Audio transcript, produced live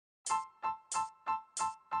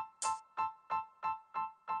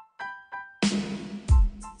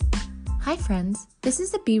Hi friends, this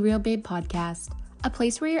is the Be Real Babe podcast, a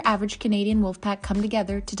place where your average Canadian wolfpack come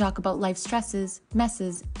together to talk about life stresses,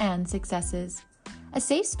 messes, and successes. A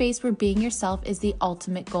safe space where being yourself is the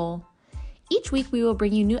ultimate goal. Each week we will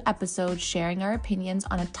bring you new episodes sharing our opinions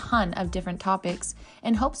on a ton of different topics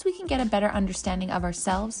in hopes we can get a better understanding of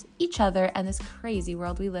ourselves, each other, and this crazy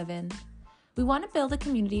world we live in. We want to build a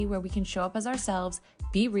community where we can show up as ourselves,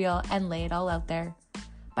 be real, and lay it all out there.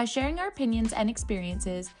 By sharing our opinions and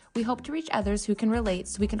experiences, we hope to reach others who can relate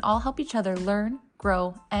so we can all help each other learn,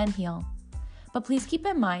 grow, and heal. But please keep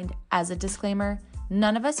in mind, as a disclaimer,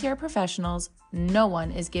 none of us here are professionals. No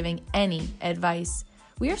one is giving any advice.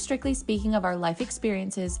 We are strictly speaking of our life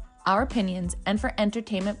experiences, our opinions, and for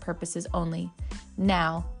entertainment purposes only.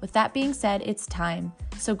 Now, with that being said, it's time.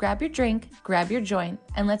 So grab your drink, grab your joint,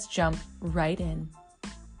 and let's jump right in.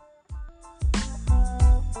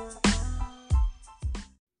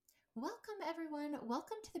 Welcome, everyone.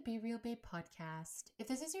 Welcome to the Be Real Babe podcast. If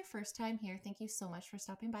this is your first time here, thank you so much for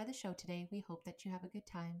stopping by the show today. We hope that you have a good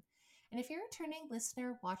time. And if you're a returning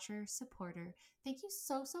listener, watcher, supporter, thank you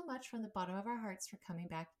so much from the bottom of our hearts for coming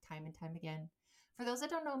back time and time again. For those that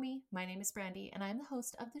don't know me, my name is Brandy, and I'm the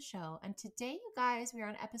host of the show. And today, you guys, we are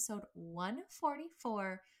on episode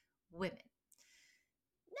 144, Women.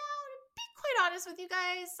 Quite honest with you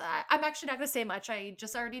guys, I'm actually not going to say much. I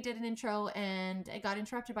just already did an intro and I got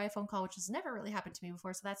interrupted by a phone call, which has never really happened to me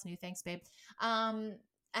before, so that's new. Thanks, babe. I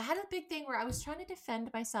had a big thing where I was trying to defend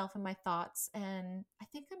myself and my thoughts, and I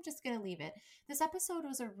think I'm just going to leave it. This episode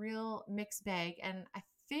was a real mixed bag, and I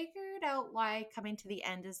figured out why coming to the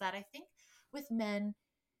end is that I think with men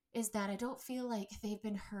is that I don't feel like they've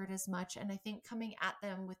been hurt as much, and I think coming at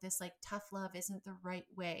them with this like tough love isn't the right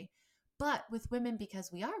way. But with women,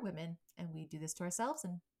 because we are women and we do this to ourselves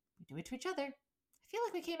and we do it to each other, I feel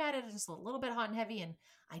like we came at it just a little bit hot and heavy. And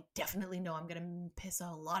I definitely know I'm going to piss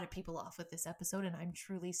a lot of people off with this episode. And I'm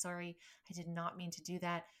truly sorry. I did not mean to do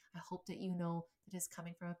that. I hope that you know that it's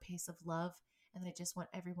coming from a place of love. And I just want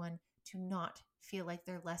everyone to not feel like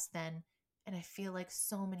they're less than. And I feel like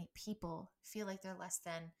so many people feel like they're less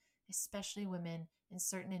than, especially women in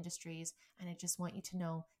certain industries. And I just want you to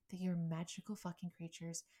know that you're magical fucking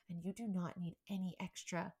creatures and you do not need any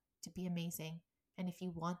extra to be amazing. And if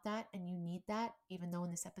you want that and you need that, even though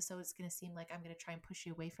in this episode it's going to seem like I'm going to try and push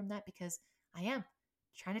you away from that, because I am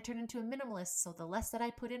trying to turn into a minimalist. So the less that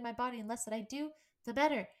I put in my body and less that I do, the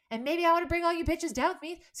better. And maybe I want to bring all you bitches down with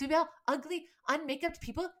me so we be all ugly, unmakeuped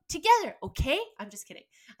people together. Okay? I'm just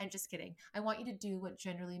kidding. I want you to do what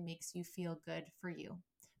generally makes you feel good for you.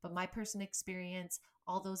 But my personal experience,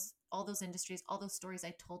 all those industries, all those stories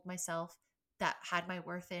I told myself that had my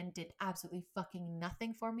worth in did absolutely fucking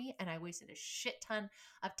nothing for me. And I wasted a shit ton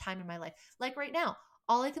of time in my life. Like right now,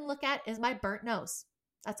 all I can look at is my burnt nose.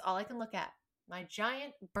 That's all I can look at. My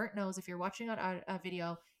giant burnt nose. If you're watching on a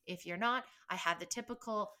video, if you're not, I had the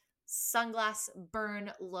typical sunglass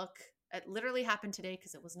burn look. It literally happened today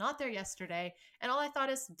because it was not there yesterday. And all I thought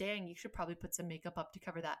is, dang, you should probably put some makeup up to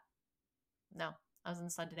cover that. No, I was in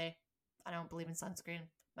the sun today. I don't believe in sunscreen.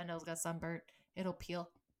 My nose got sunburnt. It'll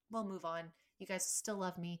peel. We'll move on. You guys still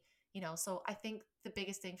love me, so I think the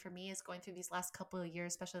biggest thing for me is going through these last couple of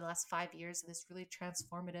years, especially the last 5 years of this really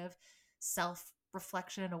transformative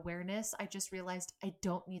self-reflection and awareness. I just realized I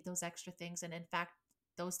don't need those extra things. And in fact,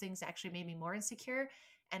 those things actually made me more insecure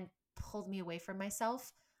and pulled me away from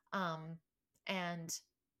myself. And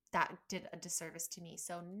that did a disservice to me.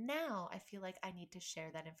 So now I feel like I need to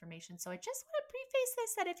share that information. So I just want to preface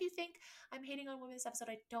this that if you think I'm hating on women this episode,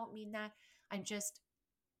 I don't mean that. I'm just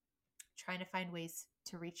trying to find ways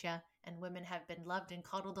to reach you. And women have been loved and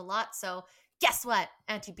coddled a lot. So guess what?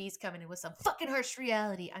 Auntie B's coming in with some fucking harsh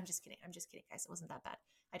reality. I'm just kidding, guys. It wasn't that bad.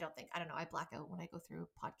 I don't know. I black out when I go through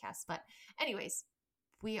podcasts. But anyways,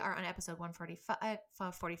 we are on episode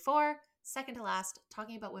 144, second to last,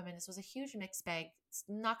 talking about women. This was a huge mixed bag. It's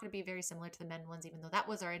not going to be very similar to the men ones, even though that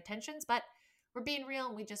was our intentions, but we're being real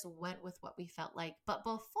and we just went with what we felt like. But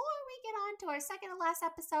before we get on to our second to last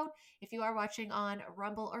episode, if you are watching on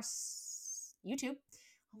Rumble or YouTube,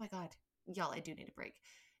 oh my God, y'all, I do need a break.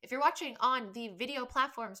 If you're watching on the video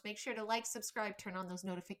platforms, make sure to like, subscribe, turn on those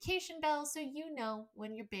notification bells so you know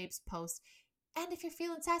when your babes post. And if you're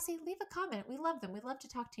feeling sassy, leave a comment. We love them. We love to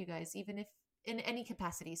talk to you guys, even if in any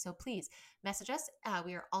capacity. So please message us.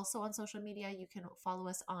 We are also on social media. You can follow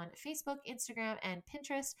us on Facebook, Instagram, and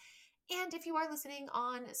Pinterest. And if you are listening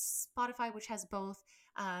on Spotify, which has both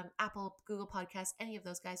Apple, Google Podcasts, any of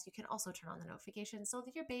those guys, you can also turn on the notifications so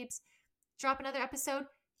that your babes drop another episode.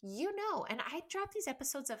 And I drop these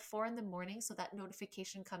episodes at 4 a.m, so that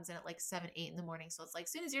notification comes in at like 7, 8 in the morning. So it's like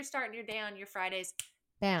as soon as you're starting your day on your Fridays,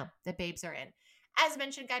 bam, the babes are in. As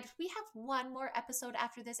mentioned, guys, we have one more episode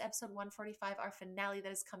after this, episode 145, our finale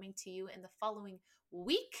that is coming to you in the following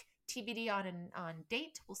week. TBD on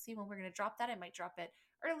date. We'll see when we're going to drop that. I might drop it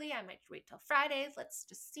early. I might wait till Friday. Let's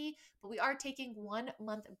just see. But we are taking 1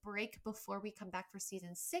 month break before we come back for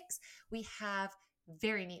season 6. We have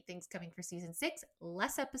very neat things coming for season 6.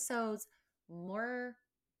 Less episodes, more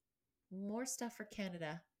stuff for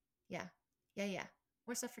Canada. Yeah.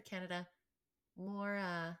 More stuff for Canada. More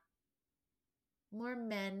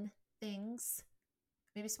men things.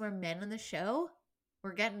 Maybe some more men on the show.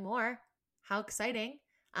 We're getting more. How exciting.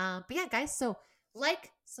 But yeah, guys, so like,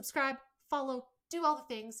 subscribe, follow, do all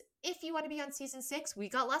the things. If you want to be on season 6, we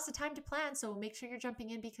got lots of time to plan, so make sure you're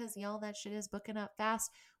jumping in because y'all, that shit is booking up fast.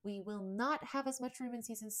 We will not have as much room in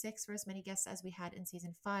season 6 for as many guests as we had in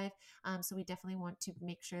season 5. So we definitely want to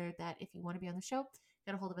make sure that if you want to be on the show,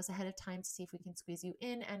 get a hold of us ahead of time to see if we can squeeze you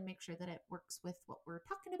in and make sure that it works with what we're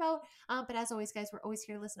talking about. But as always, guys, we're always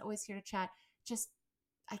here to listen, always here to chat.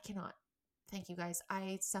 I cannot thank you guys.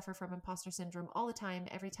 I suffer from imposter syndrome all the time.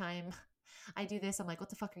 Every time I do this, I'm like, what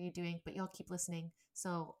the fuck are you doing? But y'all keep listening.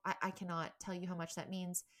 So I cannot tell you how much that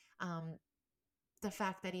means. The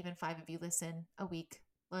fact that even 5 of you listen a week,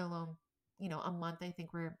 let alone, a month, I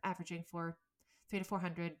think we're averaging for 300 to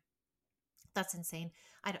 400. That's insane.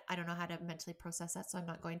 I don't know how to mentally process that, so I'm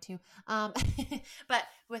not going to. But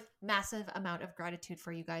with massive amount of gratitude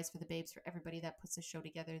for you guys, for the babes, for everybody that puts the show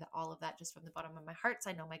together, all of that just from the bottom of my heart. So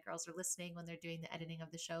I know my girls are listening when they're doing the editing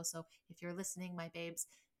of the show. So if you're listening, my babes,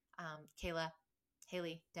 Kayla,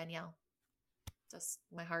 Haley, Danielle, just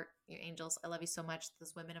my heart, you angels. I love you so much.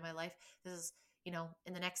 Those women in my life. This is,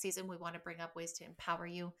 in the next season, we want to bring up ways to empower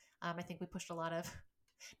you. I think we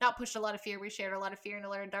not pushed a lot of fear. We shared a lot of fear and a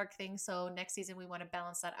lot of dark things. So next season, we want to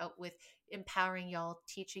balance that out with empowering y'all,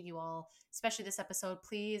 teaching you all, especially this episode.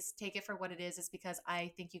 Please take it for what it is. It's because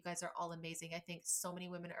I think you guys are all amazing. I think so many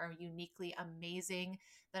women are uniquely amazing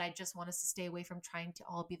that I just want us to stay away from trying to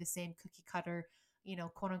all be the same cookie cutter,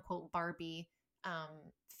 quote unquote Barbie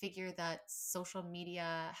figure that social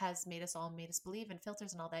media has made us believe, and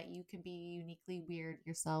filters and all that. You can be uniquely weird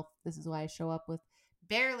yourself. This is why I show up with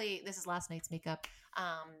this is last night's makeup,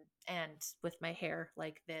 and with my hair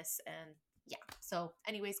like this, and yeah. So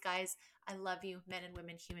anyways, guys, I love you, men and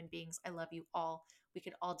women, human beings. I love you all. We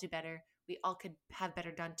could all do better. We all could have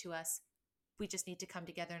better done to us. We just need to come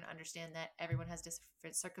together and understand that everyone has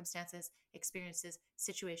different circumstances, experiences,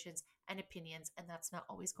 situations, and opinions, and that's not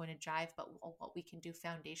always going to jive. But what we can do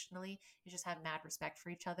foundationally is just have mad respect for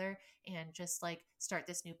each other and just like start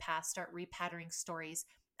this new path, start repattering stories.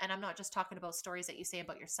 And I'm not just talking about stories that you say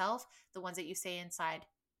about yourself, the ones that you say inside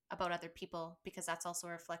about other people, because that's also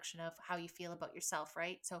a reflection of how you feel about yourself,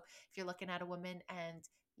 right? So if you're looking at a woman and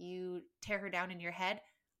you tear her down in your head,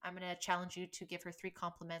 I'm going to challenge you to give her 3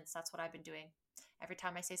 compliments. That's what I've been doing. Every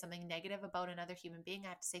time I say something negative about another human being, I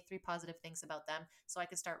have to say 3 positive things about them so I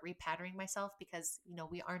can start repatterning myself, because,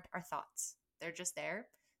 we aren't our thoughts. They're just there.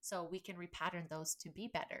 So we can repattern those to be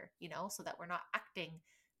better, so that we're not acting,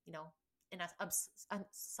 in a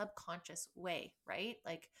subconscious way, right?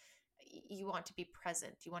 Like you want to be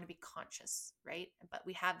present, you want to be conscious, right? But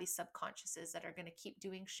we have these subconsciouses that are going to keep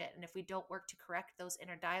doing shit. And if we don't work to correct those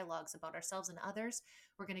inner dialogues about ourselves and others,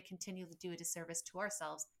 we're going to continue to do a disservice to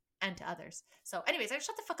ourselves and to others. So anyways, I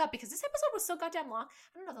shut the fuck up because this episode was so goddamn long.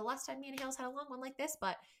 I don't know the last time me and Hales had a long one like this,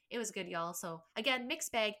 but it was good, y'all. So again,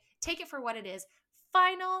 mixed bag, take it for what it is.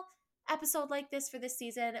 Final episode like this for this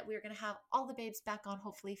season. We're going to have all the babes back on,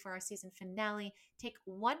 hopefully, for our season finale. Take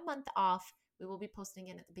 1 month off. We will be posting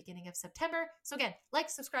in at the beginning of September. So again, like,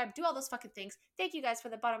 subscribe, do all those fucking things. Thank you guys for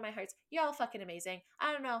the bottom of my hearts. You're all fucking amazing.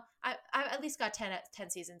 I don't know. I at least got 10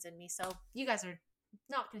 seasons in me. So you guys are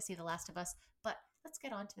not going to see The Last of Us. But let's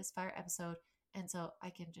get on to this fire episode. And so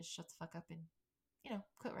I can just shut the fuck up and,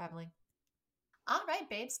 quit rattling. All right,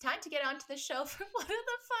 babes, time to get on to the show for one of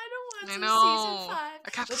the final ones of season 5. I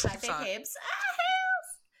can't with my big babes.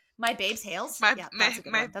 Hales. My babes, Hales? That's a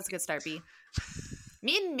good one. That's a good start, B.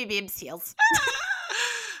 Me and me babes, Hales.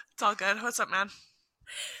 It's all good. What's up, man?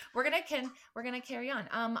 We're gonna carry on.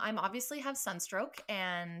 I'm obviously have sunstroke,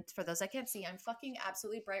 and for those that can't see, I'm fucking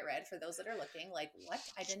absolutely bright red. For those that are looking, like, what?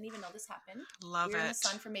 I didn't even know this happened. We were in the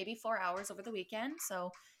sun for maybe 4 hours over the weekend.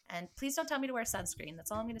 So, and please don't tell me to wear sunscreen.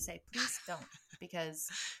 That's all I'm gonna say. Please don't, because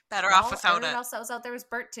better off without it. Everyone else that was out there was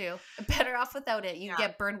burnt too. Better off without it. You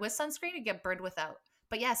get burned with sunscreen, you get burned without.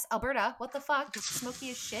 But yes, Alberta, what the fuck?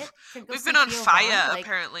 Smoky as shit. Could go We've see been on Theo fire, Von, like,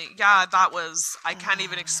 apparently. Yeah, that was, I can't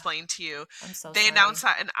even explain to you. I'm so They sorry. announced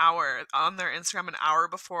that an hour on their Instagram, an hour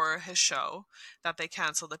before his show, that they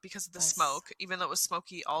canceled it because of the smoke, even though it was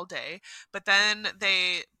smoky all day. But then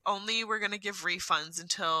they only were going to give refunds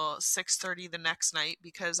until 6:30 the next night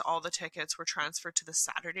because all the tickets were transferred to the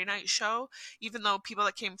Saturday night show, even though people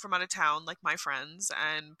that came from out of town, like my friends,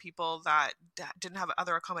 and people that didn't have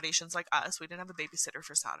other accommodations like us, we didn't have a babysitter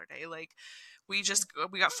for Saturday, like, we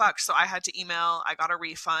got fucked. So I had to email, I got a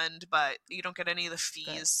refund, but you don't get any of the fees.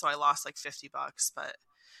 Good. So I lost like $50, but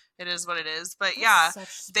it is what it is. But That's yeah,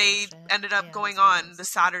 such they bullshit. ended up Yeah, going that's what it on is. the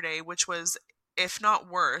Saturday, which was, if not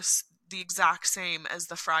worse, the exact same as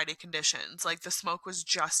the Friday conditions. Like, the smoke was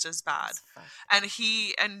just as bad. That's fucked. And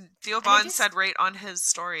Theo And I Von just- said right on his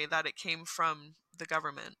story that it came from the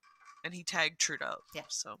government, and he tagged Trudeau. Yeah.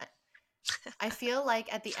 So I feel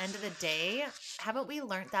like at the end of the day, haven't we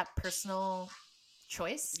learned that personal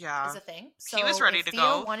choice Yeah. is a thing? So He was ready if to Theo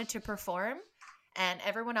go. wanted to perform and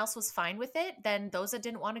everyone else was fine with it, then those that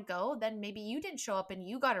didn't want to go, then maybe you didn't show up and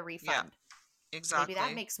you got a refund. exactly. Maybe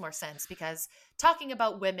that makes more sense, because talking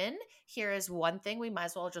about women, here is one thing we might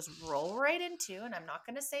as well just roll right into. And I'm not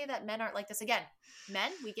going to say that men aren't like this. Again,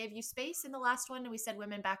 men, we gave you space in the last one and we said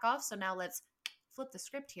women back off. So now let's flip the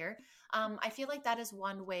script here. I feel like that is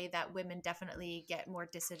one way that women definitely get more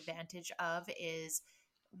disadvantage of, is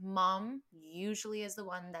mom usually is the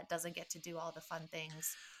one that doesn't get to do all the fun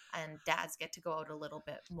things, and dads get to go out a little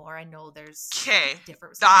bit more. I know there's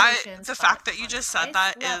different situations. The fact that you on just a said life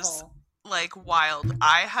that is level, like wild.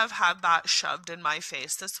 I have had that shoved in my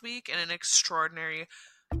face this week in an extraordinary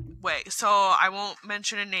way. So I won't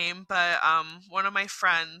mention a name, but one of my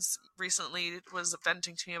friends recently was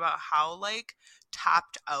venting to me about how like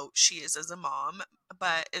tapped out she is as a mom,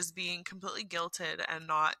 but is being completely guilted and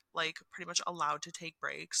not like pretty much allowed to take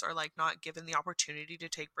breaks, or like not given the opportunity to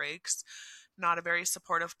take breaks. Not a very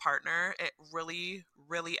supportive partner. It really,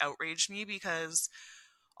 really outraged me, because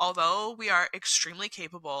although we are extremely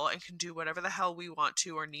capable and can do whatever the hell we want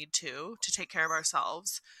to or need to take care of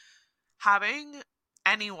ourselves, having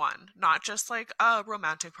anyone, not just like a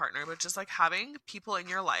romantic partner, but just like having people in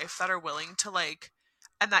your life that are willing to like,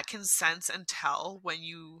 and that can sense and tell when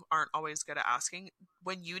you aren't always good at asking,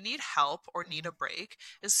 when you need help or need a break,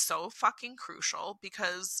 is so fucking crucial.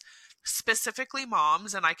 Because specifically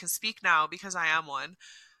moms, and I can speak now because I am one,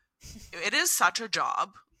 it is such a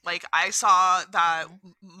job. Like, I saw that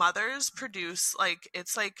mothers produce, like,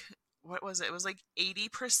 it's like, what was it? It was like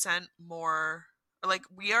 80% more, like,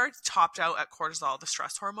 we are topped out at cortisol, the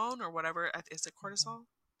stress hormone, or whatever. Is it cortisol?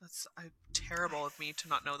 That's terrible of me to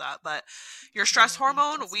not know that. But your stress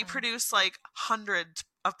hormone, we produce like hundreds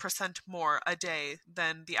of percent more a day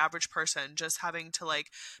than the average person, just having to like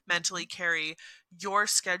mentally carry your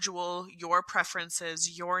schedule, your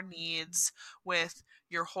preferences, your needs with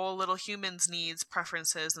your whole little human's needs,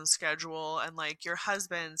 preferences, and schedule, and like your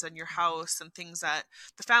husband's and your house and things that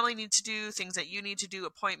the family need to do, things that you need to do,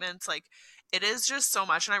 appointments. Like, it is just so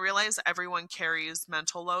much. And I realize everyone carries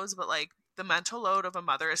mental loads, but like the mental load of a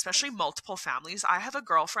mother, especially multiple families. I have a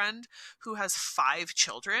girlfriend who has 5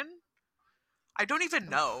 children. I don't even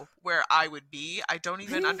know where I would be. I don't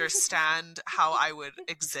even understand how I would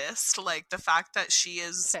exist. Like, the fact that she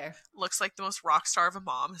looks like the most rock star of a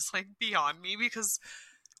mom is like beyond me, because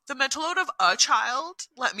the mental load of a child,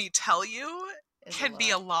 let me tell you, can be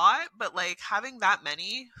a lot, but like having that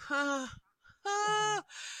many,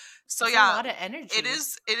 so it's yeah, a lot of energy. it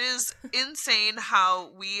is insane how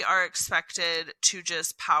we are expected to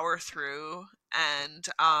just power through and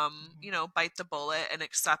bite the bullet and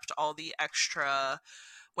accept all the extra,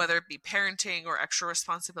 whether it be parenting or extra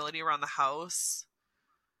responsibility around the house.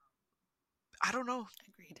 I don't know.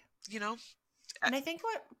 Agreed. And I think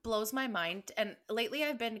what blows my mind, and lately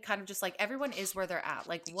I've been kind of just like, everyone is where they're at,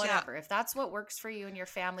 like whatever, if that's what works for you and your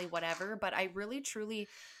family, whatever. But I really truly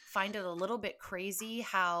find it a little bit crazy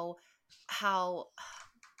how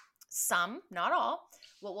some, not all,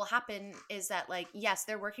 what will happen is that, like, yes,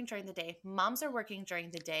 they're working during the day, moms are working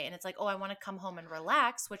during the day, and it's like, oh, I want to come home and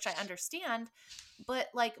relax, which I understand, but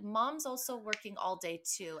like mom's also working all day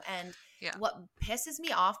too. And what pisses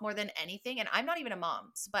me off more than anything, and I'm not even a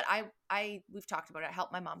mom, but we've talked about it, I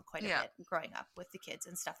helped my mom quite a bit growing up with the kids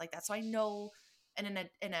and stuff like that, so I know in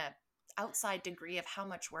a outside degree of how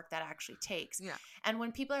much work that actually takes. And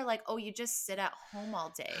when people are like, oh, you just sit at home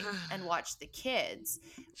all day and watch the kids,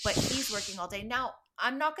 but he's working all day. Now,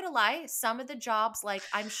 I'm not gonna lie, some of the jobs, like,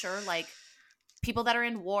 I'm sure, like, people that are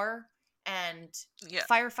in war, and Yeah.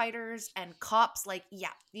 firefighters and cops. Like,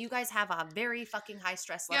 yeah, you guys have a very fucking high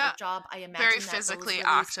stress level job. I imagine very that physically those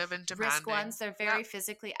really active and risk demanding. ones, they're very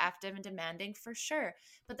physically active and demanding for sure.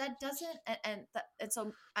 But that doesn't, and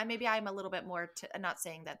so I'm a little bit more I'm not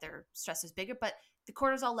saying that their stress is bigger, but the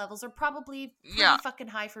cortisol levels are probably pretty fucking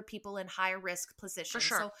high for people in high risk positions.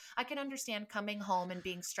 sure. So I can understand coming home and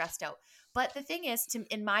being stressed out. But the thing is,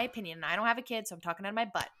 in my opinion, and I don't have a kid, so I'm talking out of my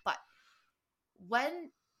butt, but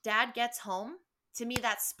when dad gets home, to me,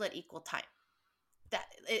 that's split equal time. That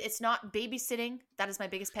it's not babysitting. That is my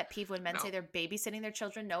biggest pet peeve when men say they're babysitting their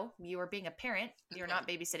children. No, you are being a parent. You're not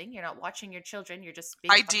babysitting. You're not watching your children. You're just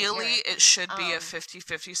being ideally it should be a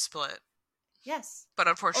 50-50 split. Yes. But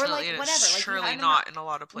unfortunately, or like, it's surely not in a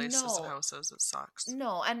lot of places and houses. It sucks.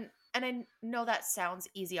 No, and I know that sounds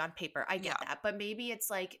easy on paper. I get that. But maybe it's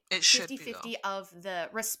like it 50-50 of the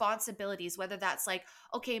responsibilities, whether that's like,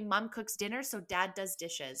 okay, mom cooks dinner, so dad does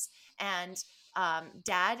dishes. And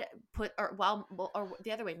dad or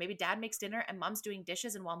the other way, maybe dad makes dinner and mom's doing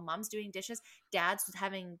dishes. And while mom's doing dishes, dad's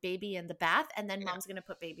having baby in the bath. And then mom's going to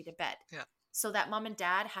put baby to bed. Yeah. So that mom and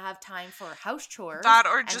dad have time for house chores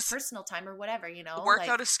or just personal time or whatever, work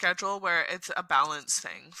out a schedule where it's a balance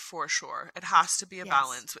thing for sure. It has to be a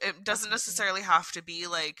balance. It doesn't necessarily have to be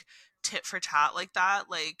like tit for tat like that.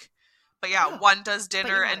 Like, but one does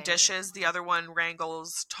dinner and dishes. The other one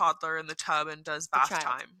wrangles toddler in the tub and does bath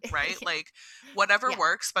time, right? Like whatever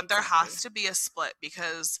works, but there has to be a split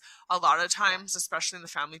because a lot of times, especially in the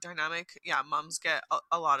family dynamic, moms get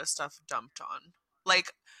a lot of stuff dumped on.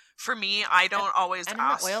 Like, for me, I don't always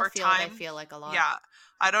ask for time. I feel like a lot. Yeah,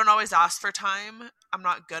 I don't always ask for time. I'm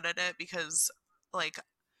not good at it because, like,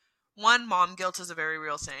 one, mom guilt is a very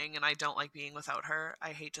real thing, and I don't like being without her. I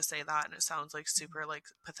hate to say that, and it sounds like super like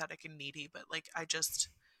pathetic and needy, but like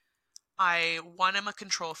one, am a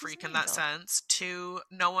control freak in that sense. Two,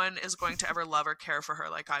 no one is going to ever love or care for her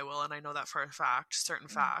like I will, and I know that for a certain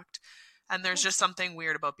fact. And there's just something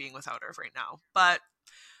weird about being without her right now, but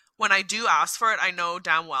when I do ask for it, I know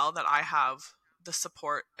damn well that I have the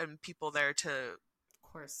support and people there to,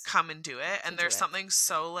 of course, come and do it. And there's something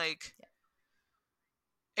so like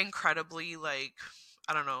incredibly like,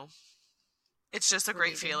 I don't know. It's just a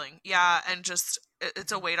great feeling. Yeah. And just,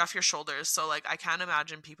 it's a weight off your shoulders. So like, I can't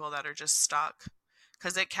imagine people that are just stuck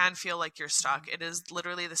because it can feel like you're stuck. It is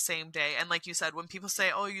literally the same day. And like you said, when people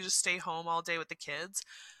say, oh, you just stay home all day with the kids,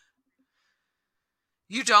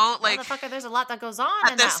 you don't like. Motherfucker, there's a lot that goes on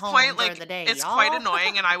at this point. Like the day, it's quite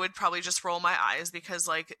annoying, and I would probably just roll my eyes because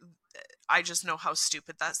like I just know how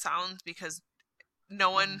stupid that sounds. Because no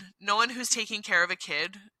one who's taking care of a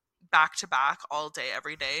kid back to back all day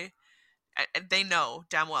every day, they know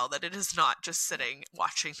damn well that it is not just sitting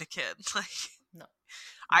watching the kid. Like no.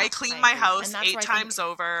 I clean my house 8 times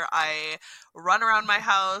over. I run around my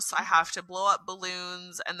house. I have to blow up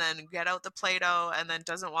balloons and then get out the Play-Doh and then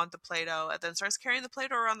doesn't want the Play-Doh and then starts carrying the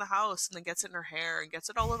Play-Doh around the house and then gets it in her hair and gets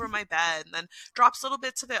it all over my bed and then drops little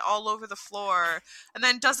bits of it all over the floor and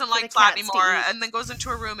then doesn't like flat anymore and then goes into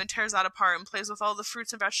her room and tears that apart and plays with all the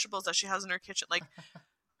fruits and vegetables that she has in her kitchen. Like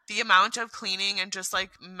the amount of cleaning and just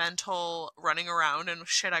like mental running around and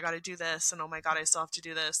shit, I got to do this and oh my God, I still have to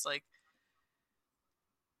do this. Like,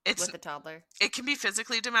 with a toddler, it can be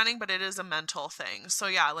physically demanding, but it is a mental thing. So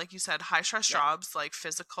yeah, like you said, high stress jobs, like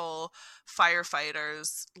physical,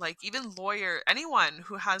 firefighters, like even lawyer, anyone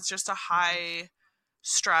who has just a high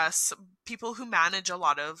stress, people who manage a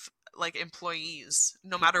lot of like employees,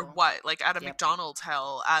 no matter what, like at a McDonald's,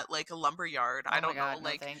 hell, at like a lumber yard, I don't know,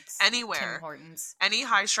 like anywhere, any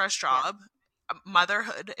high stress job,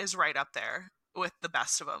 motherhood is right up there with the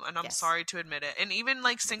best of them, and I'm sorry to admit it. And even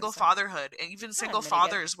like single fatherhood, and even single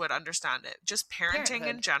fathers would understand it. Just parenting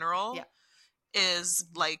in general is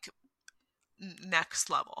like next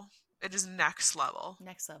level. It is next level.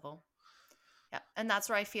 Yeah, and that's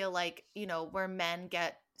where I feel like, you know, where men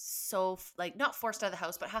get so like not forced out of the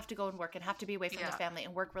house, but have to go and work and have to be away from the family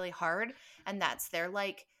and work really hard, and that's their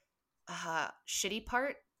like shitty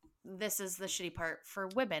part. This is the shitty part for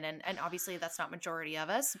women, and obviously that's not majority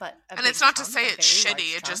of us, but and it's not to say it's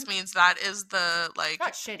shitty, it just means that is the like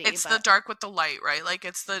not shitty, it's the dark with the light, right? Like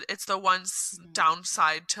it's the one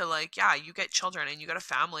downside to like, yeah, you get children and you got a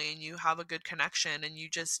family and you have a good connection and you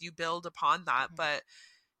build upon that, but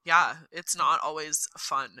yeah, it's not always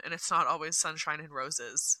fun and it's not always sunshine and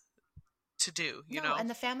roses to do, you know. And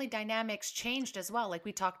the family dynamics changed as well. Like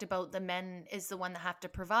we talked about, the men is the one that have to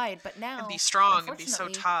provide, but now and be strong and be so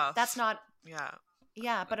tough. That's not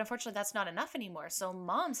but unfortunately that's not enough anymore. So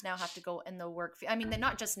moms now have to go in the work. I mean, they're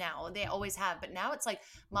not just now, they always have, but now it's like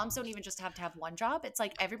moms don't even just have to have one job. It's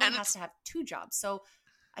like everybody has to have 2 jobs. So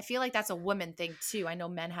I feel like that's a woman thing too. I know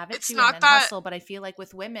men have it It's too and not men that hustle, but I feel like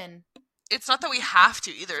with women, it's not that we have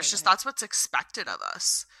to either. sorry, It's go just ahead. that's what's expected of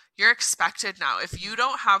us. You're expected now. If you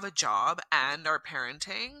don't have a job and are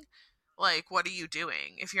parenting, like what are you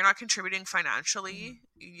doing? If you're not contributing Mhm. financially,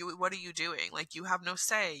 you what are you doing? Like you have no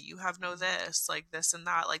say, you have no this, like this and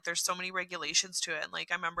that. Like there's so many regulations to it. And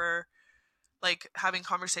like I remember like having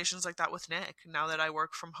conversations like that with Nick now that I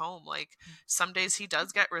work from home. Like some days he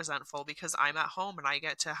does get resentful because I'm at home and I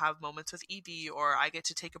get to have moments with Evie, or I get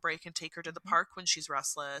to take a break and take her to the Mhm. park when she's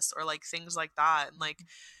restless, or like things like that. And like Mhm.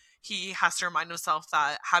 he has to remind himself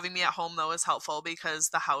that having me at home though is helpful because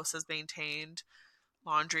the house is maintained,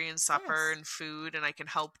 laundry and supper Yes. and food, and I can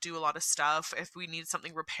help do a lot of stuff. If we need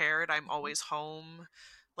something repaired, I'm Mhm. always home.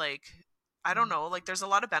 Like I don't Mhm. know, like there's a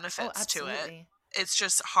lot of Oh, benefits to it. absolutely. It's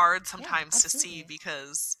just hard Yeah, sometimes to see absolutely.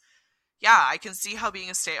 because yeah, I can see how being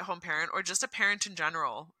a stay-at-home parent or just a parent in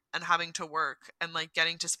general and having to work and like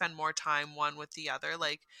getting to spend more time one with the other,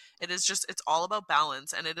 like it is just it's all about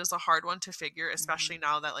balance, and it is a hard one to figure, Mhm. especially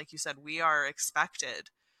now that like you said we are expected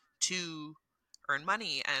to earn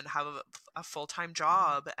money and have a full-time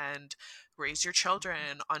Mhm. job and raise your Mhm.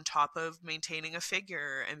 children on top of maintaining a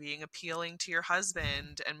figure and being appealing to your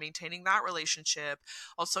husband and maintaining that relationship,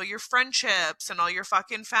 also your friendships and all your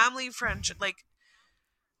fucking family friendship. Like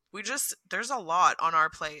we just there's a lot on our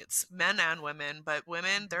plates, men and women, but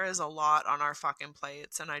women Mhm. there is a lot on our fucking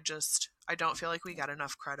plates, and I don't feel like we Yeah. get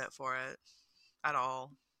enough credit for it at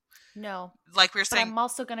all. No, Like we were but saying, I'm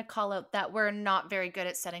also going to call out that we're not very good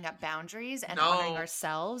at setting up boundaries and honoring no,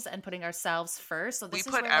 ourselves and putting ourselves first. So we this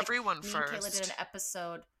is put where like everyone me and Kayla did an first.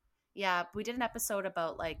 episode. Yeah, we did an episode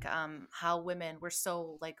about like how women were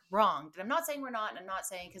so like wronged. And I'm not saying we're not, and I'm not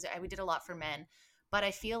saying because we did a lot for men, but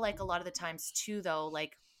I feel like a lot of the times too though,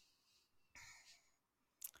 like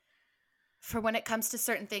for when it comes to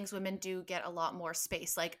certain things, women do get a lot more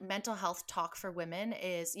space. Like mental health talk for women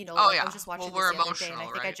is, Oh like I yeah, was just well watching this we're the other day and I emotional,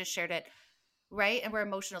 think I right? just shared it. Right. And we're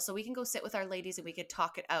emotional. So we can go sit with our ladies and we could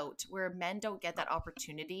talk it out where men don't get No. that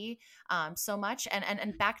opportunity so much.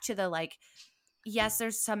 And back to the like, yes,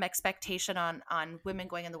 there's some expectation on women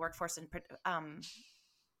going in the workforce and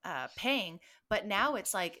paying, but now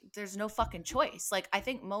it's like there's no fucking choice. Like I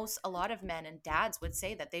think a lot of men and dads would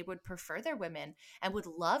say that they would prefer their women and would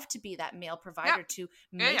love to be that male Yeah, provider to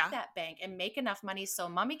yeah, make yeah, that bank and make enough money so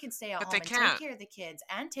mommy can stay at but they home and take can't. care of the kids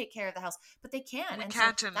and take care of the house, but they can't. We And so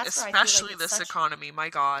can't, and that's where I feel like especially it's this such economy, my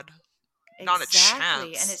god, not a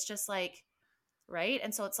exactly. And chance. it's just like right.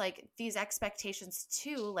 And so it's like these expectations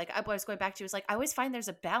too, like I was going back to is like I always find there's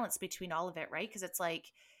a balance between all of it, right? Because it's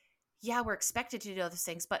like yeah, we're expected to do those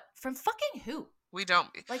things, but from fucking who? We don't.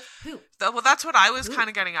 Like who? Well, that's what I was kind Who?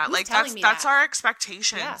 of getting at. Who's Like telling me that's that? our Yeah,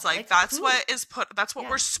 expectations. Like like that's who? what is put. That's what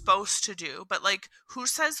we're Yeah. supposed to do. But like, who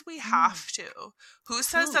says we Mm. have to? Who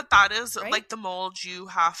says Who? that that is Right? like the mold you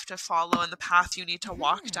have to follow and the path you need to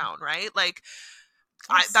walk Hmm. down? Right? Like,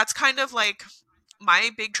 Yes. that's kind of like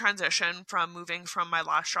my big transition from moving from my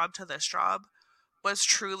last job to this job was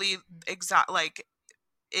truly exact. Like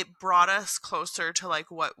it brought us closer to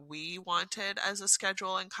like what we wanted as a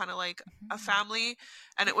schedule and kind of like a Mm-hmm. family,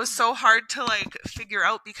 and it was Yeah. so hard to like figure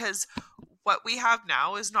out because what we have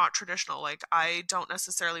now is not traditional. Like I don't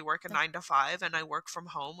necessarily work a No, 9 to 5 and I work from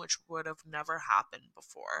home, which would have never happened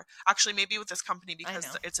before. Actually, maybe with this company I because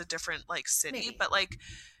know. it's a different like city, Maybe. but like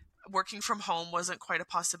working from home wasn't quite a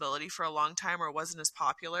possibility for a long time or wasn't as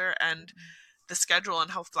popular, and Mm-mm. the schedule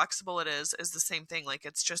and how flexible it is the same thing. Like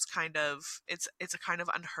it's just kind of it's a kind of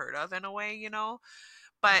unheard of in a way, you know.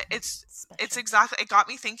 But Mm-hmm. it's Special. exactly, it got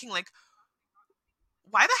me thinking like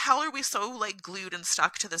why the hell are we so like glued and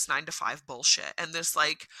stuck to this 9 to 5 bullshit and this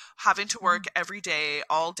like having to work Mm-hmm. every day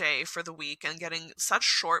all day for the week and getting such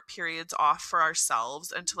short periods off for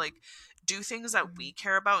ourselves and to like do things that Mm-hmm. we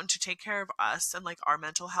care about and to take care of us and like our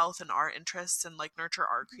mental health and our interests and like nurture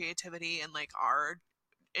our creativity and like our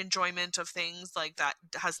enjoyment of things like that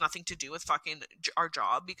has nothing to do with fucking our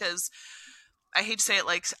job. Because I hate to say it,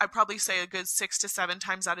 like I'd probably say a good 6 to 7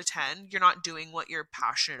 times out of 10, you're not doing what you're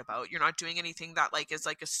passionate about. You're not doing anything that like is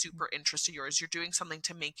like a super interest of yours. You're doing something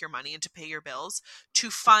to make your money and to pay your bills, to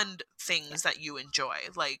fund Yeah. things that you enjoy,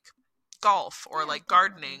 like golf or Yeah, like definitely.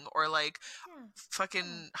 gardening or like Yeah. Yeah.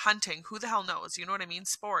 fucking hunting. Who the hell knows? You know what I mean?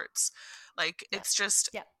 Sports. Like Yeah. it's just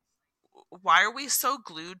Yeah. why are we so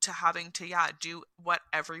glued to having to do what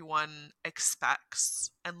everyone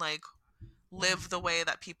expects and like Mm-hmm. live the way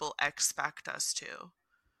that people expect us to,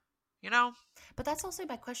 you know? But that's also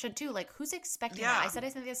my question too. Like, who's expecting that? Yeah. I said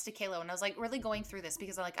this to Kayla, and I was like really going through this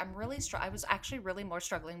because I'm really I was actually really more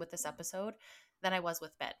struggling with this episode than I was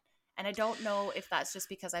with Ben. And I don't know if that's just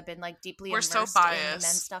because I've been like deeply We're so immersed in the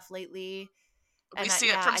men's biased. stuff lately. we And see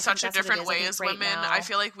it yeah, from I think such a that's what it different is. I way think as right women. I now.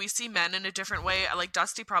 feel like we see men in a different way. Like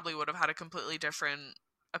Dusty probably would have had a completely different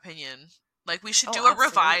opinion. Like we should Oh, do a absolutely.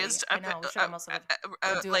 revised I know. We should almost have we'll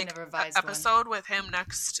do it in a like revised one. episode with him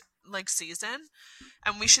next like season,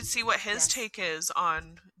 and we should see what his Yes. take is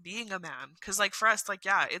on being a man. Because like for us, like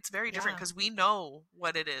yeah, it's very different Yeah. because we know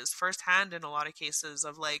what it is firsthand in a lot of cases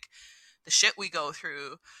of like the shit we go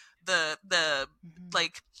through, the Mhm.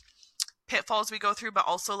 like pitfalls we go through, but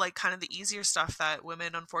also like kind of the easier stuff that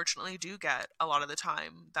women unfortunately do get a lot of the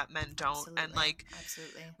time that men don't. And Absolutely. like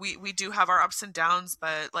Absolutely. we do have our ups and downs,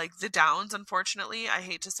 but like the downs, unfortunately, I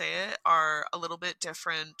hate to say it, are a little bit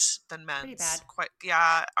different than Pretty men's. bad. Quite,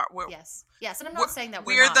 yeah. Yes. Yes. And I'm We're, not saying that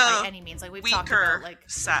we're we're not by the any means. Like we've talked about weaker like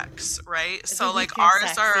sex, right? the So like weaker ours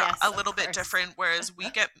sex. are Yes, a of little bit course. different, whereas we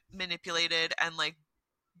get manipulated and like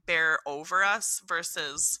bear over us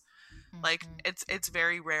versus like Mhm. it's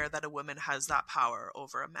very rare that a woman has that power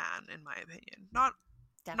over a man, in my opinion. Not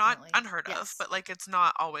Definitely. unheard of, Yes. but like it's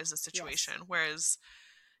not always a Yes. situation. Whereas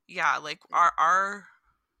yeah, like our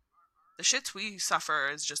the shits we suffer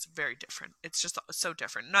is just very different. It's just so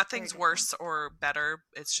different. Very Nothing's different. worse or better.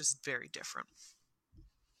 It's just very different.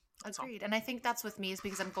 That's all. Agreed. And I think that's with me is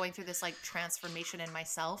because I'm going through this like transformation in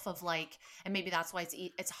myself of like, and maybe that's why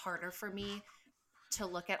it's harder for me to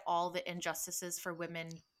look at all the injustices for women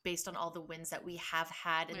based on all the wins that we have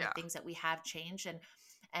had and Yeah. the things that we have changed.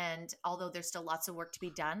 And although there's still lots of work to be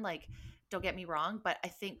done, like don't get me wrong, but I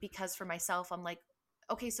think because for myself, I'm like,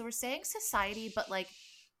 okay, so we're saying society, but like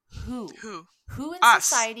who in Us.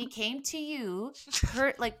 society came to you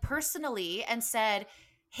personally and said,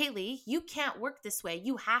 Haley, you can't work this way.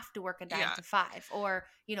 You have to work a 9 to 5. Or,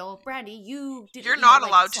 you know, Brandy, you're not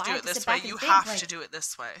allowed so to I do had it to this sit way. back and You think, have like, to do it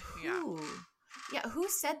this way. Yeah. who? Yeah, who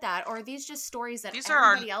said that? Or are these just stories that These are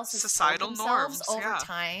our everybody else has societal told themselves norms, over yeah.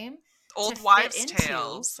 time Old to wives' fit into?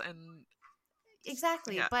 tales and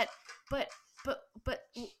Exactly. yeah. But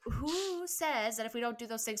who says that if we don't do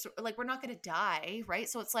those things, like we're not going to die, right?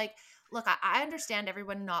 So it's like, look, I understand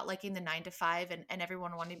everyone not liking the 9 to 5 and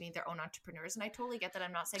everyone wanting to be their own entrepreneurs, and I totally get that.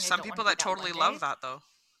 I'm not saying I Some don't people want that to be totally that one day. love that though.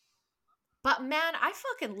 But man, I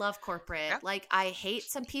fucking love corporate. Yeah. Like I hate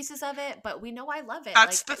some pieces of it, but we know I love it.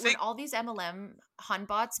 That's like the when thing. all these MLM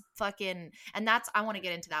hunbots fucking, and that's, I want to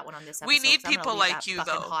get into that one on this episode. We need 'cause I'm gonna people leave like that you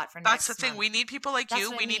fucking though. hot for That's the next thing. month. We need people like That's you.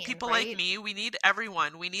 what We I need mean, people right? like me. We need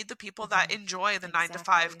everyone. We need the people that enjoy the 9 to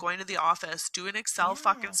 5, Exactly. going to the office, doing Excel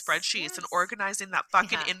fucking Yes, spreadsheets and yes. organizing that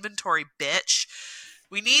fucking Yeah. inventory, bitch.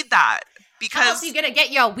 We need that because How else are you gonna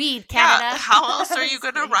get your weed, Canada? yeah, how else are you Just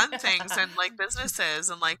going to kidding. run things and like businesses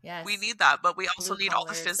and like Yes. we need that, but we also Blue need all the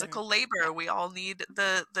collars physical and- labor. yeah. We all need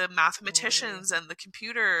the mathematicians and the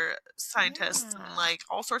computer scientists and Yeah. like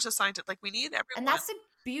all sorts of scientists. Like we need everyone. And that's the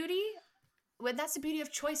beauty. When that's the beauty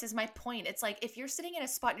of choice is my point. It's like if you're sitting in a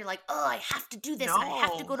spot and you're like, oh, I have to do this and I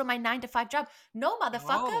have to No. go to my 9 to 5 job. No,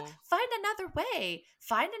 motherfucker. No. Find another way.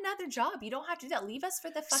 Find another job. You don't have to do that. Leave us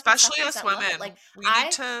for the fucking Especially suckers us that love it. women. Like we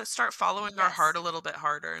need to start following our Yes. heart a little bit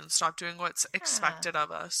harder and stop doing what's Yeah. expected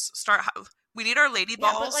of us. We need our lady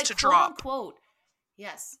Yeah, balls but like to quote drop. unquote.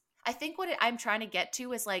 Yes. I think what I'm trying to get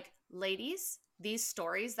to is like, ladies, these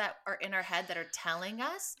stories that are in our head that are telling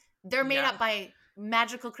us, they're made Yeah. up by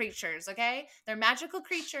magical creatures, okay? They're magical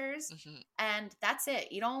creatures, and that's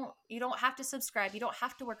it. You don't have to subscribe. You don't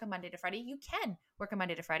have to work a Monday to Friday. You can work a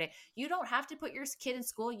Monday to Friday. You don't have to put your kid in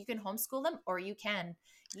school. You can homeschool them, or you can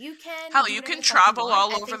Hell, do you whatever can the fuck you travel want.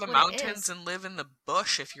 all I over think the what it mountains is- and live in the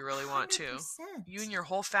bush if you really want to. 100%. You and your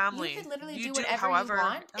whole family. You could literally You do whatever however, you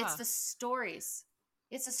want. yeah. It's the stories.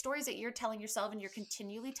 It's the stories that you're telling yourself and you're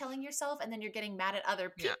continually telling yourself, and then you're getting mad at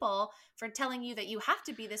other Yeah. people for telling you that you have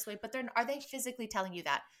to be this way, but are they physically telling you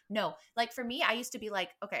that? No. Like for me, I used to be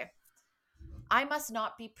like, okay, I must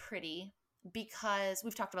not be pretty because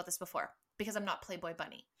we've talked about this before, because I'm not Playboy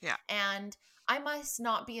Bunny. Yeah. And I must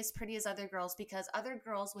not be as pretty as other girls because other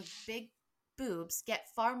girls with big boobs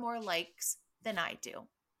get far more likes than I do.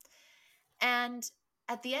 And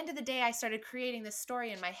at the end of the day, I started creating this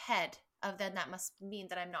story in my head of then that must mean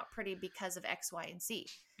that I'm not pretty because of X, Y, and Z.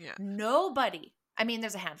 Yeah. Nobody, I mean,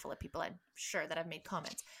 there's a handful of people I'm sure that have made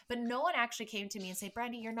comments, but no one actually came to me and say,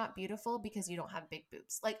 Brandy, you're not beautiful because you don't have big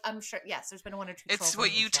boobs. Like, I'm sure, yes, there's been one or two. It's trolls what on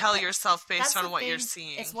the you internet, tell but yourself based that's on the what you're thing.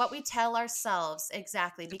 seeing. It's what we tell ourselves,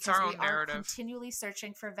 exactly, It's because our we own are narrative. continually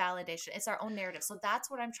searching for validation. It's our own narrative. So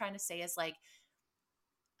that's what I'm trying to say is like,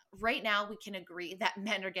 right now we can agree that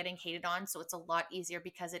men are getting hated on, so it's a lot easier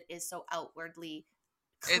because it is so outwardly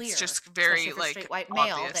clear. It's just very especially for like straight white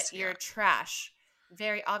male obvious, that you're trash.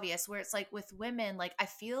 Very obvious. Where it's like with women, like I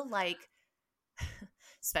feel like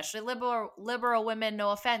especially liberal women,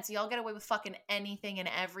 no offense, y'all get away with fucking anything and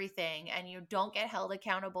everything, and you don't get held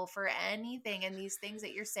accountable for anything and these things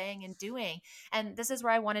that you're saying and doing. And this is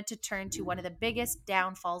where I wanted to turn to one of the biggest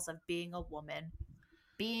downfalls of being a woman: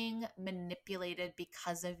 being manipulated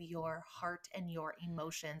because of your heart and your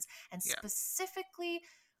emotions. And Yeah. specifically,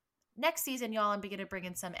 next season, y'all, I'm going to bring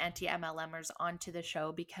in some anti-MLMers onto the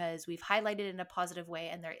show because we've highlighted it in a positive way,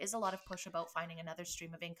 and there is a lot of push about finding another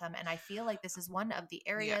stream of income. And I feel like this is one of the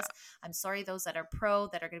areas, Yeah. I'm sorry, those that are pro,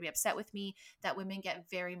 that are going to be upset with me, that women get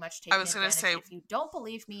very much taken was gonna advantage. say- If you don't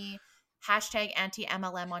believe me, hashtag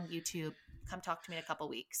anti-MLM on YouTube. Come talk to me in a couple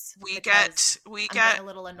weeks. We because get I'm getting a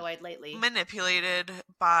little annoyed lately. manipulated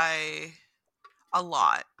by a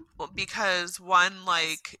lot. Well, because one,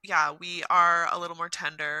 like, yeah, we are a little more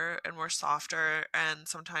tender and we're softer, and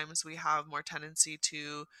sometimes we have more tendency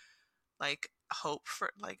to like hope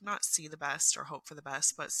for, like, not see the best or hope for the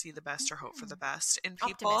best, but see the best or hope for the best in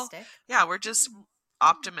people. Optimistic. Yeah, we're just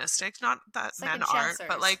optimistic. Not that men Second aren't,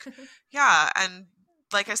 but chancers. like, yeah, and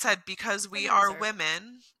like I said, because we Women are deserve.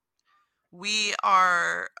 women, we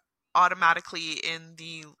are automatically in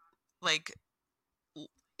the like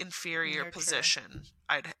inferior Nurture. position.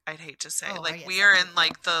 I'd hate to say, Oh, like, yes, we I are do. in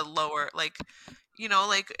like the lower, like, you know,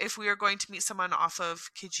 like if we are going to meet someone off of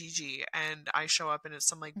Kijiji and I show up and it's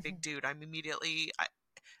some like big dude, I'm immediately,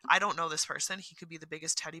 I don't know this person, he could be the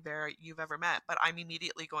biggest teddy bear you've ever met, but I'm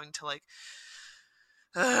immediately going to like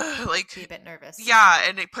like, Be a bit nervous. yeah,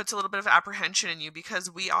 and it puts a little bit of apprehension in you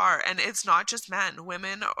because we are, and it's not just men,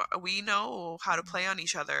 women, we know how to play on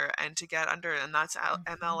each other and to get under, and that's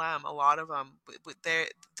MLM. A lot of them,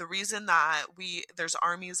 the reason that there's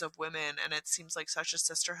armies of women and it seems like such a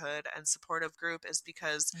sisterhood and supportive group is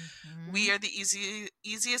because we are the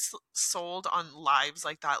easiest sold on lives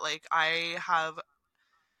like that. Like, I have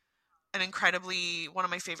one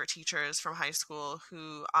of my favorite teachers from high school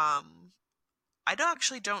who I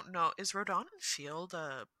don't know. Is Rodan and Field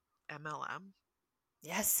a MLM?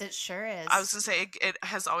 Yes, it sure is. I was gonna say it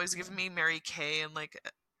has always given me Mary Kay and like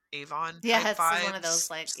Avon Yeah, type it's vibes. one of those,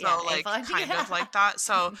 like, so yeah, like Avon, kind of yeah. like that.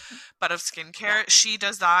 So, but of skincare, Yeah. she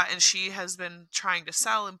does that, and she has been trying to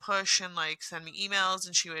sell and push and like send me emails,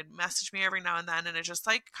 and she would message me every now and then, and it just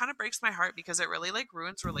like kind of breaks my heart because it really like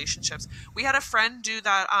ruins relationships. We had a friend do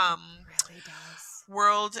that. Really does.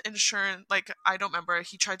 World Insurance, like, I don't remember.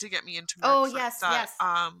 He tried to get me into Oh, Merck yes, that.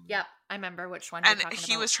 yes. Yep, I remember which one you're And talking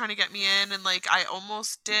he about. was trying to get me in, and like I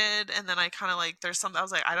almost did, and then I kind of like there's something I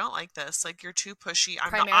was like, I don't like this. Like, you're too pushy.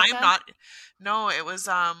 I'm Primerica? not. No, it was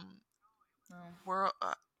Oh, world.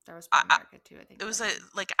 there was Primerica too, I think. It was but, a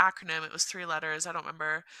like acronym. It was 3 letters. I don't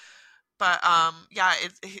remember, but yeah,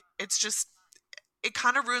 it's just, it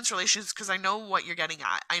kind of ruins relationships because I know what you're getting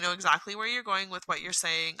at. I know exactly where you're going with what you're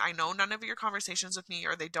saying. I know none of your conversations with me,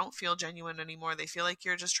 or they don't feel genuine anymore. They feel like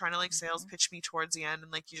you're just trying to like sales pitch me towards the end,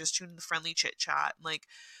 and like you just tune in the friendly chit chat. And like,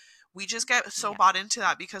 we just get so bought into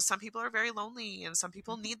that because some people are very lonely, and some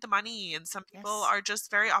people need the money, and some people are just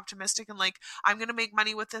very optimistic and like, I'm going to make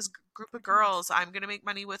money with this group of girls. I'm going to make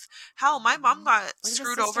money with, hell, my mom got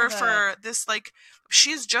screwed over for this, like,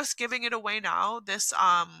 she's just giving it away now, this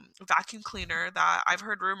vacuum cleaner that I've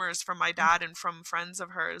heard rumors from my dad and from friends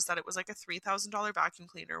of hers that it was like a $3,000 vacuum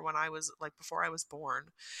cleaner when I was like, before I was born.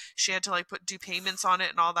 She had to like do payments on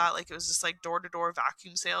it and all that. Like, it was just like door-to-door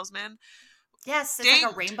vacuum salesman. Yes, it's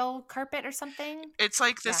like a rainbow carpet or something. It's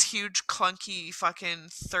like this huge clunky fucking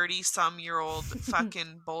 30-some-year-old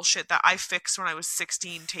fucking bullshit that I fixed when I was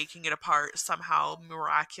 16, taking it apart somehow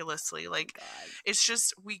miraculously. Like, it's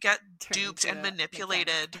just, we get duped and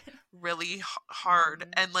manipulated really hard.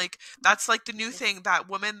 And like, that's like the new thing, that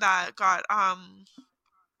women that got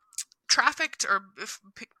trafficked or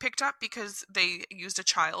picked up because they used a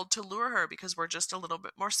child to lure her, because we're just a little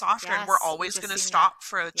bit more softer, and we're always going to stop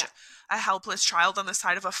for a helpless child on the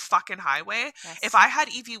side of a fucking highway. If I had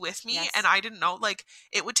Evie with me and I didn't know, like,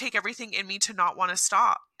 it would take everything in me to not want to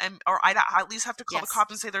stop, or I'd at least have to call the cop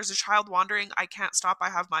and say, there's a child wandering, I can't stop, I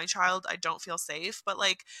have my child, I don't feel safe. But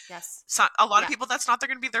like, a lot of people, that's not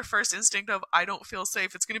going to be their first instinct of, I don't feel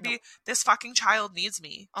safe. It's going to be, this fucking child needs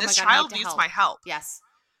me. This child needs my help.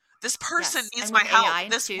 This person needs my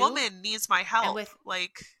help. This woman needs my help. And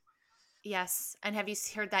and have you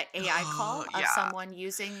heard that AI call of someone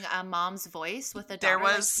using a mom's voice with a daughter? There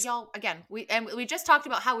was, like, y'all, again, we just talked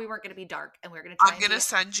about how we weren't going to be dark, and we were going to try. I'm going to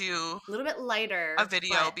send you a little bit lighter a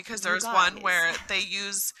video, because there's one where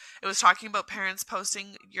it was talking about parents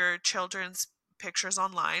posting your children's pictures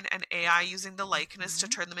online and AI using the likeness to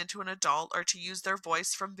turn them into an adult, or to use their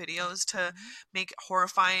voice from videos to make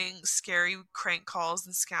horrifying, scary crank calls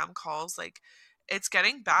and scam calls. Like, it's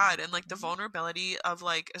getting bad, and like the vulnerability of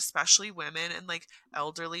like especially women and like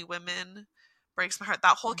elderly women breaks my heart.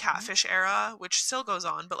 That whole catfish era, which still goes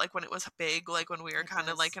on, but like when it was big, like when we were kind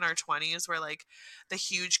of like in our 20s, where like the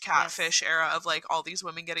huge catfish era of like all these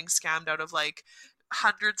women getting scammed out of like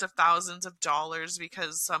hundreds of thousands of dollars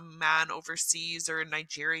because some man overseas or in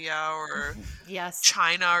Nigeria or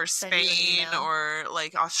China or Spain or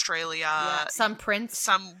like Australia, some prince,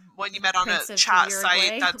 some when you met on a chat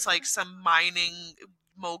site that's like some mining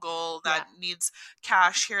mogul that needs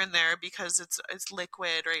cash here and there because it's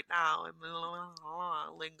liquid right now and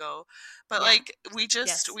lingo, but like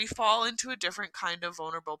we fall into a different kind of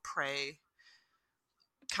vulnerable prey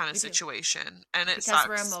kind of situation, and it because sucks.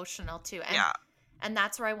 We're emotional too, and and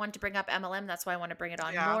that's where I wanted to bring up MLM. That's why I want to bring it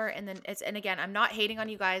on more. And then and again, I'm not hating on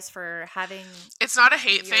you guys for having. It's not a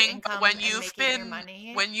hate thing, but when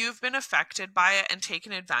you've been affected by it and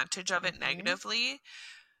taken advantage of it negatively,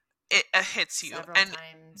 it hits you. Several times.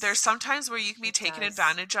 There's sometimes where you can be taken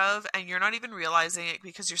advantage of and you're not even realizing it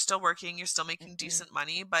because you're still working, you're still making decent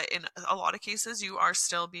money, but in a lot of cases you are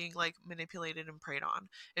still being like manipulated and preyed on.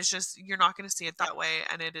 It's just you're not going to see it that way,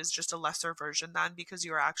 and it is just a lesser version then because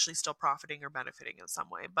you are actually still profiting or benefiting in some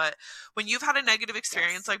way. But when you've had a negative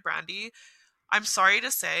experience like Brandy, I'm sorry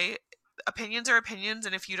to say, opinions are opinions,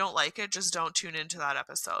 and if you don't like it, just don't tune into that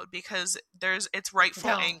episode because it's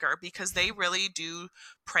rightful anger, because they really do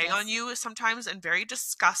prey on you sometimes in very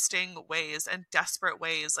disgusting ways and desperate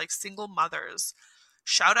ways, like single mothers.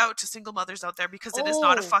 Shout out to single mothers out there, because it is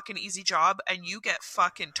not a fucking easy job and you get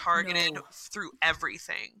fucking targeted through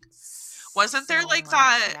everything. Wasn't there like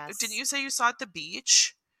that? Didn't you say you saw at the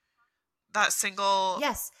beach? That single.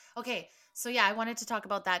 Yes. Okay. So yeah, I wanted to talk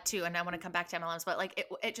about that too, and I want to come back to MLMs, but like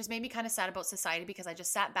it just made me kind of sad about society because I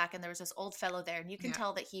just sat back and there was this old fellow there, and you can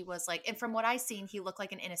tell that he was like, and from what I seen, he looked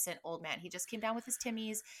like an innocent old man. He just came down with his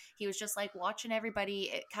Timmies. He was just like watching everybody.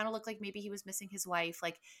 It kind of looked like maybe he was missing his wife.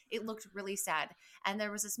 Like it looked really sad. And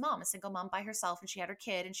there was this mom, a single mom by herself, and she had her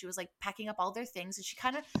kid, and she was like packing up all their things, and she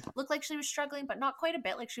kind of looked like she was struggling, but not quite a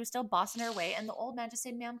bit. Like she was still bossing her way. And the old man just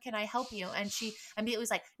said, "Ma'am, can I help you?" And she immediately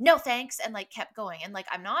was like, "No, thanks," and like kept going. And like,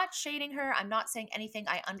 I'm not shading her. I'm not saying anything.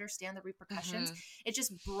 I understand the repercussions. It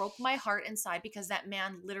just broke my heart inside because that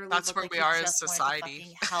man literally that's where like we are as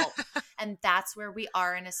society. Help. And that's where we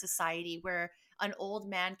are in a society where an old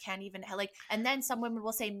man can't even like, and then some women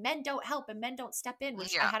will say men don't help and men don't step in,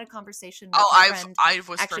 which I had a conversation with a friend. I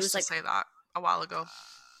was first to say that a while ago.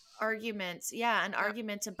 An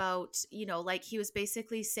argument about, you know, like he was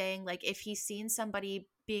basically saying like if he's seen somebody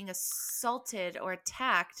being assaulted or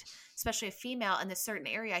attacked, especially a female in a certain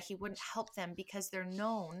area, he wouldn't help them because they're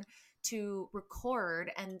known to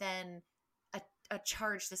record and then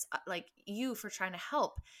charge this like you for trying to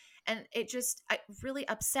help. And it really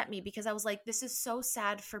upset me because I was like, this is so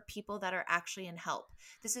sad for people that are actually in help.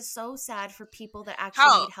 This is so sad for people that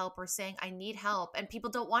actually need help or saying, I need help. And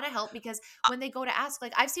people don't want to help because when they go to ask,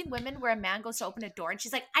 like I've seen women where a man goes to open a door and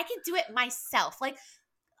she's like, I can do it myself. Like,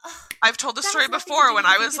 I've told the story before when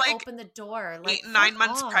I was like open the door, like 8-9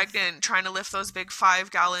 months pregnant, trying to lift those big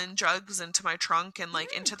 5-gallon jugs into my trunk and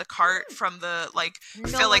like into the cart from the like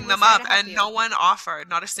filling them up, and no one offered,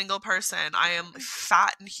 not a single person. I am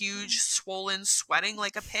fat and huge, swollen, sweating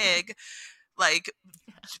like a pig, like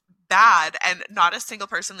bad, and not a single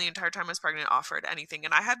person the entire time I was pregnant offered anything.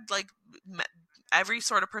 And I had like every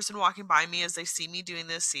sort of person walking by me as they see me doing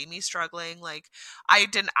this, see me struggling. Like I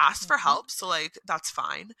didn't ask for help, so like that's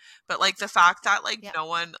fine. But like the fact that like no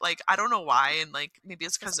one, like I don't know why, and like maybe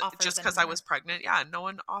it's because I was pregnant. Yeah, no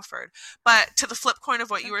one offered. But to the flip coin of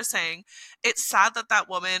what you were saying, it's sad that that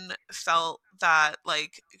woman felt that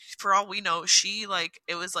like for all we know, she like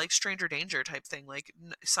it was like stranger danger type thing. Like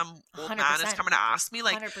some old man is coming to ask me.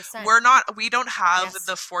 Like 100%. We don't have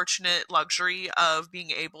the fortunate luxury of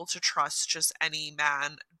being able to trust just any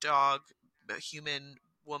man, dog, human,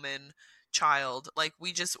 woman, child. Like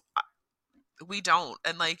we don't,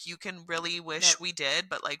 and like you can really wish we did,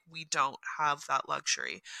 but like we don't have that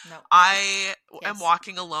luxury. I am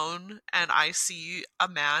walking alone and I see a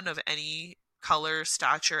man of any color,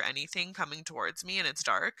 stature, anything coming towards me and it's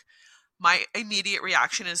dark. My immediate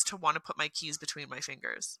reaction is to want to put my keys between my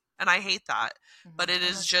fingers. And I hate that. But it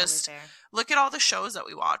is just, look at all the shows that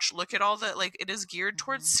we watch. Look at all the, like, it is geared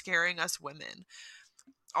towards scaring us women.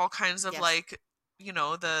 All kinds of, like, you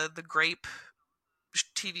know, the grape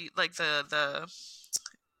TV, like the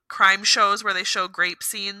crime shows where they show grape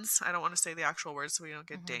scenes. I don't want to say the actual words so we don't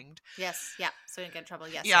get dinged. Yes, yeah, so we don't get in trouble.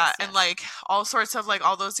 Yes, yeah, and like all sorts of like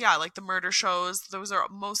all those, like the murder shows. Those are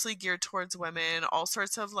mostly geared towards women. All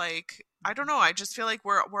sorts of like, I don't know. I just feel like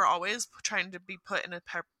we're always trying to be put in a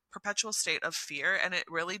perpetual state of fear, and it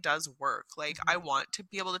really does work. Like, I want to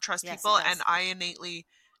be able to trust Yes, people, it does. and I innately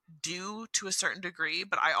do to a certain degree,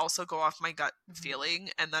 but I also go off my gut feeling,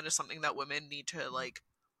 and that is something that women need to like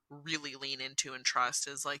really lean into and trust,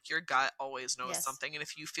 is like your gut always knows Yes. something, and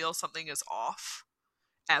if you feel something is off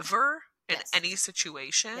ever in Yes. any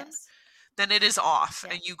situation, Yes. then it is off,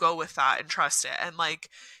 Yeah. and you go with that and trust it, and like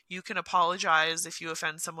you can apologize if you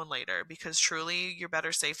offend someone later, because truly you're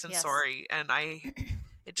better safe than Yes. sorry. And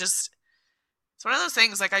it's one of those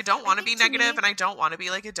things, like, I don't want to be think to negative, me- and I don't want to be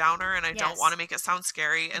like a downer, and I don't Yes. want to make it sound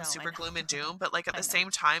scary and No, I super know. gloom and doom, but like at I the know. same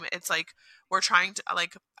time, it's like we're trying to,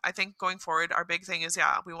 like, I think going forward, our big thing is,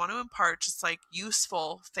 yeah, we want to impart just like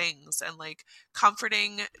useful things and like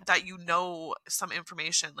comforting that, you know, some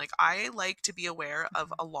information. Like, I like to be aware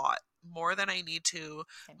of a lot more than I need to,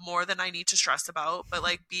 Same. more than I need to stress about, but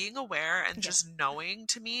like being aware and Yeah. just knowing,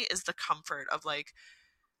 to me, is the comfort of like,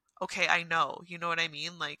 okay, I know, you know what I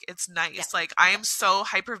mean? Like, it's nice. Yeah. Like, I am so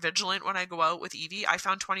hyper vigilant when I go out with Evie. I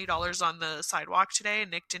found $20 on the sidewalk today,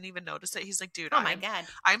 and Nick didn't even notice it. He's like, dude, Oh my God.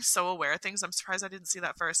 I'm so aware of things. I'm surprised I didn't see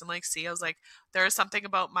that first. I'm like, see, I was like, there is something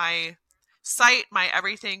about my sight, my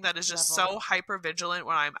everything, that is just Level. so hyper vigilant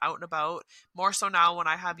when I'm out and about. More so now when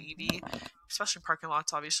I have Evie, especially in parking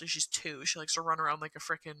lots. Obviously, she's 2. She likes to run around like a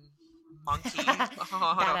freaking monkey. Bat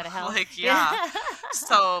out of hell. Like, yeah.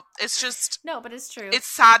 So it's just, No, but it's true. it's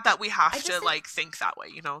sad that we have I to just think- like think that way,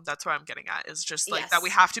 you know. That's what I'm getting at, is just like Yes. that we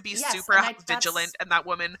have to be Yes, super and vigilant, and that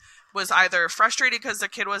woman was either frustrated because the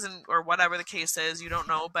kid wasn't, or whatever the case is, you don't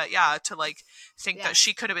know, but yeah, to like think Yeah. that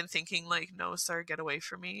she could have been thinking like, no sir, get away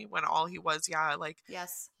from me, when all he was, like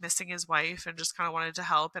Yes. missing his wife and just kind of wanted to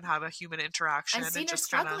help and have a human interaction, And seen her just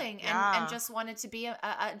kinda, struggling yeah. and just wanted to be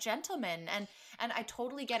a gentleman. And I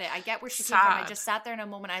totally get it. I get where she came from. I Sad. just sat there in a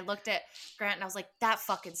moment. I looked at Grant and I was like, that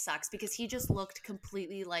fucking sucks, because he just looked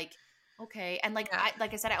completely like, okay. And like, Yeah.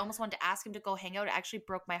 like I said, I almost wanted to ask him to go hang out. It actually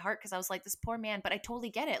broke my heart, because I was like, this poor man, but I totally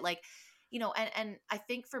get it. Like, you know, and I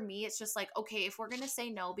think for me, it's just like, okay, if we're going to say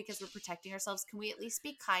no because we're protecting ourselves, can we at least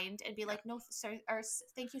be kind and be like, no, sir, or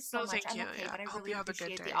thank you so No, much. thank I'm you. okay, Yeah. but I Hope really you have a good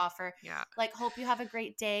appreciate day. the offer. Yeah. Like, hope you have a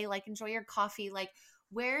great day. Like, enjoy your coffee. Like,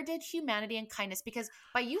 where did humanity and kindness? Because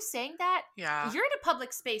by you saying that, Yeah. you're in a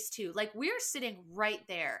public space too. Like, we're sitting right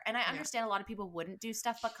there. And I understand a lot of people wouldn't do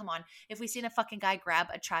stuff, but come on. If we seen a fucking guy grab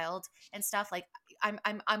a child and stuff, like, I'm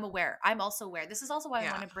aware. I'm also aware. This is also why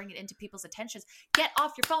I want to bring it into people's attentions. Get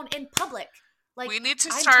off your phone in public. Like, we need to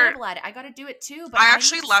I'm start. terrible at it. I got to do it too. But I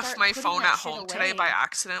actually need to left start my putting phone that at shit home today away. by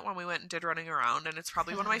accident when we went and did running around, and it's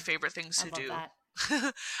probably one of my favorite things to I love do. that.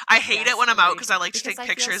 I hate Yes, it when I'm out, agreed. because I like to Because take I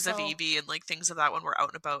feel pictures of so- Evie and like things of that when we're out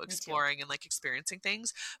and about Me too. exploring and like experiencing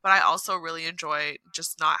things. But I also really enjoy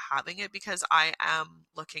just not having it, because I am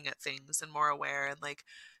looking at things and more aware, and like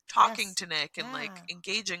talking Yes. to Nick, and like Yeah.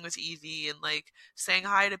 engaging with Evie, and like saying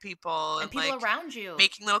hi to people, And people like around you.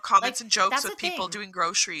 making little comments Like, and jokes that's with the people thing. doing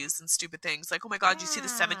groceries and stupid things, like, oh my god, you see the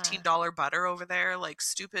Yeah. $17 butter over there, like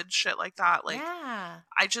stupid shit like that. Like, yeah.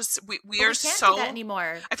 I just we But are we can't so do that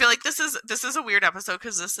anymore. I feel like this is a weird episode,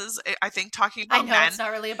 because this is, I think, talking I about know men. it's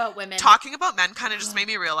not really about women. Talking about men kind of just made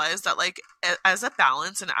me realize that, like, as a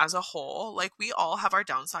balance and as a whole, like, we all have our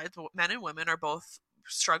downsides. Men and women are both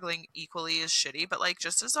struggling equally as shitty, but like,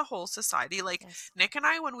 just as a whole society, like, Yes. Nick and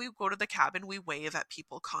I, when we go to the cabin, we wave at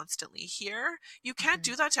people constantly. Here, you can't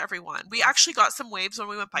do that to everyone. We actually got some waves when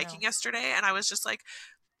we went biking yesterday, and I was just like,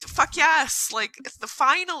 fuck yes, like,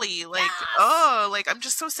 finally, like, Yes! oh, like, I'm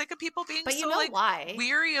just so sick of people being But you so know like why?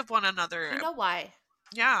 weary of one another. You know why?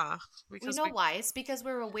 Yeah, We because know why. It's because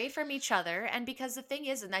we're away from each other, and because the thing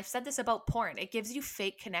is, and I've said this about porn, it gives you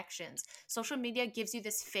fake connections. Social media gives you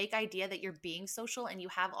this fake idea that you're being social and you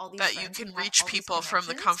have all these that you friends can and have reach all these people from the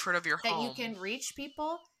connections, comfort of your that home. you can reach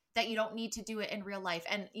people, that you don't need to do it in real life.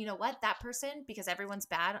 And you know what? That person, because everyone's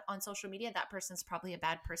bad on social media, that person's probably a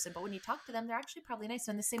bad person. But when you talk to them, they're actually probably nice. So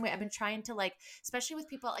in the same way, I've been trying to, like, especially with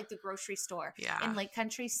people at like the grocery store in Lake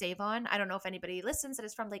Country, Save On. I don't know if anybody listens that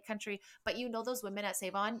is from Lake Country, but you know those women at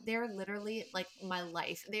Save On, they're literally like my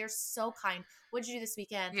life. They're so kind. What did you do this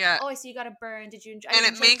weekend? Yeah. Oh, I see you got a burn. Did you enjoy? And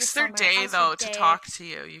it makes their day though to talk to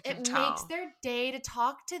you. You can tell. It makes their day to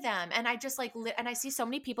talk to them. And I just like, and I see so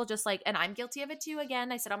many people just like, and I'm guilty of it too. Again,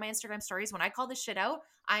 I said on my Instagram stories, when I call this shit out,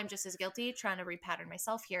 I'm just as guilty, trying to repattern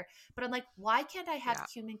myself here. But I'm like, why can't I have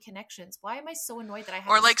human connections? Why am I so annoyed that I have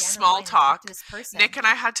or to like stand small online and talk talk? to this person? Nick and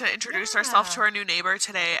I had to introduce ourselves to Yeah. our new neighbor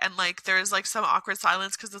today, and like there's like some awkward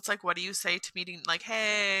silence, because it's like, what do you say to meeting, like,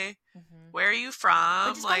 hey, where are you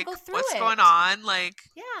from? just gotta Like, go through what's it. going on? Like,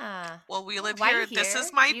 Yeah. well, we live why here. you This here?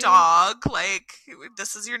 is my You- dog. Like,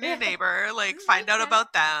 this is your new neighbor. Like, This is find my out cat.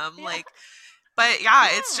 about them. Yeah. Like, But yeah,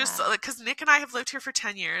 it's just because Nick and I have lived here for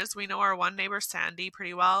 10 years. We know our one neighbor, Sandy,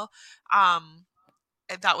 pretty well.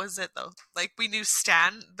 And that was it though. Like we knew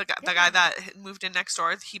Stan, the guy that moved in next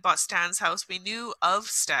door. He bought Stan's house. We knew of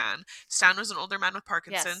Stan. Stan was an older man with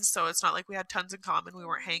Parkinson's, so it's not like we had tons in common. We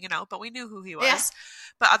weren't hanging out, but we knew who he was. Yeah.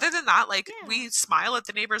 But other than that, like we smile at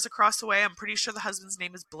the neighbors across the way. I'm pretty sure the husband's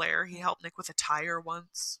name is Blair. He helped Nick with a tire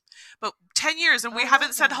once. But 10 years and we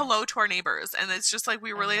haven't said hello to our neighbors, and it's just like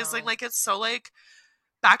we realizing like it's so like.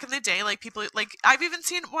 Back in the day, like people, like I've even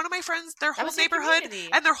seen one of my friends, their whole neighborhood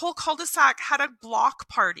and their whole cul-de-sac had a block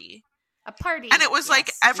party. A party. And it was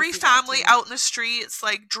like every family out in the streets,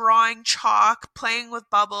 like drawing chalk, playing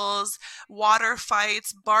with bubbles, water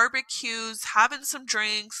fights, barbecues, having some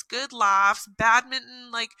drinks, good laughs,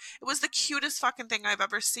 badminton. Like it was the cutest fucking thing I've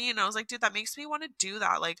ever seen. I was like, dude, that makes me want to do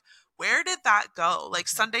that. Like, where did that go? Like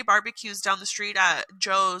Sunday barbecues down the street at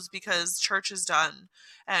Joe's because church is done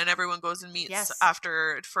and everyone goes and meets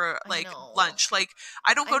after for like lunch. Like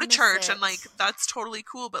I don't go to church and like that's totally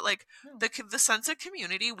cool, but like the sense of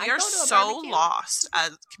community, we are so lost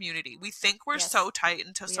as a community. We think we're so tight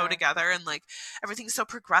and so together and like everything's so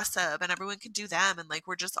progressive and everyone can do them and like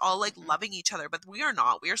we're just all like loving each other, but we are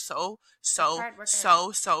not. We are so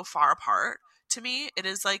far apart. To me, it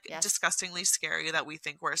is like disgustingly scary that we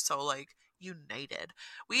think we're so like united.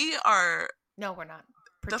 We are no, we're not.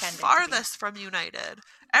 The farthest from united.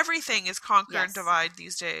 Everything is conquer and divide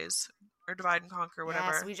these days, or divide and conquer,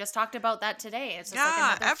 whatever. Yes, we just talked about that today. It's just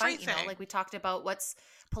like another fight, you know, like we talked about what's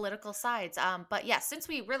political sides. But yeah, since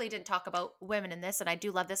we really didn't talk about women in this, and I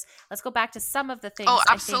do love this, let's go back to some of the things. Oh,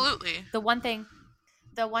 absolutely. I think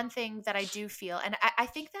the one thing that I do feel, and I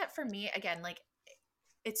think that for me, again, like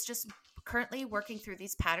it's just currently working through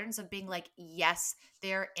these patterns of being like, yes,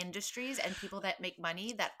 there are industries and people that make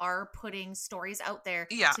money that are putting stories out there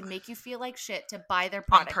to make you feel like shit to buy their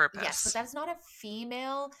product. On purpose. Yes, but that's not a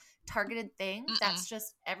female targeted thing. That's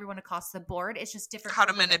just everyone across the board. It's just different. How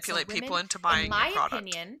to manipulate people into buying your product. In my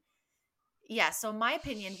opinion, so in my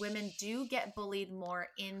opinion, women do get bullied more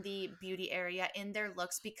in the beauty area in their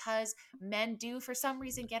looks because men do, for some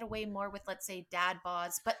reason, get away more with, let's say, dad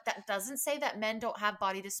bods. But that doesn't say that men don't have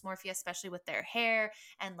body dysmorphia, especially with their hair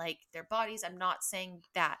and like their bodies. I'm not saying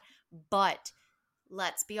that. But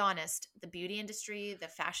let's be honest, the beauty industry, the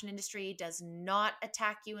fashion industry does not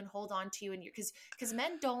attack you and hold on to you, and because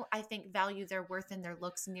men don't, I think, value their worth and their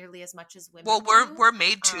looks nearly as much as women. Well, we're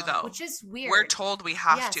made to though, which is weird. We're told we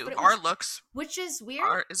have to. Our looks, which is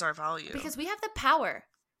weird, is our value because we have the power.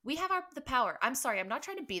 We have the power. I'm sorry, I'm not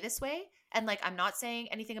trying to be this way, and like I'm not saying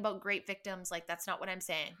anything about great victims. Like that's not what I'm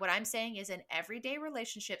saying. What I'm saying is, in everyday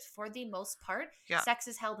relationships, for the most part, sex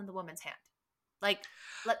is held in the woman's hand. Like,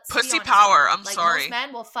 let's pussy power. I'm like, sorry. Most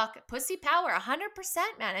men will fuck pussy power 100%,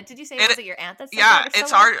 man. And did you say was it your aunt that said that? Yeah, it's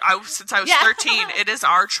since I was 13, it is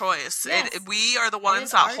our choice. Yes. We are the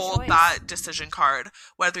ones that hold that decision card.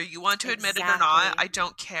 Whether you want to admit it or not, I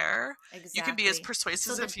don't care. Exactly. You can be as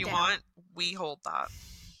persuasive if you want. We hold that.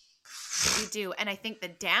 We do. And I think the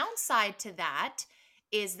downside to that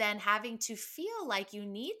is then having to feel like you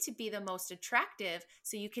need to be the most attractive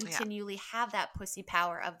so you continually have that pussy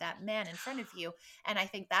power of that man in front of you. And I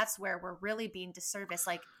think that's where we're really being disserviced.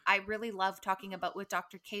 Like I really love talking about with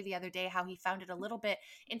Dr. K the other day, how he found it a little bit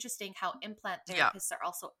interesting how implant therapists are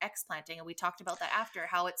also explanting. And we talked about that after,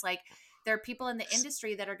 how it's like there are people in the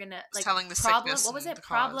industry that are going to like telling the problem. What was it?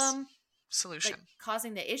 Problem. Solution. Like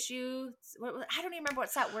causing the issue. I don't even remember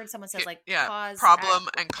what's that word someone says, like cause, problem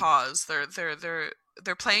and cause.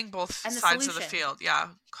 They're playing both sides of the field. Yeah.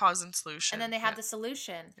 Cause and solution. And then they have the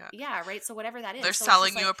solution. Yeah. Right. So whatever that is. They're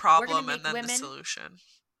selling you a problem and then the solution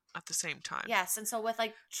at the same time. Yes. And so with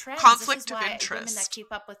like trends, conflict of interest. Women that keep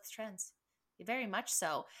up with trends. Very much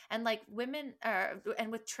so. And like women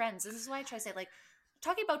and with trends, this is why I try to say, like,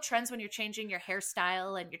 talking about trends when you're changing your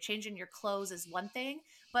hairstyle and you're changing your clothes is one thing,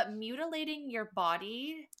 but mutilating your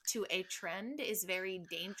body to a trend is very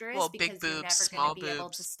dangerous. Well, because big boobs, you're never small be able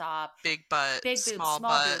to stop. Big butt, big boobs, small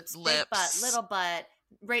boobs, lips, big butt, little butt.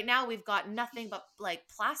 Right now we've got nothing but like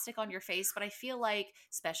plastic on your face, but I feel like,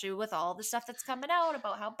 especially with all the stuff that's coming out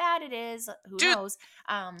about how bad it is, who knows?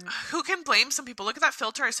 Who can blame some people? Look at that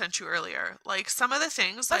filter I sent you earlier. Like some of the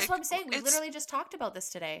things, that's what I'm saying. We literally just talked about this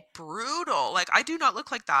today. Brutal. Like I do not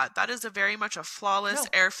look like that. That is a very much a flawless,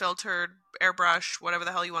 air filtered, airbrush, whatever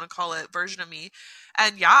the hell you want to call it, version of me.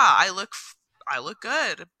 And yeah, I look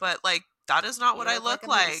good, but like that is not what I look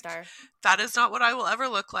like. That is not what I will ever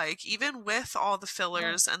look like, even with all the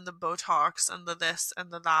fillers and the Botox and the this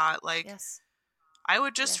and the that. Like, I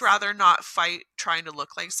would just Yes. rather not fight trying to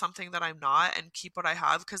look like something that I'm not and keep what I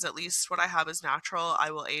have, because at least what I have is natural.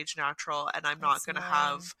 I will age natural, and I'm not It's going to mine.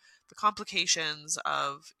 have the complications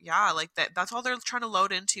of, like that's all they're trying to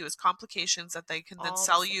load into is complications that they can then All the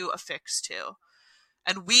sell you a fix to.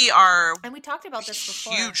 And we are and we talked about this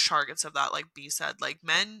before. huge targets of that, like B said. Like,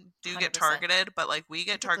 men do get 100%. targeted, but like we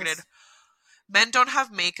get targeted. those- Men don't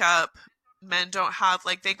have makeup. Men don't have,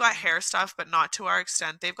 like, they got hair stuff, but not to our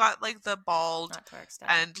extent. They've got like the bald Not to our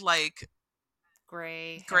extent. and like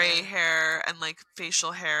Gray hair and like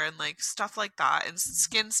facial hair and like stuff like that. And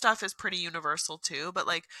skin stuff is pretty universal too, but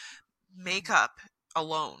like makeup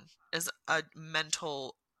alone is a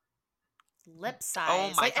mental lip size.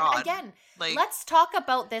 Oh my God. And again, like, let's talk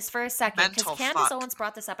about this for a second, because mental Candace fuck. Owens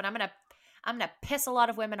brought this up, and I'm gonna piss a lot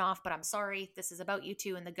of women off, but I'm sorry. This is about you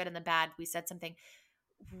too, and the good and the bad. We said something.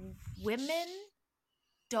 Women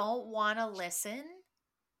don't want to listen.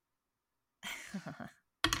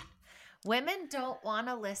 Women don't want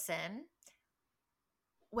to listen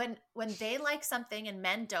when they like something and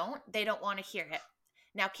men don't. They don't want to hear it.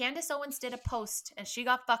 Now, Candace Owens did a post and she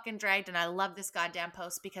got fucking dragged, and I love this goddamn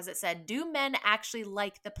post because it said, do men actually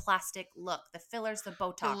like the plastic look, the fillers, the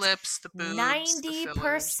Botox? The lips, the boobs,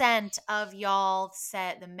 90% of y'all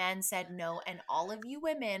said, the men said no, and all of you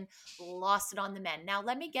women lost it on the men. Now,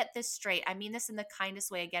 let me get this straight. I mean this in the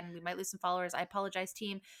kindest way. Again, we might lose some followers. I apologize,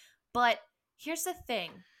 team. But here's the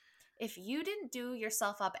thing. If you didn't do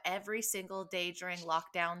yourself up every single day during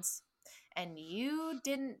lockdowns, and you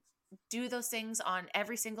didn't do those things on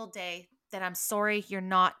every single day, then I'm sorry, you're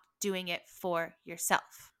not doing it for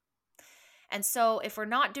yourself. And so if we're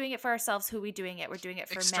not doing it for ourselves, who are we doing it? We're doing it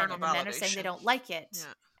for External men. And the men are saying they validation. don't like it. Yeah.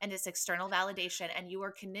 And it's external validation. And you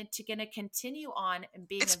are going to continue on and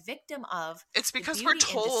being a victim of It's because the we're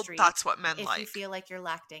beauty told industry that's what men if like. you feel like you're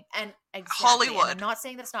lacting. And exactly. Hollywood. And I'm not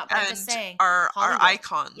saying that's not, but I'm just saying our Hollywood,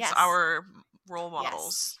 icons, yes. our role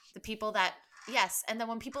models. Yes. The people that, yes. And then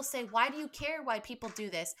when people say, why do you care why people do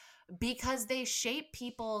this? Because they shape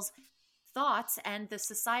people's thoughts and the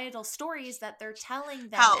societal stories that they're telling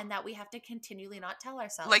them, and that we have to continually not tell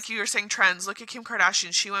ourselves. Like you were saying, trends. Look at Kim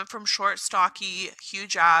Kardashian. She went from short, stocky,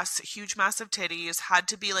 huge ass, huge, massive titties, had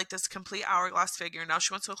to be like this complete hourglass figure. Now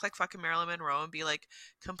she wants to look like fucking Marilyn Monroe and be like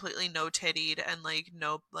completely no tittied and like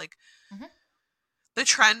no, like the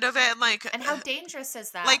trend of it. And how dangerous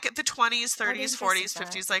is that? Like the 20s, 30s, 40s,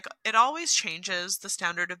 50s, like it always changes the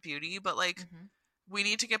standard of beauty, but like we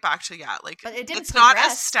need to get back to, but it didn't it's progress,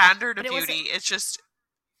 not a standard of beauty. It's just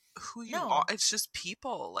who you are. It's just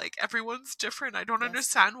people. Like, everyone's different. I don't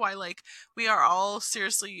understand why, like, we are all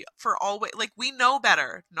seriously for all like, we know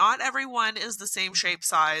better. Not everyone is the same shape,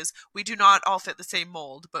 size. We do not all fit the same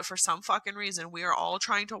mold, but for some fucking reason, we are all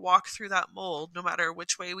trying to walk through that mold, no matter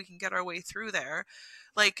which way we can get our way through there.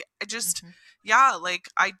 Like, I just, like,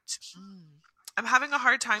 I'm having a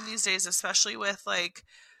hard time these days, especially with, like,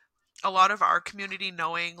 a lot of our community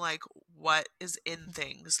knowing like what is in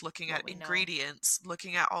things, looking at ingredients,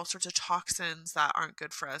 looking at all sorts of toxins that aren't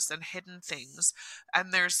good for us and hidden things.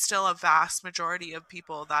 And there's still a vast majority of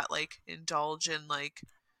people that like indulge in like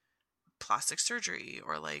plastic surgery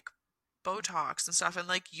or like Botox and stuff. And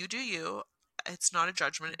like, you do you. It's not a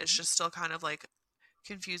judgment. It's just still kind of like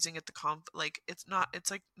confusing at the it's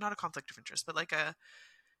like not a conflict of interest, but like a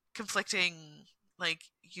conflicting, like,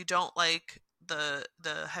 you don't like the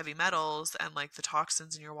heavy metals and like the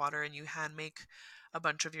toxins in your water, and you hand make a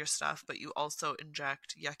bunch of your stuff, but you also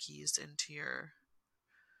inject yuckies into your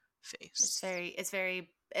face. It's very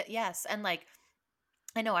yes. And like,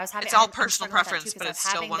 I know I was having, it's all personal preference, but it's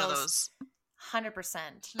still one of those 100%.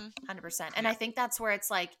 100%. And I think that's where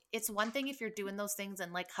it's like, it's one thing if you're doing those things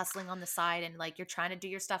and like hustling on the side and like you're trying to do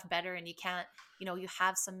your stuff better and you can't, you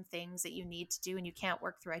have some things that you need to do and you can't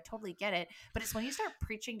work through. I totally get it. But it's when you start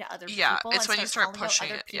preaching to other people, it's when you start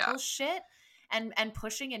pushing other people's shit and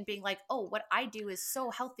pushing and being like, oh, what I do is so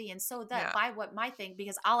healthy and so that by what my thing,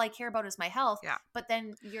 because all I care about is my health. But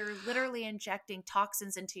then you're literally injecting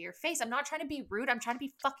toxins into your face. I'm not trying to be rude. I'm trying to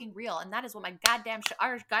be fucking real. And that is what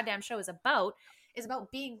our goddamn show is about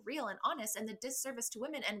being real and honest, and the disservice to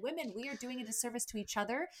women. And women, we are doing a disservice to each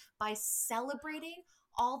other by celebrating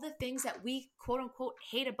all the things that we quote unquote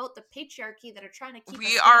hate about the patriarchy that are trying to keep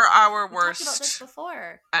we us are down. our worst about this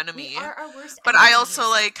before. enemy. We are our worst but enemies. I also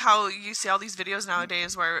like how you see all these videos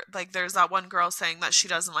nowadays where like there's that one girl saying that she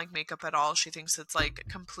doesn't like makeup at all. She thinks it's like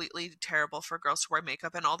completely terrible for girls to wear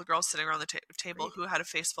makeup, and all the girls sitting around the table who had a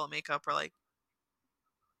face full of makeup are like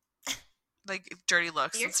dirty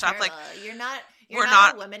looks and stuff. Terrible. You're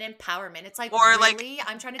not a women empowerment. It's like, or really?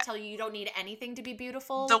 I'm trying to tell you, you don't need anything to be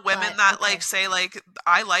beautiful. The women that okay. like say like,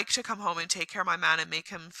 I like to come home and take care of my man and make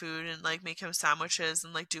him food and like make him sandwiches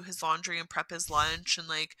and like do his laundry and prep his lunch and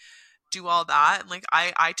like do all that, and like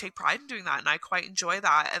I take pride in doing that and I quite enjoy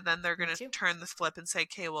that, and then they're gonna turn the flip and say,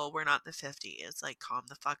 okay, well, we're not in the 50s, like calm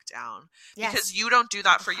the fuck down. Yes. Because you don't do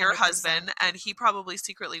that for 100%. Your husband, and he probably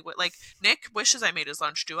secretly would. Like, Nick wishes I made his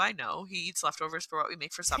lunch. Do I know he eats leftovers for what we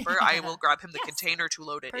make for supper? Yeah. I will grab him the container to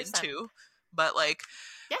load it into, but like,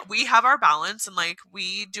 we have our balance and like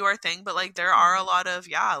we do our thing, but like there are a lot of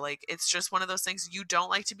like, it's just one of those things. You don't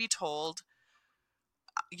like to be told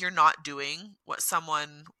you're not doing what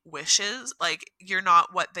someone wishes, like you're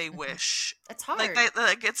not what they wish. It's hard.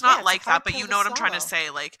 Like it's not like that, but you know what I'm trying to say.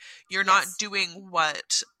 Like, you're not doing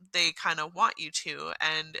what they kind of want you to,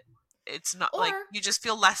 and it's not like you just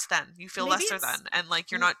feel less than. You feel lesser than, and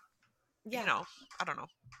like you're not. You know, I don't know.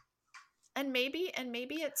 And maybe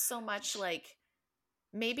it's so much like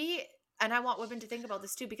maybe. And I want women to think about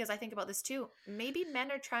this too, because I think about this too. Maybe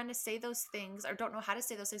men are trying to say those things or don't know how to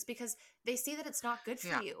say those things because they see that it's not good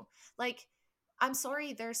for you. Like, I'm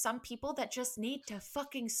sorry, there's some people that just need to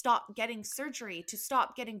fucking stop getting surgery, to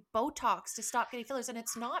stop getting Botox, to stop getting fillers. And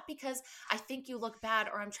it's not because I think you look bad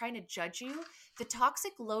or I'm trying to judge you. The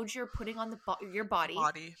toxic load you're putting on your body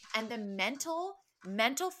and the mental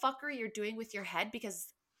fuckery you're doing with your head,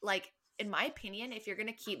 because like, in my opinion, if you're going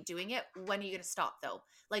to keep doing it, when are you going to stop though?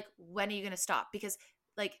 Like, when are you going to stop? Because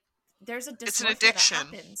like, there's a dysmorphia. It's an addiction.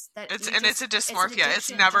 That happens it's a dysmorphia.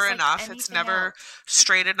 It's never enough. It's never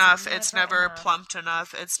straight enough. It's never plumped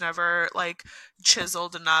enough. It's never like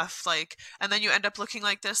chiseled enough. Like, and then you end up looking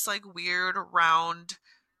like this like weird round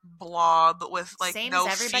blob with like no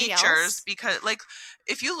features, because like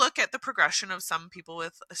if you look at the progression of some people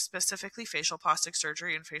with specifically facial plastic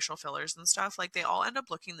surgery and facial fillers and stuff, like they all end up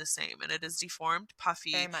looking the same, and it is deformed,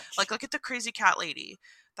 puffy. Very much. Like look at the crazy cat lady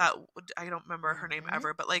that I don't remember her name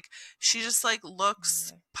ever, but like she just like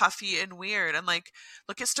looks puffy and weird, and like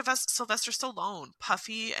look at Sylvester Stallone,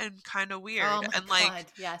 puffy and kind of weird, and like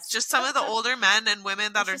just some of the older men and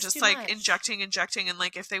women that are just like injecting, and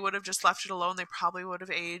like if they would have just left it alone, they probably would have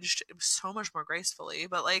aged so much more gracefully.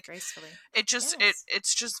 But like it just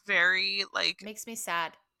it's just very like makes me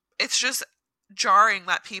sad. It's just jarring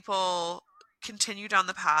that people continue down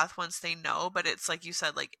the path once they know, but it's like you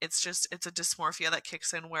said, like it's a dysmorphia that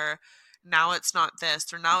kicks in where now it's not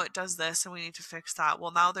this, or now it does this and we need to fix that.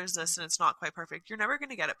 Well, now there's this and it's not quite perfect. You're never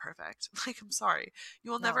going to get it perfect. Like, I'm sorry,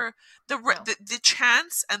 you will never. The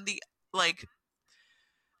chance and the like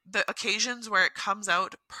the occasions where it comes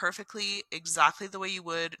out perfectly exactly the way you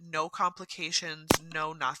would, no complications,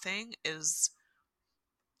 no nothing, is,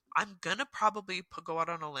 I'm gonna probably go out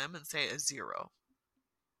on a limb and say a 0.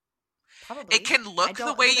 Probably. It can look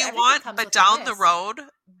the way you want, but down the road,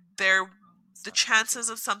 the chances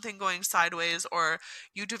of something going sideways or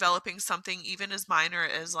you developing something even as minor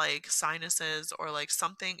as like sinuses or like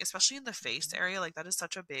something, especially in the face area, like that is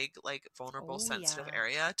such a big, like vulnerable, sensitive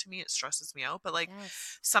area. To me, it stresses me out. But like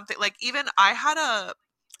something like, even I had a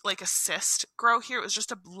cyst grow here. It was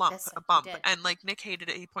just a lump, a bump. And like Nick hated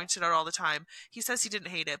it. He points it out all the time. He says he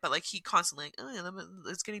didn't hate it, but like he constantly like, oh,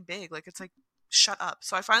 it's getting big. Like, it's like, shut up.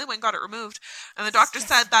 So I finally went and got it removed, and the doctor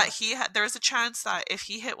said that there was a chance that if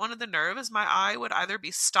he hit one of the nerves, my eye would either be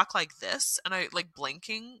stuck like this, and I like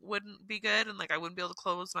blinking wouldn't be good, and like I wouldn't be able to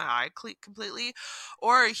close my eye completely,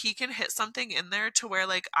 or he can hit something in there to where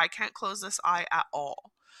like I can't close this eye at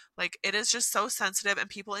all. Like, it is just so sensitive, and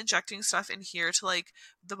people injecting stuff in here to like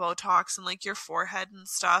the Botox and like your forehead and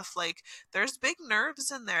stuff, like there's big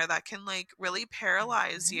nerves in there that can like really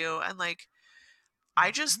paralyze you, and like I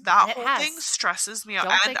just, that whole thing stresses me out.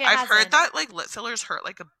 And I've heard that like lip fillers hurt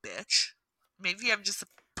like a bitch. Maybe I'm just a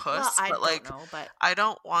puss, but like I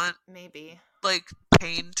don't want like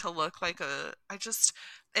pain to look like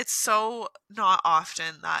it's so not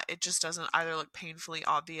often that it just doesn't either look painfully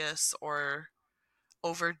obvious or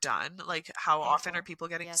overdone. Like, how often are people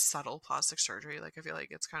getting subtle plastic surgery? Like, I feel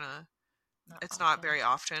like it's kind of, it's not very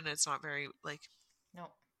often. It's not very like, no.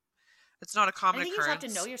 It's not a common occurrence. I think you just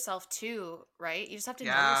have to know yourself too, right? You just have to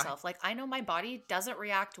know yourself. Like, I know my body doesn't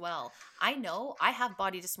react well. I know I have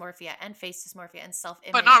body dysmorphia and face dysmorphia and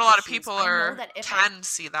self-image But not a lot of people can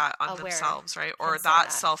see that on themselves, right? Or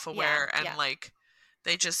that self-aware and like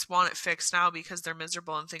they just want it fixed now because they're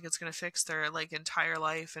miserable and think it's going to fix their like entire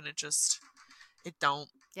life, and it don't.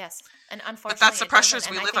 Yes, and unfortunately, but that's the pressures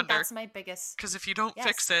we live under. That's my biggest. Because if you don't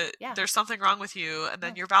fix it, there's something wrong with you, and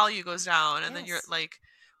then your value goes down, and then you're like,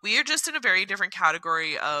 we are just in a very different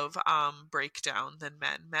category of breakdown than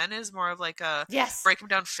men. Men is more of like a Yes. break them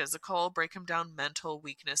down physical, break them down mental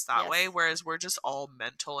weakness that way, Yes. whereas we're just all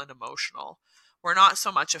mental and emotional. We're not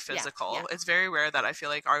so much a Yeah. physical. Yeah. It's very rare that I feel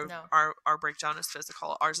like our No. our breakdown is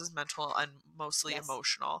physical. Ours is mental and mostly Yes.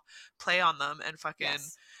 emotional. Play on them and fucking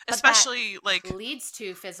Yes. But especially like leads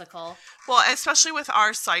to physical. well, especially with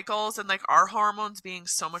our cycles and like our hormones being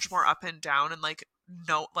so much more up and down and like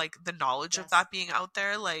no like the knowledge of Yes. that being out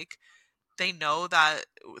there, like they know that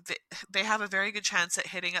they have a very good chance at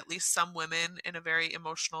hitting at least some women in a very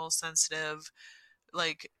emotional, sensitive,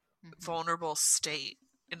 like vulnerable state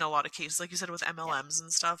in a lot of cases. Like you said with MLMs and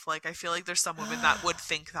stuff, like I feel like there's some women that would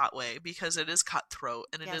think that way because it is cutthroat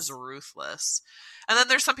and it is ruthless. And then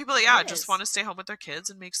there's some people that just want to stay home with their kids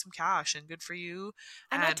and make some cash, and good for you.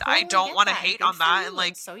 And I don't want to hate on that, and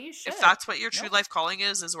like so you should. if that's what your true life calling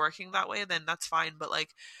is working that way, then that's fine. But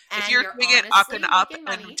like if you're doing it up and up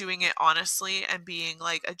and doing it honestly and being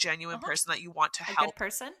like a genuine person that you want to help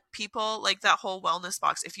people, like that whole wellness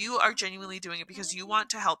box, if you are genuinely doing it because you want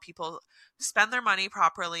to help people spend their money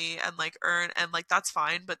properly and like earn, and like that's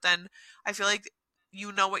fine. But then I feel like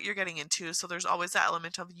you know what you're getting into, so there's always that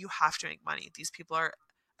element of you have to make money. These people are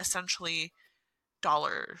essentially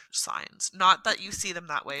dollar signs, not that you see them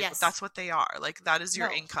that way, but that's what they are. Like that is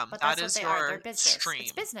your income, that is your stream.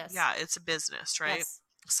 It's business. Yeah, it's a business, right?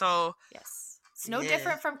 So it's no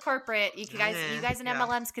different from corporate. You guys in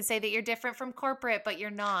MLMs could say that you're different from corporate, but you're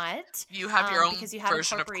not. You have your own because you have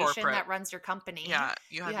version a corporation of corporate that runs your company. Yeah,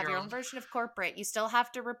 you have your own version of corporate. You still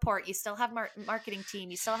have to report. You still have marketing team.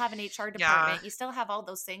 You still have an HR department. You still have all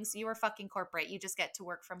those things. You are fucking corporate. You just get to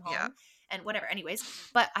work from home and whatever. Anyways,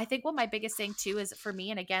 but I think what my biggest thing too is for me,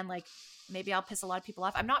 and again, like maybe I'll piss a lot of people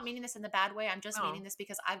off. I'm not meaning this in the bad way. I'm just meaning this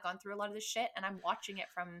because I've gone through a lot of this shit and I'm watching it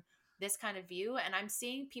from this kind of view, and I'm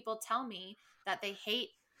seeing people tell me that they hate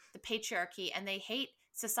the patriarchy and they hate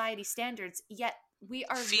society standards, yet we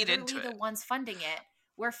are literally the ones funding it.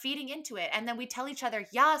 We're feeding into it, and then we tell each other,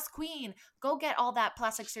 yes, queen, go get all that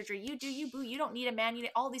plastic surgery, you do you, boo, you don't need a man, you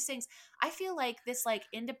need all these things. I feel like this like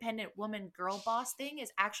independent woman girl boss thing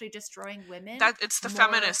is actually destroying women. That it's the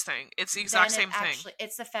feminist thing. It's the exact same thing.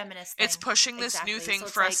 It's the feminist thing. It's pushing this new thing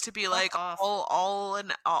for us to be like all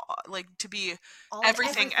and all, like to be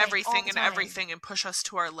everything and push us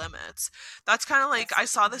to our limits. That's kind of like I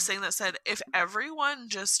saw this thing that said if everyone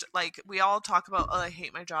just like, we all talk about, oh, I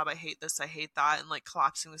hate my job, I hate this, I hate that, and like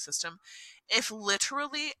collapsing the system. If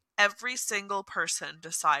literally every single person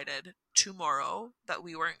decided tomorrow that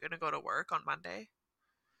we weren't going to go to work on Monday,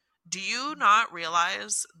 do you not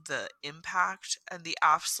realize the impact and the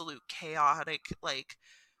absolute chaotic like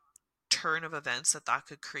turn of events that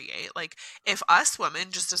could create? Like if us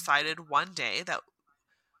women just decided one day that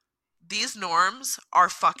these norms are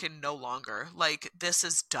fucking no longer, like this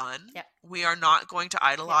is done. We are not going to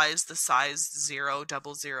idolize the size 000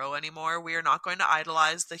 anymore. We are not going to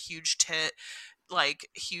idolize the huge tit, like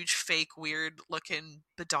huge fake weird looking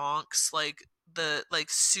badonks, like the like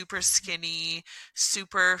super skinny,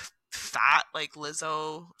 super fat like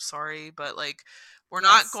Lizzo. Sorry, but like we're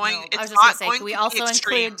not going. No, it's not going. Can we also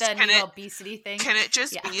include the new obesity thing? Can it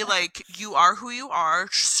just be like you are who you are?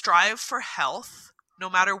 Strive for health, no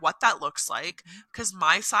matter what that looks like, because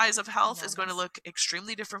my size of health is going to look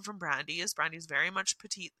extremely different from Brandy's. Brandy's very much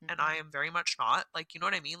petite, and I am very much not. Like, you know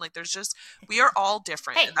what I mean? Like, there's just, we are all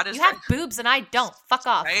different. Hey, and that is you have boobs and I don't. Fuck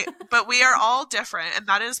off. Right? But we are all different, and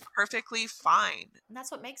that is perfectly fine. And that's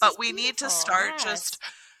what makes But we need to start just,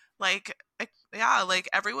 like, like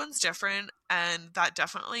everyone's different, and that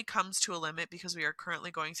definitely comes to a limit because we are currently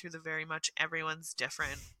going through the very much everyone's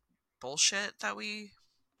different bullshit that we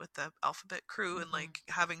with the alphabet crew and like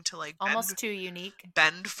having to like almost too unique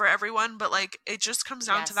bend for everyone. But like it just comes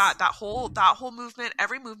down to that whole movement,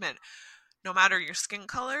 every movement, no matter your skin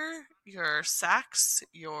color, your sex,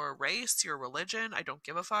 your race, your religion, I don't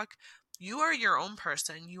give a fuck. You are your own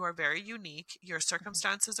person. You are very unique. Your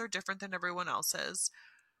circumstances are different than everyone else's.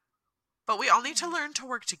 But we all need to learn to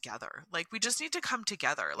work together. Like, we just need to come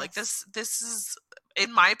together. Like, this is,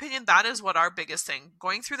 in my opinion, that is what our biggest thing.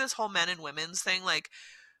 Going through this whole men and women's thing, like,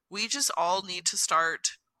 we just all need to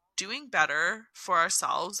start doing better for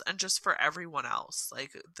ourselves and just for everyone else.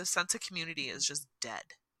 Like, the sense of community is just dead.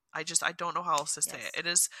 I don't know how else to say it. It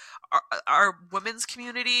is our women's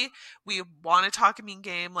community. We want to talk a mean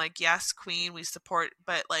game. Like, yes, queen, we support,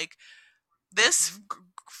 but like, this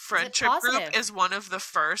friendship group is one of the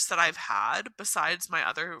first that I've had, besides my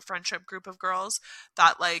other friendship group of girls,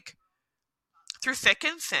 that like through thick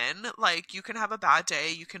and thin, like you can have a bad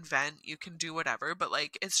day, you can vent, you can do whatever, but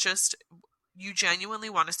like it's just you genuinely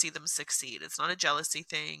want to see them succeed. It's not a jealousy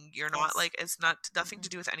thing. You're not Yes. like, it's not nothing to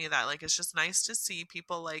do with any of that. Like, it's just nice to see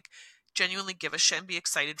people like genuinely give a shit and be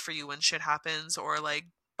excited for you when shit happens, or like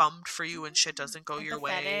bummed for you when shit doesn't go your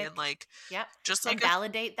way, and like Yep. just And like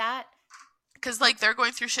validate that. because like they're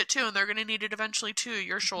going through shit too, and they're gonna need it eventually too,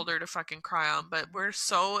 your shoulder to fucking cry on. But we're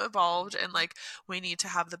so evolved, and like we need to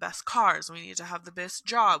have the best cars, we need to have the best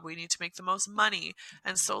job, we need to make the most money,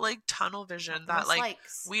 and so like tunnel vision Have the that most like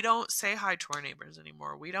likes. we don't say hi to our neighbors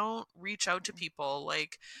anymore, we don't reach out to people,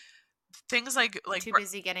 like things like Too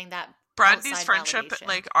busy getting that Brandy's outside friendship, validation.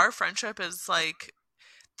 like our friendship is like,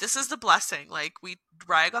 this is the blessing. Like, we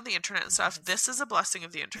rag on the internet and stuff. This is a blessing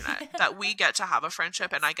of the internet that we get to have a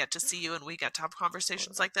friendship, and I get to see you, and we get to have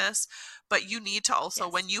conversations like this. But you need to also,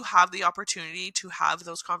 when you have the opportunity to have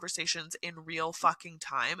those conversations in real fucking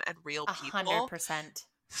time and real people, 100%.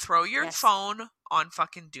 throw your phone on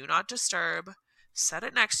fucking do not disturb, set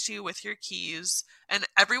it next to you with your keys, and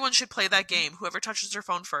everyone should play that game. Whoever touches their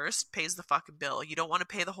phone first pays the fucking bill. You don't want to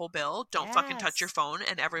pay the whole bill, don't fucking touch your phone,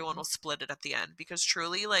 and everyone will split it at the end. Because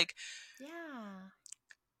truly, like,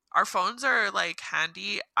 our phones are like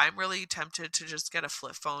handy. I'm really tempted to just get a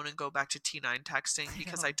flip phone and go back to T9 texting,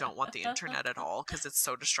 because I don't want the internet at all, because it's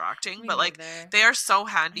so distracting. But like, they are so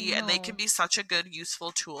handy, and they can be such a good,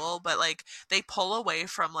 useful tool, but like they pull away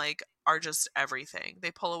from like our just everything. They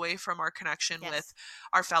pull away from our connection with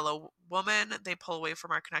our fellow woman. They pull away from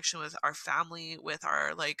our connection with our family, with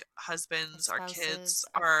our like husbands, our kids,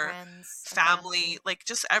 our friends, family, like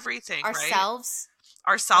just everything, ourselves.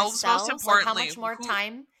 Right? Ourselves, most importantly. Like, how much more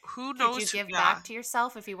time who knows, could you give back to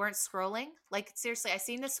yourself if you weren't scrolling? Like, seriously, I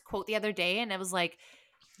seen this quote the other day, and it was like,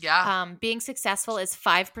 being successful is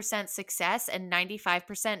 5% success and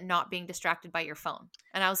 95% not being distracted by your phone.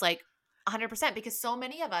 And I was like, 100%, because so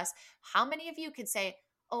many of us, how many of you could say,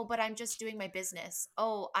 oh, but I'm just doing my business.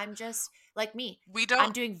 Oh, I'm just like me.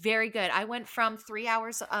 I'm doing very good. I went from 3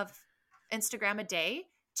 hours of Instagram a day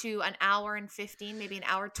to an hour and 15, maybe an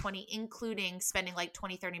hour 20, including spending like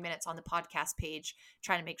 20-30 minutes on the podcast page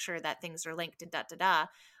trying to make sure that things are linked and da-da-da.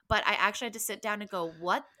 But I actually had to sit down and go,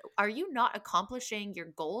 what? Are you not accomplishing your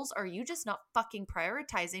goals? Or are you just not fucking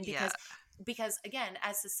prioritizing? Because again,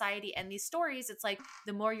 as society and these stories, it's like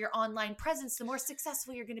the more your online presence, the more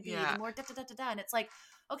successful you're going to be, the more da-da-da-da-da. And it's like,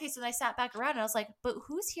 okay, so then I sat back around and I was like, but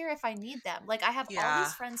who's here if I need them? Like, I have all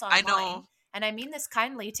these friends online. I know. And I mean this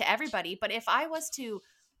kindly to everybody, but if I was to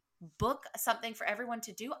book something for everyone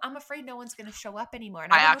to do, I'm afraid no one's going to show up anymore.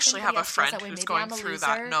 And I actually have a friend who's going through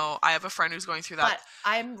that. No, I have a friend who's going through that. But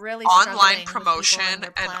I'm really online promotion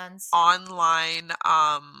and online,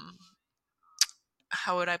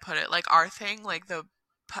 how would I put it? Like our thing, like the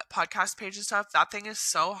podcast page and stuff, that thing is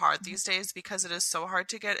so hard these days, because it is so hard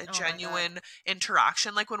to get a genuine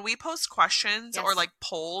interaction. Like when we post questions or like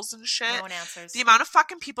polls and shit, no one answers. The amount of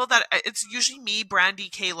fucking people that it's usually me, Brandy,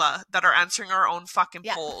 Kayla, that are answering our own fucking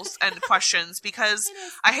polls and questions, because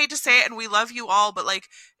I hate to say it, and we love you all, but like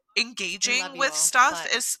engaging with stuff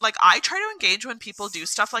is like, I try to engage when people do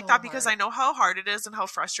stuff like that, because I know how hard it is and how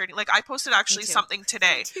frustrating. Like I posted actually something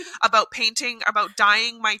today about painting, about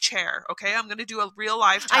dyeing my chair. Okay, I'm gonna do a real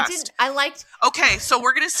live test. Okay, so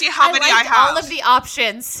we're gonna see how many I have. All of the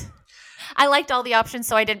options. I liked all the options,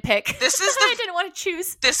 so I didn't pick. I didn't want to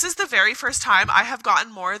choose. This is the very first time I have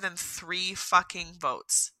gotten more than 3 fucking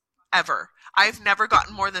votes ever. I've never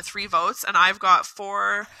gotten more than 3 votes, and I've got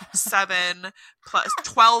 4, 7, plus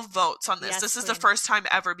 12 votes on this. This is the first time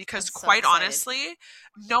ever, because quite honestly,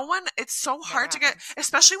 no one, it's so hard to get,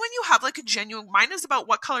 especially when you have like a genuine, mine is about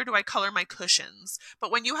what color do I color my cushions,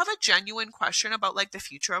 but when you have a genuine question about like the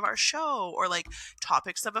future of our show, or like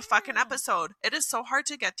topics of a fucking episode, it is so hard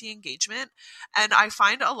to get the engagement. And I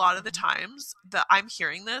find a lot of the times that I'm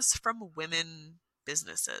hearing this from women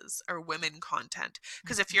businesses or women content,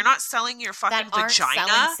 because if you're not selling your fucking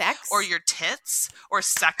vagina or your tits or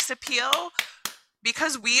sex appeal,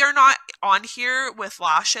 because we are not on here with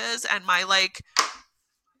lashes and my like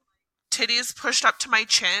titties pushed up to my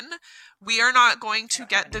chin, we are not going to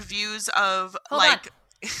get the views of Hold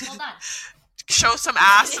on. Show some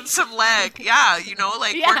ass and some leg. Yeah, you know,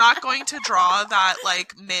 like we're not going to draw that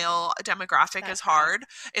like male demographic as hard.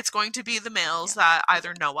 It's going to be the males that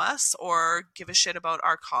either know us or give a shit about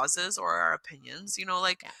our causes or our opinions, you know,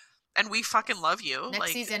 like and we fucking love you. Next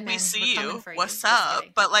like season, we see you. What's up?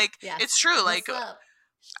 But like it's true, like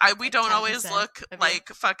we don't always look like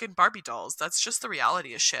fucking Barbie dolls. That's just the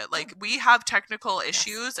reality of shit. Like we have technical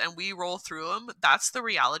issues and we roll through them. That's the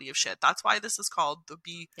reality of shit. That's why this is called the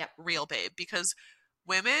Be Real Babe, because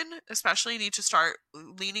women especially need to start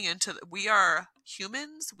leaning into we are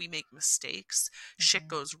humans, we make mistakes, shit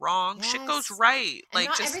goes wrong, shit goes Yes. right, And like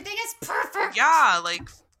not just everything is perfect. yeah, like Like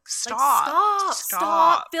stop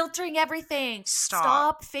stop filtering everything. stop.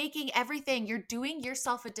 Stop faking everything. You're doing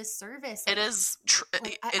yourself a disservice. It Like, is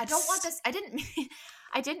I don't want this.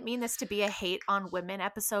 I didn't mean this to be a hate on women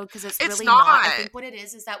episode, because it's it's really not. not. I think what it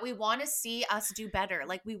is that we want to see us do better.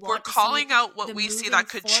 Like, we We're want to see calling out what the we see moving that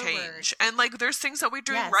could forward. change, and like there's things that we're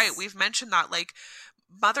doing right. Yes. We've mentioned that, like,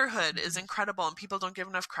 motherhood is incredible and people don't give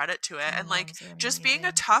enough credit to it, and like Moms are just being a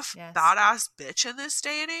amazing. tough Yes. badass bitch in this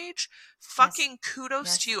day and age, fucking kudos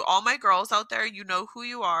Yes. to you. All my girls out there, you know who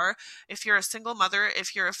you are. If you're a single mother,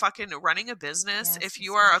 if you're a fucking running a business, Yes, if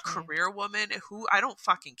you are a especially. career woman, who, I don't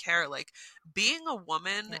fucking care. Like, being a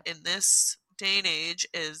woman Yep. in this day and age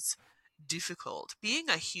is difficult. Being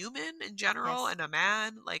a human in general, Yes. and a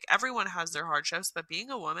man, like, everyone has their hardships, but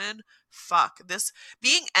being a woman, fuck this.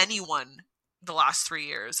 Being anyone the last 3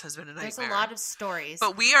 years has been a nightmare. There's a lot of stories,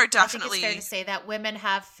 but we are definitely, I think it's fair to say that women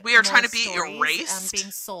have we are trying more to be stories, erased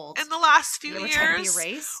being sold in the last few we're years. trying to be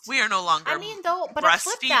erased. We are no longer I mean, though, but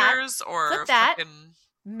flip or that. fucking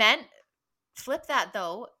Men, flip that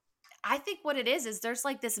though. I think what it is there's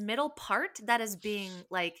like this middle part that is being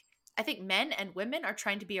like, I think men and women are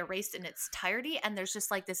trying to be erased in its entirety, and there's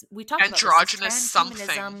just like this, we talked androgynous about this,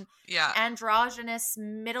 something, yeah, androgynous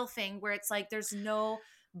middle thing where it's like there's no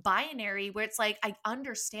binary, where it's like I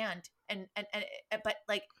understand and but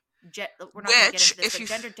like we're not going to get into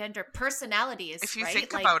this, but gender personalities, if you right?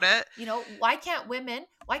 think like, about it, you know, why can't women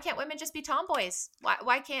just be tomboys? Why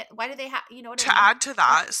do they have, you know what I to mean? add to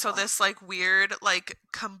that, so this like weird like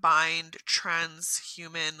combined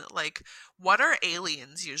transhuman, like, what are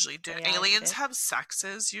aliens usually? Do AI aliens shit. have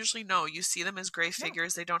sexes? Usually no. You see them as gray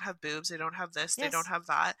figures. They don't have boobs, they don't have this, they Yes. don't have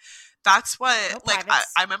that. That's what, No like,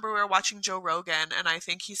 privates. I remember we were watching Joe Rogan, and I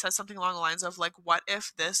think he says something along the lines of like, what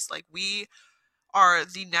if this, like, we are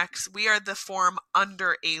the form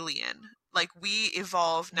under alien, like we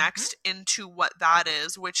evolve next into what that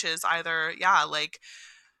is, which is either, yeah, like,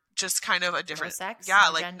 just kind of a different, No sex, yeah,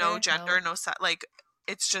 no like gender, no gender, no sex, like,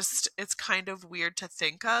 it's kind of weird to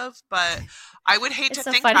think of, but I would hate to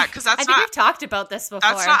so think funny. that, because I think we've talked about this before.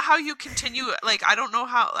 That's not how you continue. Like, I don't know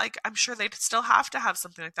how, like, I'm sure they'd still have to have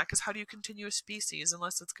something like that, because how do you continue a species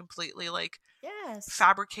unless it's completely like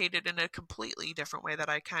fabricated in a completely different way that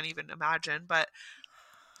I can't even imagine. But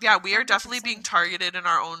yeah, we are 100%. definitely being targeted in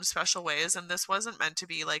our own special ways, and this wasn't meant to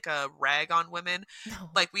be like a rag on women. No.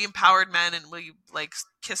 Like, we empowered men, and we like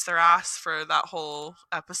kissed their ass for that whole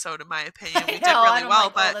episode, in my opinion. We did really well,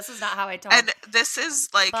 like, but this is not how I talk. And this is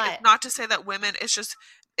like, not to say that women, it's just,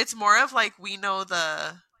 it's more of like, we know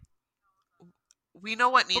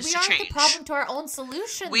what needs to change. We aren't the problem to our own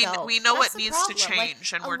solution, though. We know what needs to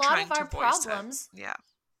change, like, and we're trying to voice it. Yeah.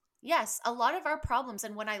 Yes, a lot of our problems,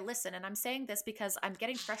 and when I listen, and I'm saying this because I'm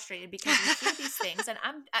getting frustrated because we hear these things, and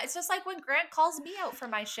it's just like when Grant calls me out for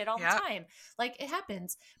my shit all the time. Like, it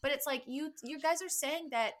happens. But it's like, you guys are saying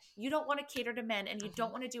that you don't want to cater to men, and you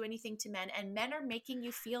don't want to do anything to men, and men are making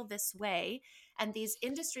you feel this way, and these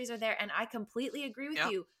industries are there, and I completely agree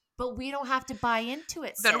with you. But we don't have to buy into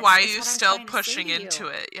it. Then why are you still pushing into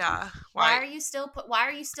it? Yeah. Why are you still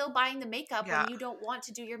buying the makeup when you don't want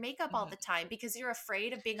to do your makeup all the time? Because you're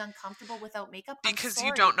afraid of being uncomfortable without makeup? Because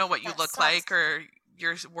you don't know what you look like, or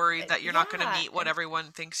you're worried that you're not going to meet what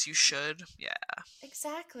everyone thinks you should. Yeah.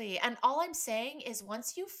 Exactly. And all I'm saying is,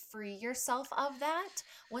 once you free yourself of that,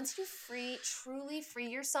 once you truly free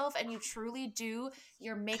yourself, and you truly do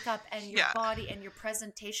your makeup and your body and your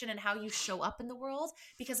presentation and how you show up in the world,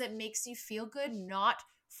 because it makes you feel good, not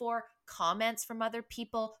for comments from other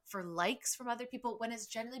people, for likes from other people, when it's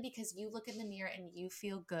generally because you look in the mirror and you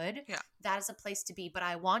feel good, that is a place to be. But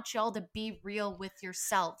I want y'all to be real with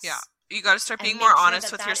yourselves. Yeah. You got to start being more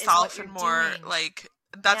honest with yourself, and more like,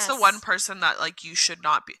 that's the one person that, like, you should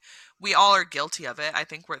not be. We all are guilty of it. I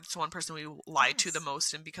think it's the one person we lie to the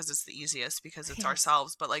most, and because it's the easiest, because it's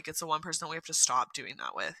ourselves. But like, it's the one person that we have to stop doing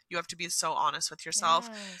that with. You have to be so honest with yourself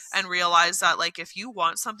and realize that, like, if you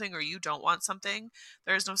want something or you don't want something,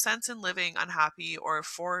 there's no sense in living unhappy, or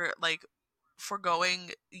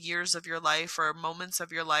foregoing years of your life or moments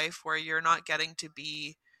of your life where you're not getting to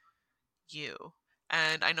be you.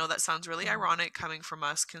 And I know that sounds really ironic coming from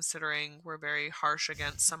us, considering we're very harsh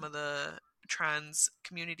against some of the trans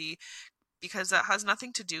community, because that has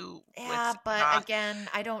nothing to do with that. Again,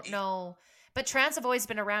 I don't know. But trans have always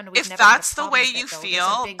been around. And if that's the way you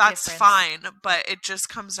feel, that's fine. But it just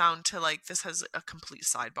comes down to, like, this has a complete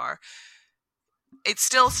sidebar. It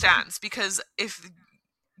still stands, because if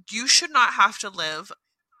you should not have to live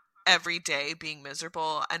every day being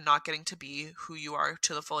miserable and not getting to be who you are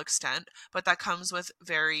to the full extent, but that comes with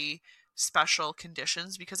very special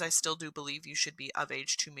conditions, because I still do believe you should be of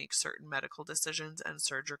age to make certain medical decisions and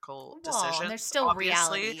surgical Well, and decisions, there's still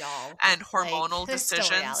reality, obviously, y'all. and Like, hormonal there's still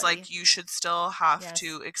decisions. reality. Like, you should still have Yes.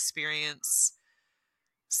 to experience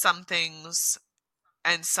some things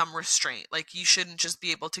and some restraint. Like, you shouldn't just be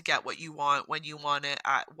able to get what you want when you want it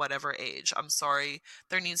at whatever age. I'm sorry.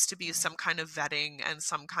 There needs to be some kind of vetting and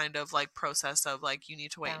some kind of like process of like, you need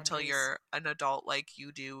to wait until Boundaries. you're an adult like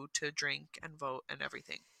you do to drink and vote and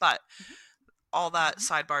everything. But Mhm. all that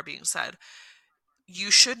sidebar being said, you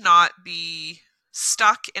should not be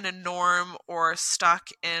stuck in a norm or stuck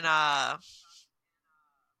in a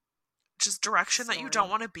just direction that you don't Story.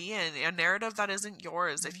 want to be in, a narrative that isn't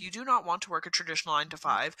yours. If Mhm. you do not want to work a traditional 9 to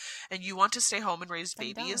 5 and you want to stay home and raise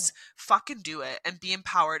Then babies, don't. fucking do it and be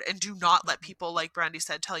empowered, and do not let Mhm. people, like Brandy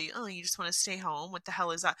said, tell you, oh, you just want to stay home. What the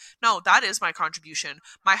hell is that? No, that is my contribution.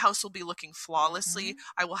 My house will be looking flawlessly. Mhm.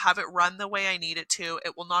 I will have it run the way I need it to.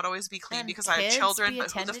 It will not always be clean And because I have kids children, be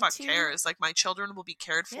but who the attended fuck to. cares? Like, my children will be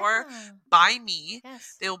cared for Yeah. by me.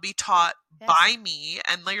 Yes. They will be taught Yes. by me,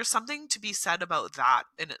 and there's something to be said about that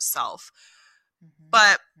in itself. Mhm.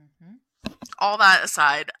 But Mhm. all that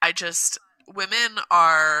aside, women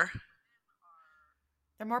are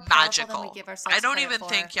They're more powerful magical. than we give ourselves I don't credit even for.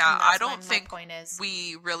 think, And I that's don't what my think point is.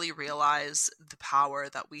 we really realize the power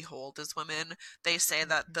that we hold as women. They say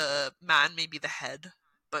that the man may be the head,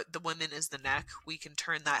 but the woman is the neck. We can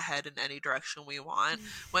turn that head in any direction we want.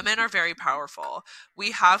 Women are very powerful.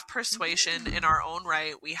 We have persuasion in our own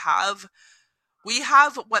right. We have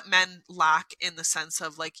what men lack in the sense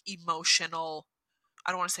of like emotional,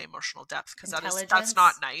 I don't want to say emotional depth, because that's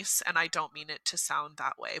not nice, and I don't mean it to sound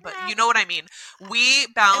that way, but you know what I mean. We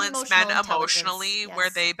balance men emotionally where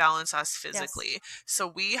they balance us physically. Yes. So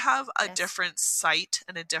we have a Yes. different sight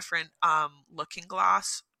and a different looking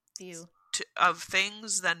glass View of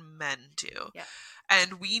things than men do. Yeah.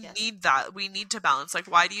 And we need that. We need to balance. Like,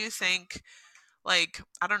 why do you think, like,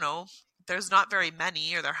 I don't know, there's not very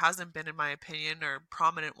many, or there hasn't been, in my opinion, or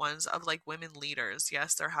prominent ones of like women leaders?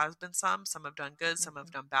 Yes, there has been some have done good, some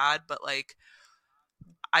have done bad, but like,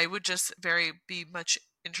 I would just be much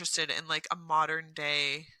interested in like a modern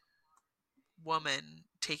day woman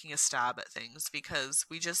taking a stab at things, because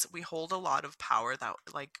we hold a lot of power that,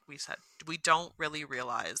 like we said, we don't really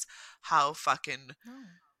realize how fucking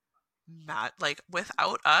mad, like,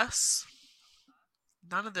 without us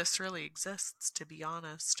none of this really exists, to be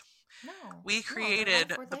honest. No. We No,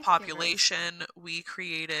 created we're the life population. We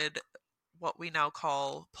created what we now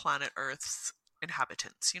call planet Earth's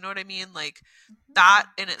inhabitants. You know what I mean? Like, that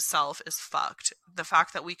in itself is fucked. The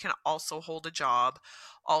fact that we can also hold a job,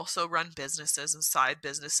 also run businesses and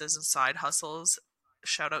side hustles.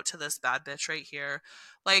 Shout out to this bad bitch right here.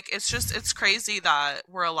 Like, it's crazy that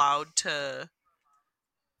we're allowed to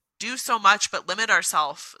do so much but limit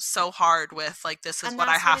ourselves so hard with like, this is And what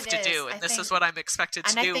I that's what have it to is. do, and this is what I'm expected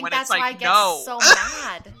to And I do, think when it's that's why like, I get no. so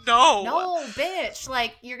mad. No, bitch.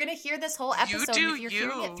 Like, you're gonna hear this whole you episode, do and if you're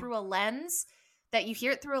hearing it through a lens,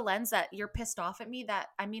 that you're pissed off at me, that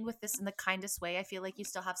I mean with this in the kindest way, I feel like you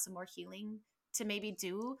still have some more healing to maybe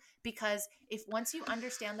do, because if once you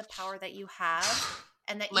understand the power that you have,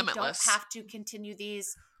 and that you limitless. don't have to continue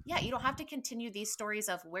these you don't have to continue these stories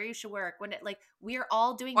of where you should work, when it, like, we're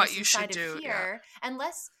all doing What this you inside should of do, here,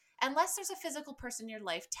 unless there's a physical person in your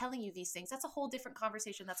life telling you these things. That's a whole different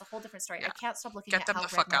conversation. That's a whole different story. Yeah. I can't stop looking Get at them how the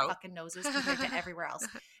red fuck my out. fucking nose is compared to everywhere else.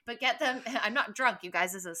 But get them. I'm not drunk, you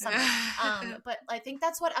guys. This is summer. But I think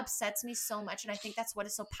that's what upsets me so much, and I think that's what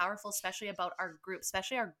is so powerful, especially about our group,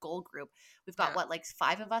 especially our goal group. We've got what, like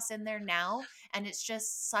 5 of us in there now, and it's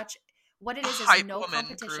just such what it is no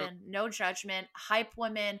competition, no judgment, hype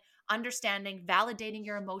women, understanding, validating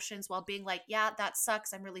your emotions while being like, yeah, that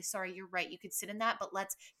sucks. I'm really sorry. You're right. You could sit in that, but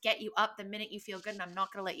let's get you up the minute you feel good. And I'm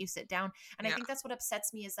not going to let you sit down. And I think that's what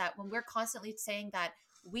upsets me, is that when we're constantly saying that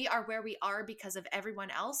we are where we are because of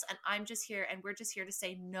everyone else, and I'm just here and we're just here to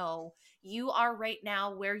say, no, you are right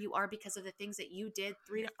now where you are because of the things that you did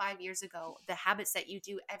 3 to 5 years ago, the habits that you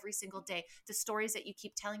do every single day, the stories that you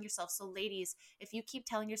keep telling yourself. So ladies, if you keep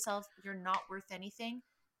telling yourself you're not worth anything,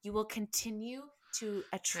 you will continue to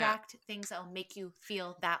attract things that will make you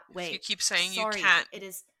feel that way. If you keep saying you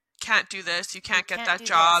can't do this, you can't get that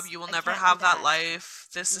job, you will never have that life,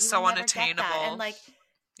 this is so unattainable. And like,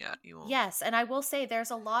 you won't. Yes, and I will say there's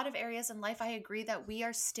a lot of areas in life I agree that we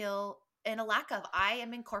are still in a lack of. I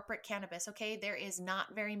am in corporate cannabis, okay? There is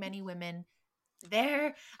not very many women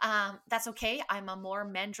there. That's okay. I'm a more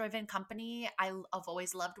men driven company. I've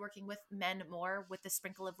always loved working with men more with the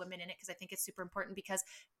sprinkle of women in it, because I think it's super important, because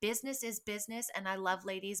business is business. And I love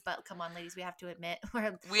ladies, but come on, ladies, we have to admit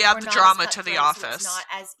We add we're the not as drama to The cutthroat, so it's not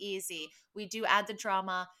Office. as easy. We do add the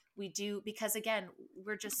drama. We do, because again,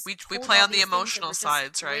 we're just We told play all on the these things and emotional we're just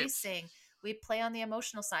sides, right? racing. We play on the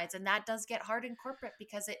emotional sides, and that does get hard in corporate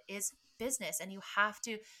because it is business and you have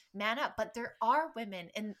to man up. But there are women,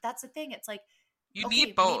 and that's the thing. It's like, You need okay,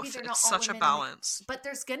 maybe both. they're not It's all such a women in the, balance. but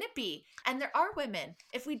there's gonna be, and there are women.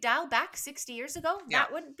 If we dial back 60 years ago, Yeah.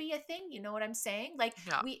 that wouldn't be a thing. You know what I'm saying? Like,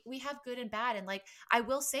 Yeah. we have good and bad. And like, I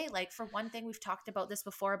will say, like, for one thing, we've talked about this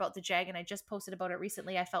before about the Jag, and I just posted about it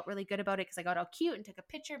recently. I felt really good about it because I got all cute and took a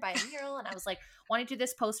picture by a mural, and I was like, wanting to do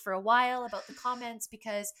this post for a while about the comments,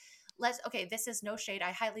 because okay, this is no shade.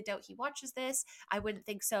 I highly doubt he watches this. I wouldn't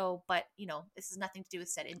think so, but you know, this has nothing to do with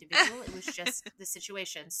said individual. It was just the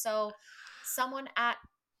situation. So someone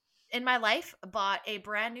in my life bought a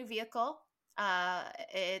brand new vehicle.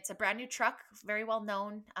 It's a brand new truck, very well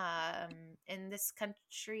known in this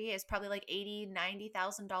country. Is probably like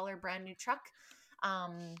 $80,000-$90,000 brand new truck.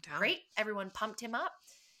 Damn. Great, everyone pumped him up.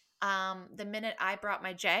 The minute I brought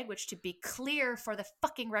my Jag, which, to be clear, for the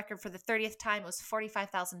fucking record, for the 30th time, was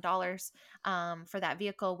 $45,000 for that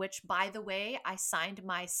vehicle. Which, by the way, I signed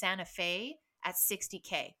my Santa Fe at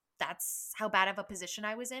 $60K. That's how bad of a position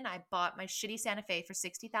I was in. I bought my shitty Santa Fe for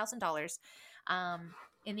 $60,000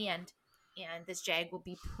 in the end. And this Jag will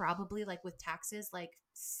be probably, like, with taxes, like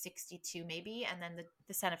 62 maybe. And then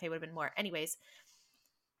the Santa Fe would have been more. Anyways,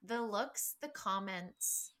 the looks, the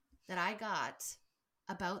comments that I got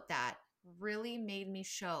about that really made me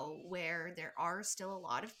show where there are still a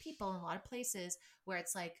lot of people in a lot of places where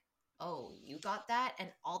it's like, oh, you got that? And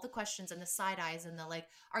all the questions and the side eyes and the like,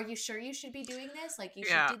 are you sure you should be doing this? Like, you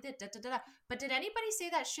should do that, da, da, da, da. But did anybody say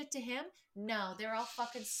that shit to him? No, they're all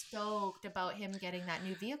fucking stoked about him getting that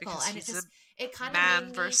new vehicle. Because and it kind of man made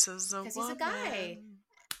me, versus a because woman. he's a guy.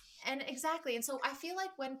 And exactly. And so I feel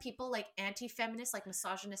like when people like anti-feminists, like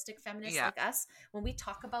misogynistic feminists like us, when we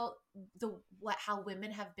talk about how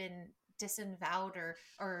women have been disavowed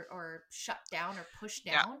or shut down or pushed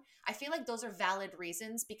down, I feel like those are valid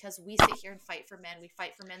reasons, because we sit here and fight for men. We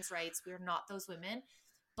fight for men's rights. We're not those women.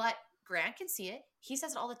 But Grant can see it. He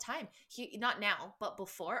says it all the time. He, not now, but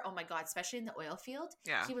before, oh my God, especially in the oil field,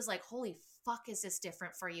 he was like, holy fuck, is this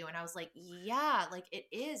different for you? And I was like, yeah, like it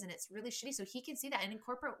is. And it's really shitty. So he can see that. And in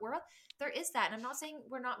corporate world, there is that. And I'm not saying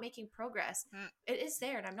we're not making progress. It is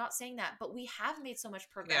there. And I'm not saying that, but we have made so much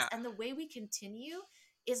progress. And the way we continue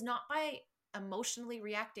is not by emotionally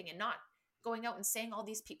reacting and not going out and saying all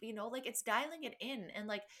these people, you know, like it's dialing it in. And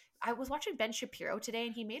like, I was watching Ben Shapiro today,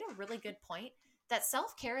 and he made a really good point that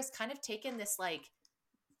self-care has kind of taken this like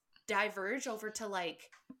diverge over to like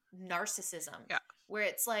narcissism, where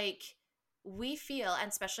it's like we feel, and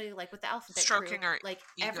especially like with the alphabet stroking crew, our like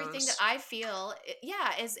egos. Everything that I feel,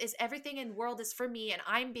 is everything in world is for me, and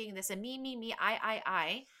I'm being this, and me,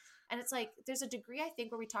 I. And it's like, there's a degree, I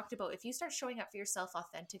think, where we talked about, if you start showing up for yourself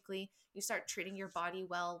authentically, you start treating your body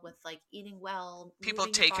well with like eating well, people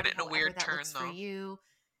taking it in a weird turn though. For you.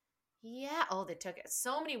 Yeah. Oh, they took it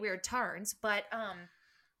so many weird turns. But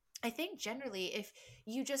I think generally, if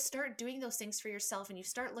you just start doing those things for yourself and you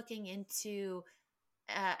start looking into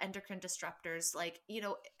endocrine disruptors, like, you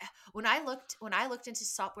know, when I looked into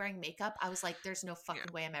stop wearing makeup, I was like, there's no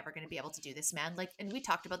fucking way I'm ever going to be able to do this, man. Like, and we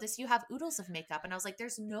talked about this, you have oodles of makeup, and I was like,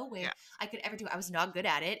 there's no way I could ever do it. I was not good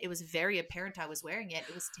at it. It was very apparent I was wearing it.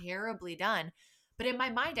 It was terribly done. But in my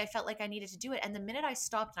mind, I felt like I needed to do it. And the minute I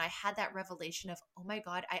stopped and I had that revelation of, oh my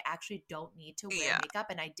God, I actually don't need to wear makeup,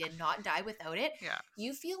 and I did not die without it.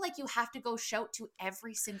 You feel like you have to go shout to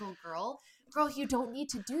every single girl, you don't need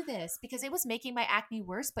to do this, because it was making my acne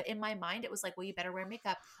worse. But in my mind, it was like, well, you better wear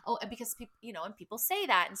makeup. Oh, and because people, you know, and people say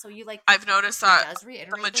that. And so you like, I've noticed that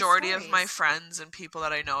the majority of my friends and people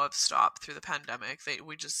that I know have stopped through the pandemic.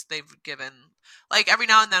 They've given, like, every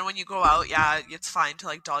now and then when you go out, it's fine to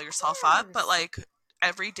like doll yourself up, but like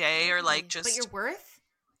every day or like just. But your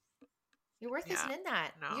worth isn't in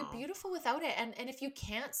that. No. You're beautiful without it. And if you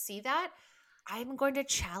can't see that, I'm going to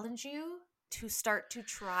challenge you to start to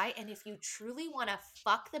try. And if you truly want to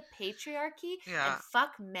fuck the patriarchy and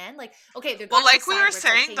fuck men, like, okay, they're going, well, like we were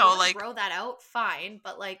saying, though, like, throw that out, fine,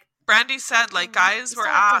 but like Brandy said, like, guys were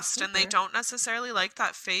asked, and they don't necessarily like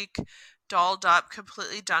that fake, dolled up,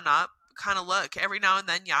 completely done up kind of look every now and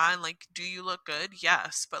then. Yeah. And like, do you look good?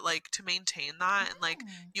 Yes. But like, to maintain that, and like,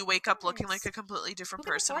 you wake up looking like a completely different Who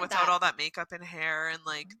can person afford without that? all that makeup and hair and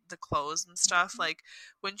like the clothes and stuff. Like,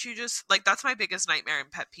 wouldn't you just, like, that's my biggest nightmare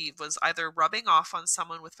and pet peeve, was either rubbing off on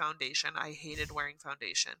someone with foundation. I hated wearing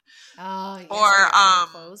foundation. Oh, yes, Or I get put on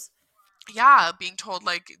clothes. yeah, being told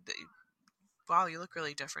like, wow, you look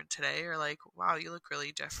really different today, or like, wow, you look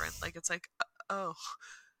really different. Like, it's like, oh,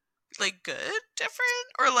 like, good different,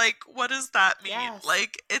 or like, what does that mean? Yes.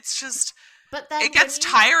 Like, it's just, But then it gets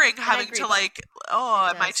tiring having to like, oh,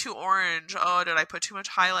 It am I does. too orange? Oh, did I put too much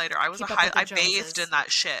highlighter? I was Keep up with the I bathed Joneses. in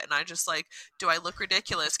that shit, and I just like, do I look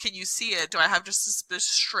ridiculous? Can you see it? Do I have just this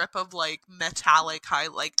strip of like metallic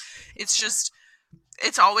like, it's just,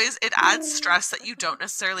 it's always, it adds stress that you don't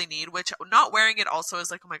necessarily need, which not wearing it also is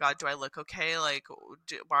like, oh my god, do I look okay? Like,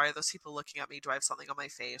 why are those people looking at me? Do I have something on my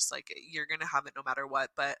face? Like, you're gonna have it no matter what.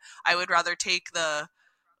 But I would rather take the,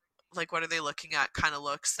 like, what are they looking at kind of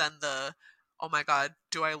looks than the, oh my god,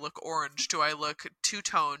 do I look orange? Do I look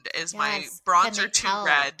two-toned? Is my Yes. Can they bronzer too tell?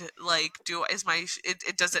 red? Like, is my,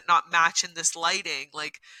 it does it not match in this lighting?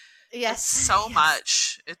 Like, Yes. it's so Yes.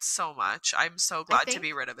 much. It's so much. I'm so glad to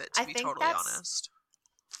be rid of it, to I be think totally honest.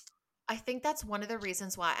 I think that's one of the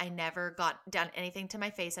reasons why I never got done anything to my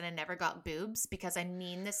face and I never got boobs, because I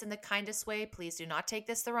mean this in the kindest way. Please do not take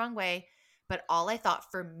this the wrong way. But all I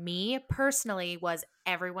thought for me personally was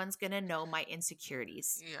everyone's going to know my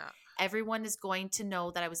insecurities. Yeah. Everyone is going to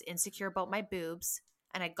know that I was insecure about my boobs,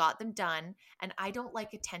 and I got them done. And I don't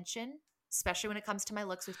like attention, especially when it comes to my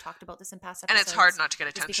looks. We've talked about this in past episodes. And it's hard not to get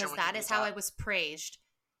attention. Because that is how I was praised.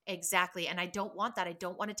 Exactly. And I don't want that. I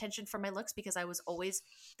don't want attention from my looks, because I was always,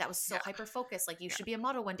 that was so hyper focused. Like, you should be a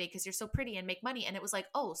model one day because you're so pretty and make money. And it was like,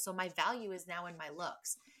 oh, so my value is now in my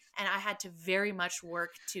looks. And I had to very much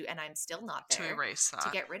work to, and I'm still not there, to erase that, to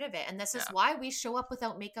get rid of it. And this is why we show up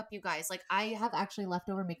without makeup, you guys. Like, I have actually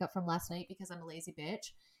leftover makeup from last night because I'm a lazy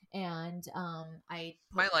bitch. And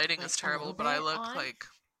my lighting is terrible, but I look on. Like,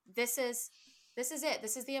 this is it.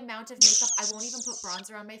 This is the amount of makeup. I won't even put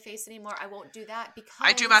bronzer on my face anymore. I won't do that because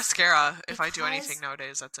I do mascara. If I do anything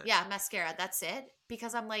nowadays, that's it. Yeah, mascara. That's it.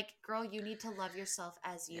 Because I'm like, girl, you need to love yourself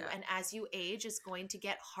as you. And as you age, it's going to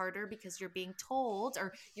get harder because you're being told,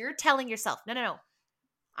 or you're telling yourself, no.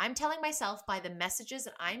 I'm telling myself by the messages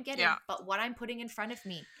that I'm getting, but what I'm putting in front of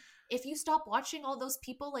me. If you stop watching all those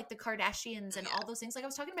people like the Kardashians and all those things, like I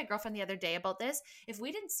was talking to my girlfriend the other day about this, if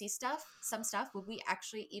we didn't see some stuff, would we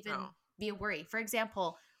actually even be a worry? For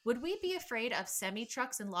example, would we be afraid of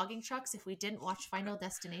semi-trucks and logging trucks if we didn't watch Final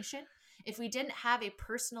Destination? If we didn't have a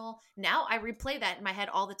personal, now I replay that in my head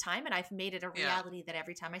all the time, and I've made it a reality that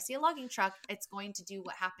every time I see a logging truck, it's going to do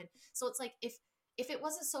what happened. So it's like, if it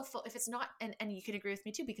wasn't so if it's not, and you can agree with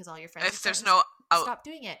me too, because all your friends, if there's no stop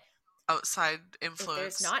doing it. Outside influence.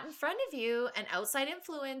 If there's not in front of you an outside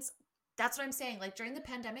influence, that's what I'm saying. Like, during the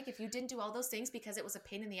pandemic, if you didn't do all those things because it was a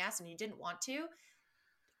pain in the ass and you didn't want to,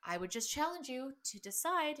 I would just challenge you to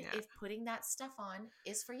decide if putting that stuff on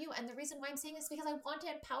is for you. And the reason why I'm saying this is because I want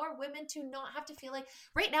to empower women to not have to feel like,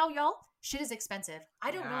 right now, y'all, shit is expensive. I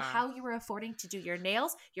don't know how you were affording to do your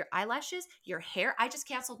nails, your eyelashes, your hair. I just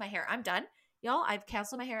canceled my hair. I'm done. Y'all, I've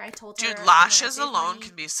canceled my hair. I told her. Dude, lashes alone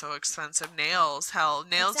can be so expensive. Nails, hell.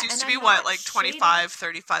 Nails used to be what, like $25,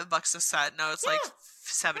 $35 a set. No, it's like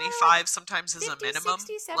 75 sometimes is 50, a minimum.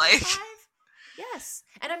 60, 75. Like, yes.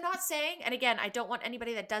 And I'm not saying, and again, I don't want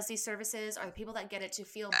anybody that does these services or the people that get it to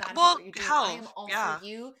feel bad about what you're doing. I am all for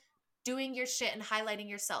you doing your shit and highlighting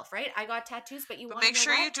yourself, right? I got tattoos, but make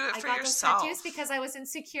sure you do it for yourself. I got those tattoos because I was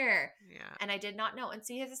insecure. Yeah. And I did not know. And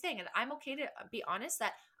see, here's the thing, and I'm okay to be honest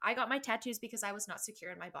that I got my tattoos because I was not secure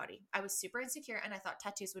in my body. I was super insecure, and I thought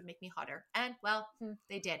tattoos would make me hotter. And, well,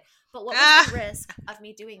 they did. But what was the risk of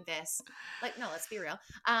me doing this? Like, no, let's be real.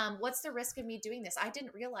 What's the risk of me doing this? I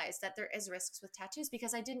didn't realize that there is risks with tattoos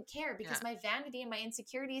because I didn't care, because my vanity and my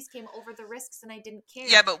insecurities came over the risks, and I didn't care.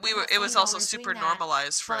 Yeah, but it was also super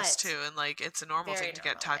normalized for us too, and like, it's a normal thing to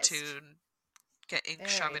get tattooed and get ink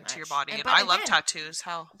shoved into your body. And I love tattoos,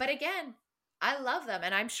 hell. But again, I love them,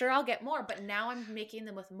 and I'm sure I'll get more, but now I'm making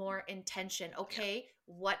them with more intention. Okay,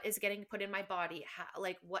 what is getting put in my body?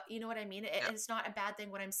 Like, what, you know what I mean? It's not a bad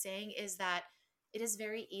thing. What I'm saying is that it is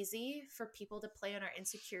very easy for people to play on our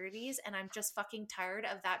insecurities, and I'm just fucking tired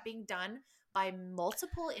of that being done by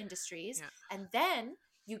multiple industries. Yeah. And then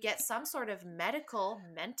you get some sort of medical,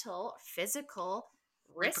 mental, physical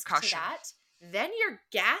risk to that. Then you're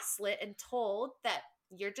gaslit and told that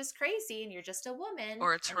you're just crazy and you're just a woman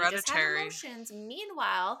Or it's and you just have hereditary. emotions.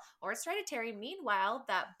 Meanwhile, or it's hereditary. Meanwhile,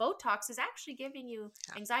 that Botox is actually giving you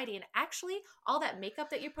Yeah. anxiety. And actually, all that makeup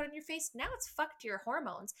that you put on your face, now it's fucked your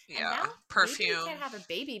hormones. And now Yeah. maybe you Perfume. can't have a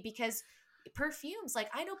baby because perfumes, like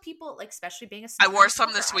I know people, like especially being a I smoker wore and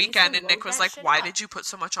some smoker, this I used to weekend and Nick load was that like, shit "Why up. did you put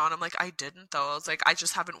so much on?" I'm like, "I didn't though." I was like, "I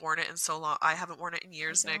just haven't worn it in so long. I haven't worn it in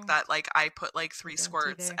years, Nick, don't. that like I put like I 3 don't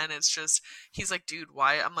squirts either. and it's just." He's like, "Dude,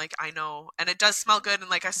 why?" I'm like, "I know." And it does smell good and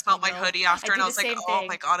like I I smelled my know. hoodie I after and do I the was like, same "Oh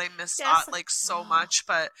my thing. god, I miss that Yes. like so Oh, much."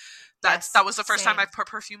 But yes. that was the first time Same. I've put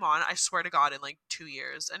perfume on, I swear to god, in like 2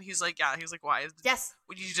 years. And he's like, "Yeah." He's like, "Why? Yes.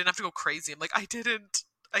 You didn't have to go crazy." I'm like, "I didn't.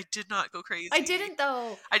 I did not go I crazy. didn't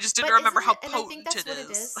though. I just didn't But remember isn't how it, and I think potent that's it what it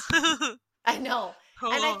is." is. I know.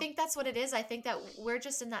 And I Oh, think that's what it is. I think that we're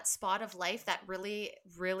just in that spot of life that really,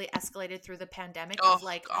 really escalated through the pandemic oh of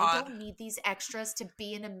like, I god. don't need these extras to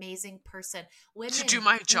be an amazing person. To do Women,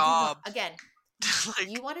 my we do not, job. again,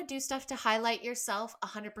 you Like, want to do stuff to highlight yourself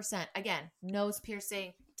 100%. Again, nose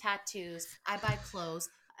piercing, tattoos, I buy clothes.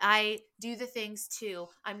 I do the things too.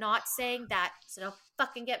 I'm not saying that, so don't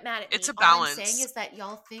fucking get mad at it's me. a All I'm saying balance. is that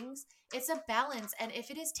y'all things, it's a balance. And if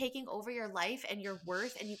it is taking over your life and your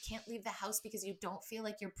worth and you can't leave the house because you don't feel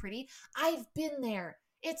like you're pretty, I've been there.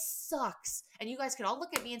 It sucks. And you guys could all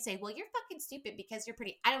look at me and say, well, you're fucking stupid because you're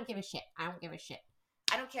pretty. I don't give a shit. I don't give a shit.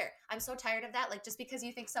 I don't care. I'm so tired of that. Like, just because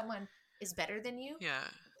you think someone is better than you, Yeah.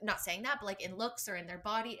 not saying that, but like in looks or in their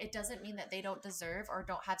body, it doesn't mean that they don't deserve or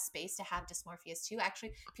don't have space to have dysmorphias too.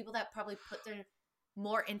 Actually, people that probably put their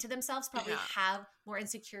more into themselves probably Yeah. have more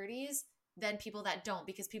insecurities than people that don't,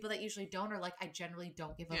 because people that usually don't are like, I generally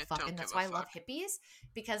don't give a Yeah, fuck. don't And give that's a why I love fuck. hippies,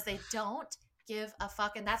 because they don't give a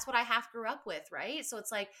fuck. And that's what I half grew up with, right? So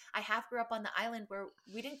it's like I half grew up on the island where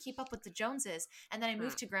we didn't keep up with the Joneses. And then I Mm.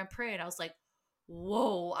 moved to Grand Prairie and I was like,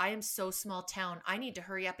 whoa, I am so small town. I need to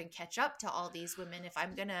hurry up and catch up to all these women if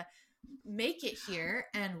I'm gonna make it here.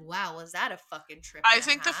 And wow, was that a fucking trip I and a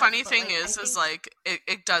think the half. funny But thing like I is think, like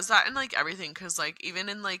it does that in like everything, because like even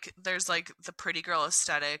in like there's like the pretty girl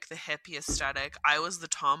aesthetic, the hippie aesthetic. I was the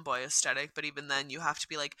tomboy aesthetic, but even then you have to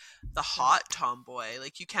be like the ugh, hot tomboy.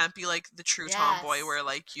 Like you can't be like the true tomboy yes. where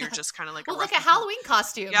like you're just kind of like a Well, look rough at and tumble. Halloween Yeah,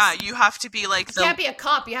 costumes. you have to be like You the can't be a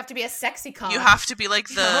cop, you have to be a sexy you cop. have to be like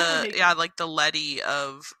You know, the like, yeah, like the Letty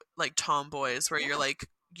of like tomboys, where you're yeah. like,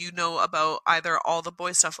 you know about either all the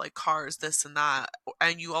boy stuff like cars, this and that,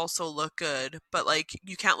 and you also look good, but like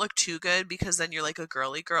you can't look too good because then you're like a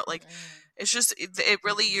girly girl. Like Mm-mm, it's just it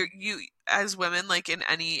really mm-mm, you as women, like in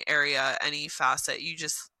any area, any facet,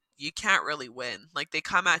 you can't really win. Like they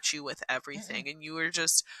come at you with mm-mm. everything, and you are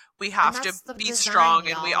just, we And have to that's the be design, strong,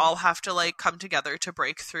 and we y'all. all have to like come together to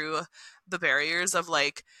break through the barriers of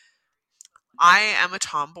like, I am a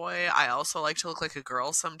tomboy. I also like to look like a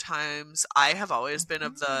girl sometimes. I have always been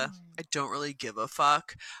of the, Mm-hmm. I don't really give a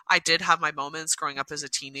fuck. I did have my moments growing Me up as too. a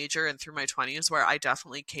teenager and through my 20s where I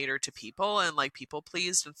definitely catered to people and like people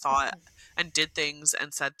pleased and thought and did things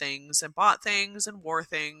and said things and bought things and wore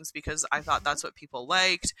things because I thought that's what people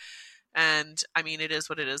liked. And I mean, it is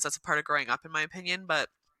what it is. That's a part of growing up, in my opinion. But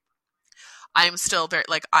I'm still very,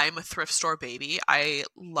 like, I'm a thrift store baby. I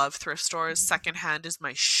love thrift stores. Secondhand is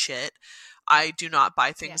my shit. I do not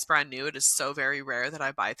buy Yeah. things brand new. It is so very rare that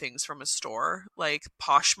I buy things from a store. Like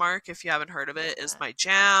Poshmark, if you haven't heard of Love it, is that. my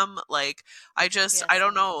jam. Like I Yes.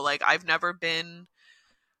 don't know. Like I've never been,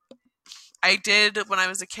 I did when I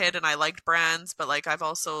was a kid and I liked brands, but like I've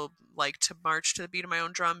also liked to march to the beat of my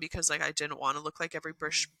own drum because like I didn't want to look like every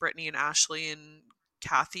Brittany and Ashley and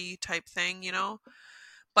Kathy type thing, you know?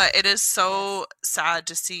 But it is so Yes. sad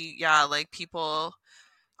to see, yeah, like people.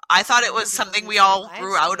 I thought it Young was people something we lose their all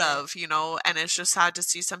grew lives to out it. of, you know, and it's just sad to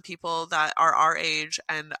see some people that are our age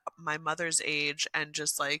and my mother's age and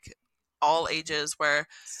just like all ages where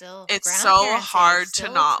Still, it's so grandparents' age, hard to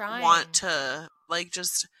still not want trying. to like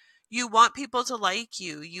just, you want people to like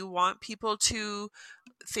you. You want people to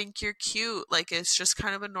think you're cute. Like it's just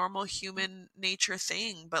kind of a normal human nature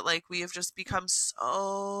thing, but like we have just become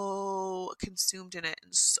so consumed in it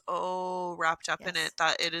and so wrapped up in it Yes.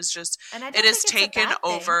 that it is just, And I it don't has think it's a taken bad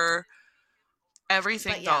thing, over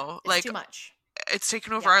but everything yeah, though. it's Like too much. it's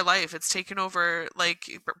taken over Yeah. our life. It's taken over, like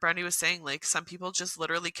Brandy was saying, like some people just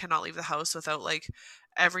literally cannot leave the house without like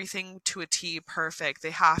everything to a T perfect.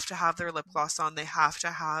 They have to have their lip gloss on. They have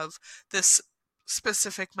to have this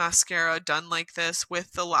specific mascara done like this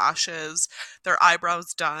with the lashes, their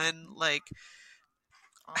eyebrows done. Like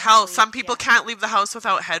hell, Honestly, some people yeah. can't leave the house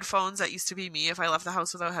without headphones. That used to be me. If I left the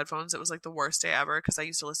house without headphones, it was like the worst day ever because I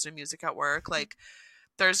used to listen to music at work. Like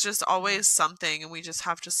there's just Mhm. always something, and we just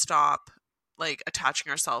have to stop like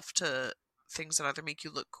attaching ourselves to things that either make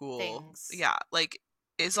you look cool. Things. Yeah, like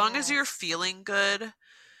as long as you're Yes. feeling good,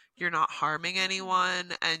 you're not harming Yeah.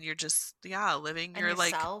 anyone, and you're just, yeah, living And your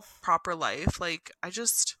like yourself. proper life. Like, I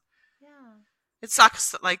just, Yeah. it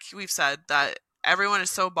sucks, like we've said, that everyone is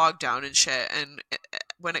so bogged down in shit, and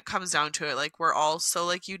when it comes down to it, like, we're all so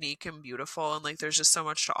like unique and beautiful, and like there's just so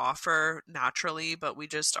much to offer naturally, but we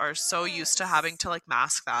just are so used to having Yes. to like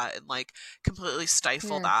mask that and like completely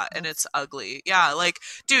stifle Here, that, and it's let's ugly. Yeah, like,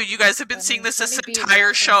 dude, you guys have been let seeing me this let me be entire real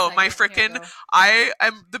for a show. My second. Here, freaking, go. I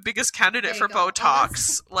am the biggest candidate There you for go. Oh, this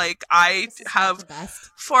Botox. Like, I this is not the have best.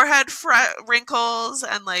 forehead wrinkles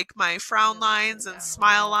and like my frown Just put lines it and down a little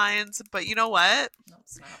smile bit. lines, but you know what? Nope,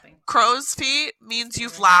 it's not helping. Crow's feet means Stay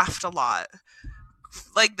you've right there. laughed a lot.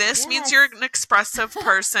 Like, this means you're Yes. an expressive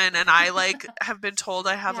person, and I like have been told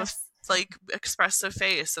I have a Yes. like expressive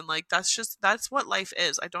face, and like that's what life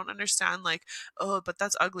is. I don't understand, like, oh, but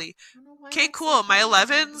that's ugly. I don't know why Okay, that's so cool. My bad.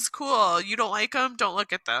 11s, cool. You don't like them? Don't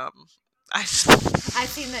look at them. I I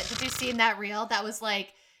seen that. Did you see in that reel? That was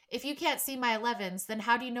like, if you can't see my 11s, then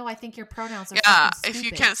how do you know I think your pronouns are yeah, fucking if you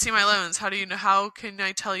stupid? can't see my 11s, how do you know? How can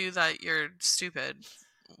I tell you that you're stupid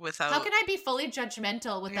How without? can I be fully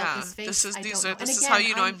judgmental without Yeah, this face? I don't know. And this is how again,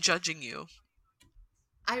 you know I'm judging you.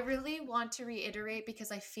 I really want to reiterate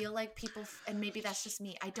because I feel like people, and maybe that's just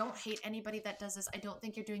me, I don't hate anybody that does this. I don't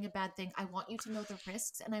think you're doing a bad thing. I want you to know the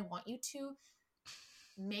risks, and I want you to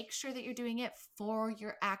make sure that you're doing it for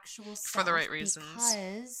your actual For the self, right reasons.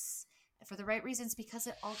 because for the right reasons, because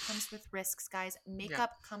it all comes with risks, guys. Yeah.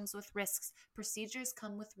 Makeup comes with risks, procedures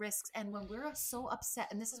come with risks, and when we're so upset,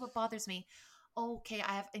 and this is what bothers me, okay,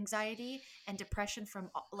 I have anxiety and depression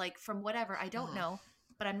from whatever, I don't Hmm. know,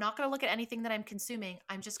 but I'm not going to look at anything that I'm consuming.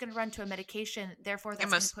 I'm just going to run to a medication, therefore It that's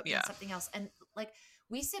going to must. put me on Yeah. something else. And like,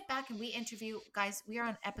 we sit back and we interview guys. We are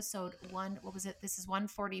on episode 1, what was it, this is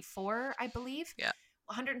 144, I believe. Yeah.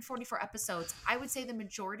 144 episodes. I would say the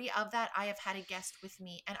majority of that I have had a guest with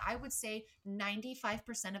me, and I would say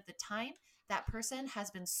 95% of the time that person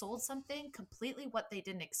has been sold something completely what they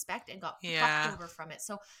didn't expect and got fucked Yeah. over from it.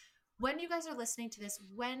 So when you guys are listening to this,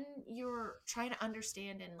 when you're trying to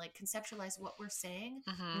understand and like conceptualize what we're saying,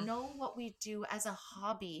 Hmm. know what we do as a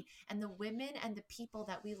hobby, and the women and the people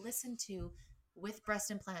that we listen to with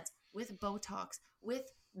breast implants, with Botox,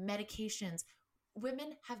 with medications.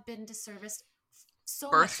 Women have been disserviced so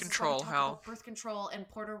much. Birth This is why we control, talk hell. about birth control and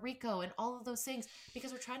Puerto Rico and all of those things,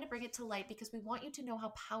 because we're trying to bring it to light, because we want you to know how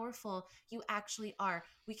powerful you actually are.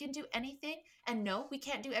 We can do anything, and no, we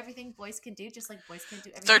can't do everything boys can do, just like boys can't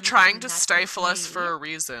do They're everything we can trying do to stifle us for naturally. a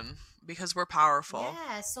reason because we're powerful.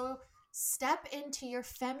 Yeah, so step into your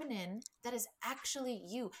feminine that is actually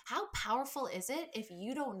you. How powerful is it if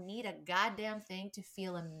you don't need a goddamn thing to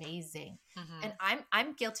feel amazing? Hmm. And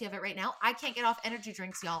I'm guilty of it right now. I can't get off energy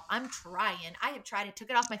drinks, y'all. I'm trying. I have tried. I took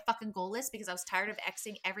it off my fucking goal list because I was tired of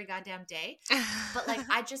Xing every goddamn day. But like,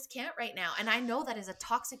 I just can't right now. And I know that is a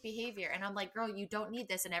toxic behavior. And I'm like, girl, you don't need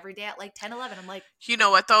this. And every day at like 10, 11, I'm like, You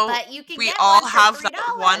know what though? but you can We get all one for have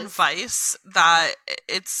that one $3. vice that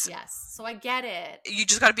it's Yes. So I get it. you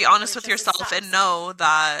just got to be But honest it's with just, it yourself and sucks. know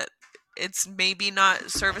that it's maybe not Be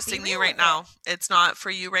servicing you real right with it. now. It's not for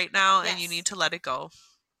you right now, and you need Yes. to let it go.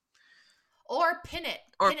 Or pin it.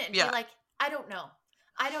 Or Pin it and be yeah. like, I don't know.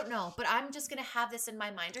 I don't know, but I'm just going to have this in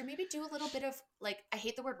my mind. Or maybe do a little bit of, like, I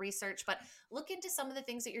hate the word research, but look into some of the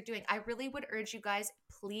things that you're doing. I really would urge you guys,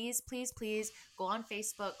 please, please, please go on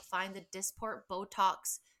Facebook, find the Dysport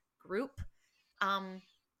Botox group. Um,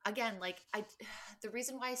 Again, like, the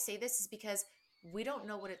reason why I say this is because we don't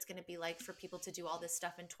know what it's going to be like for people to do all this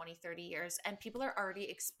stuff in 20, 30 years. And people are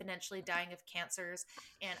already exponentially dying of cancers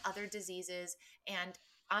and other diseases. And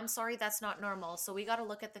I'm sorry, that's not normal. So we got to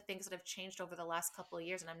look at the things that have changed over the last couple of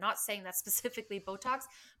years. And I'm not saying that specifically Botox,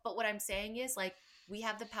 but what I'm saying is, like, we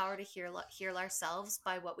have the power to heal ourselves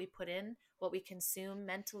by what we put in, what we consume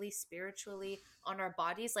mentally, spiritually, on our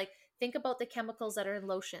bodies. Like, think about the chemicals that are in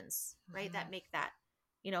lotions, right? Mm-hmm. That make that.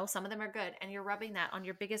 You know, some of them are good, and you're rubbing that on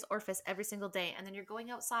your biggest orifice every single day. And then you're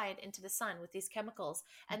going outside into the sun with these chemicals.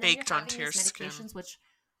 And then you're Baked having onto your these skin. medications, which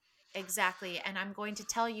exactly. And I'm going to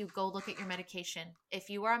tell you, go look at your medication. If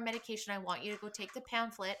you are on medication, I want you to go take the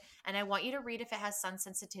pamphlet, and I want you to read if it has sun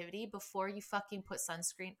sensitivity before you fucking put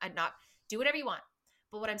sunscreen. Not do whatever you want.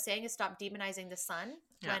 But what I'm saying is stop demonizing the sun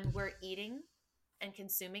Yeah. when we're eating and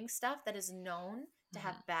consuming stuff that is known to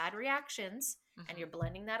have Mm-hmm. bad reactions, and Mm-hmm. you're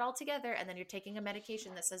blending that all together, and then you're taking a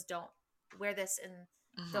medication that says don't wear this, and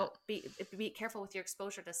Mm-hmm. don't be careful with your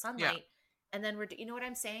exposure to Yeah. sunlight. And then you know what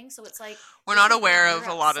I'm saying? So it's like, We're this not is why aware we're of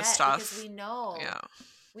a lot of upset, because stuff. we know Yeah.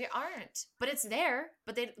 we aren't, but it's there.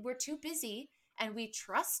 But we're too busy, and we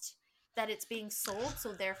trust that it's being sold,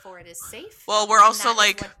 so therefore it is safe. Well, we're And also that is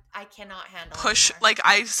like what I cannot handle push, anymore. like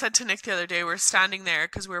I said to Nick the other day, we're standing there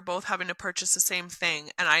because we were both having to purchase the same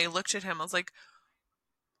thing, and I looked at him, I was like,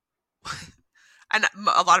 and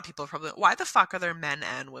a lot of people probably, why the fuck are there men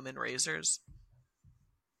and women razors?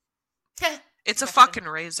 It's a fucking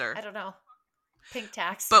razor. I don't know. Pink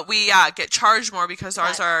tax. But we get charged more because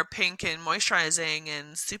ours are pink and moisturizing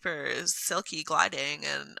and super silky gliding,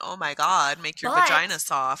 and oh my god, make your vagina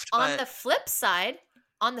soft. On the flip side,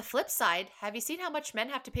 have you seen how much men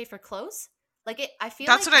have to pay for clothes? Like I feel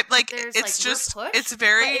that's like what I like. There's It's like just push, it's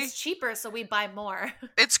very but it's cheaper, so we buy more.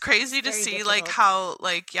 It's crazy to see difficult. like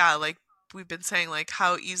how like we've been saying, like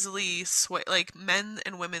how easily like men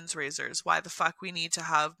and women's razors. Why the fuck we need to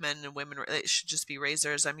have men and women? It should just be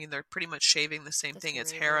razors. I mean, they're pretty much shaving the same thing.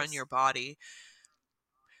 It's hair on your body.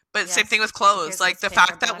 But same thing with clothes. Like the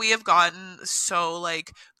fact that we have gotten so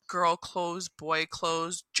like girl clothes, boy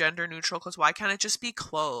clothes, gender neutral clothes. Why can't it just be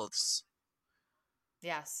clothes?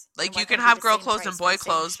 Yes. Like you can have girl clothes and boy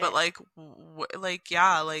clothes, but like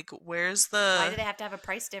where's the? Why do they have to have a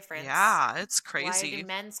price difference? Yeah, it's crazy. Why do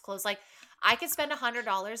men's clothes like? I could spend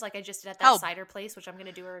 $100 like I just did at that cider place, which I'm going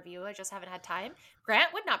to do a review. I just haven't had time.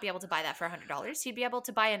 Grant would not be able to buy that for $100. He'd be able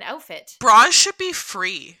to buy an outfit. Bras should be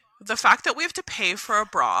free. The fact that we have to pay for a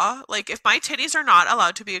bra, like if my titties are not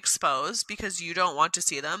allowed to be exposed because you don't want to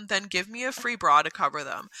see them, then give me a free bra to cover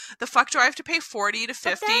them. The fuck do I have to pay 40 to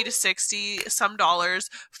 50 to 60 some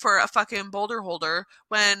dollars for a fucking boulder holder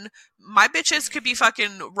when my bitches could be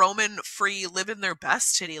fucking roaming free, living their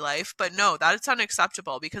best titty life? But no, that is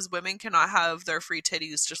unacceptable because women cannot have their free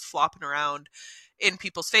titties just flopping around in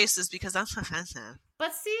people's faces because that's offensive.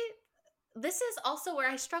 But see, this is also where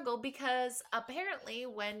I struggle because apparently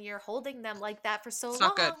when you're holding them like that for so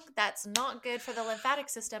long, that's not good for the lymphatic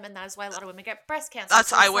system, and that is why a lot of women get breast cancer.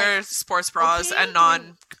 That's I wear sports bras and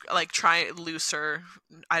try looser.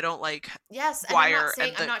 I don't like wire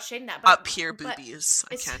I'm not shading that, but up here boobies.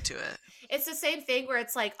 I can't do it. It's the same thing where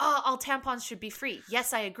it's like, oh, all tampons should be free.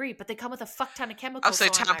 Yes, I agree, but they come with a fuck ton of chemicals. I'll say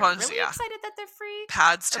tampons. I'm really excited that they're free.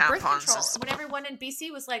 Pads, tampons. When everyone in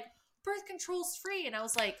BC was like, birth control's free, and I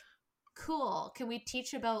was like, cool. Can we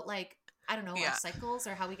teach about like I don't know our cycles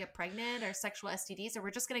or how we get pregnant or sexual STDs, or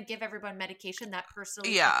we're just gonna give everyone medication that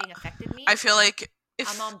personally affected me? I feel like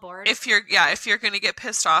if I'm on board. If you're gonna get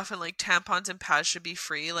pissed off and like tampons and pads should be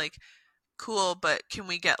free, like cool, but can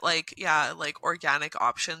we get like organic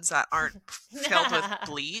options that aren't filled with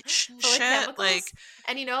bleach and shit? Like,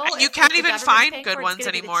 and you can't even find good ones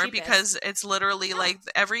anymore because it's literally like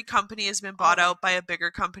every company has been bought out by a bigger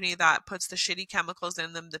company that puts the shitty chemicals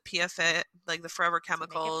in them, the PFA, like the forever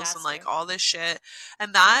chemicals and like all this shit.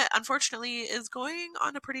 And that unfortunately is going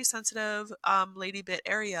on a pretty sensitive lady bit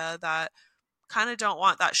area that kind of don't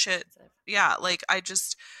want that shit. Yeah, like I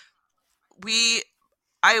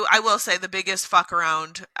will say the biggest fuck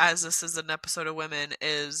around, as this is an episode of women,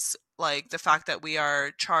 is like the fact that we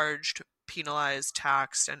are charged, penalized,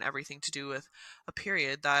 taxed, and everything to do with a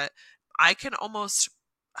period that I can almost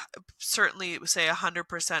certainly say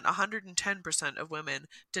 100%, 110% of women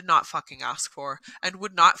did not fucking ask for and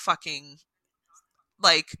would not fucking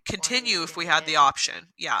like continue if we had the option.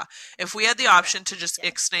 Yeah. If we had the option to just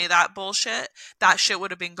ixnay that bullshit, that shit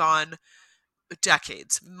would have been gone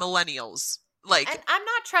decades, millennials. Like, and I'm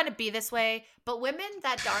not trying to be this way, but women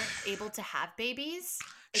that aren't able to have babies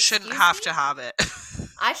shouldn't have to have it.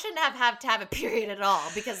 I shouldn't have to have a period at all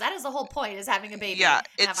because that is the whole point, is having a baby. Yeah,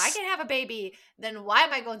 and if I can have a baby, then why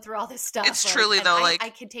am I going through all this stuff? It's truly though,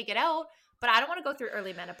 I can take it out. But I don't want to go through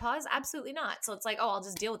early menopause. Absolutely not. So it's like, oh, I'll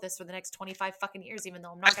just deal with this for the next 25 fucking years, even though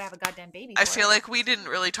I'm not going to have a goddamn baby. I feel like we didn't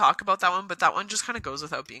really talk about that one, but that one just kind of goes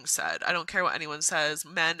without being said. I don't care what anyone says.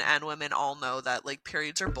 Men and women all know that like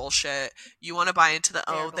periods are bullshit. You want to buy into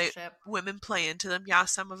women play into them. Yeah,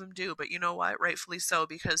 some of them do. But you know what? Rightfully so,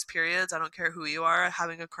 because periods, I don't care who you are,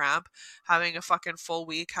 having a cramp, having a fucking full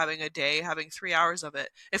week, having a day, having 3 hours of it,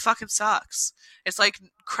 it fucking sucks. It's like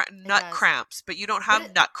nut cramps, but you don't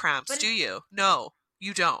have nut cramps, do you? No,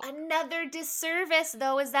 you don't. Another disservice,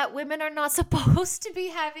 though, is that women are not supposed to be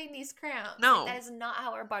having these cramps. No. That is not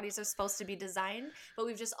how our bodies are supposed to be designed, but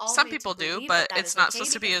we've just all some people do, but it's not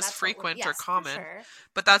supposed to be as frequent or common. Sure.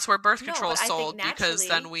 But that's where birth control is sold, because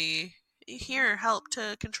then we here help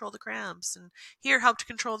to control the cramps and here help to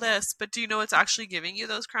control this. But do you know what's actually giving you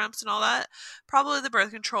those cramps and all that? Probably the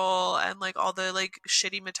birth control and like all the like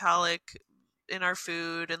shitty metallic in our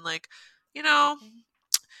food and like, you know,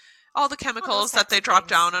 all the chemicals that they drop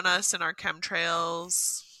down on us in our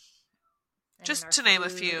chemtrails. and in Just our to name a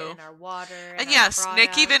food and few. in our water and And our yes,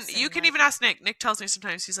 Nick, even products you and can like even ask Nick. Nick tells me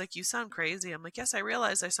sometimes, he's like, "You sound crazy." I'm like, "Yes, I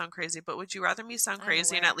realize I sound crazy, but would you rather me sound I'm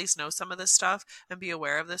crazy and at aware. least know some of this stuff and be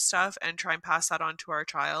aware of this stuff and try and pass that on to our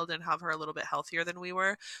child and have her a little bit healthier than we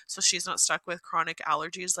were, so she's not stuck with chronic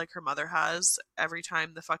allergies like her mother has every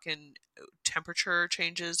time the fucking temperature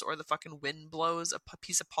changes or the fucking wind blows a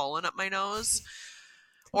piece of pollen up my nose?"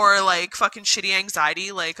 Or like fucking shitty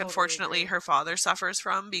anxiety, like Totally unfortunately agree. her father suffers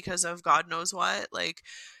from because of God knows what. Like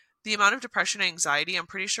the amount of depression and anxiety, I'm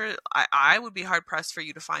pretty sure I would be hard pressed for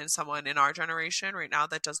you to find someone in our generation right now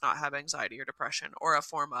that does not have anxiety or depression or a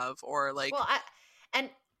form of, or like, Well, and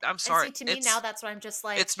I'm and sorry, see, to me now, that's what I'm just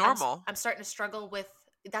like it's normal. I'm starting to struggle with.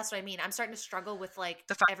 That's what I mean. I'm starting to struggle with like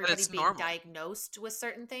The fact that everybody it's being normal. diagnosed with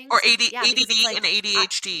certain Or things. Yeah, because it's ADD like and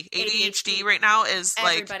ADHD. ADHD ADHD. right now is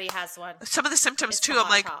like Everybody has one. some of the symptoms It's the too. I'm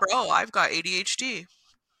hot like, top. bro, I've got ADHD.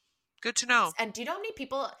 Good to know. And do you know how many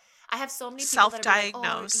people I have so many people that'll be like, "Oh, do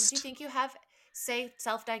you Self-diagnosed. think you have say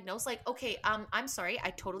self-diagnosed?" Like, okay, I'm sorry,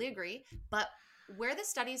 I totally agree, but where the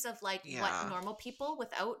studies of like what Yeah. normal people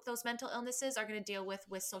without those mental illnesses are going to deal with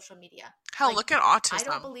social media? Hell, Like, look at I don't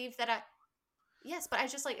autism. believe that I yes, but I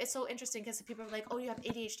just like it's so interesting because people are like, "Oh, you have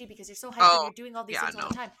ADHD because you're so hyper and Oh, you're doing all these yeah, things all no.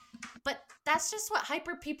 the time." But that's just what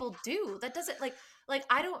hyper people do. That doesn't like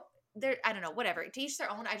I don't there I don't know, whatever. To each their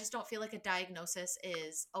own. I just don't feel like a diagnosis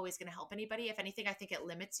is always going to help anybody. If anything, I think it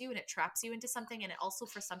limits you and it traps you into something, and it also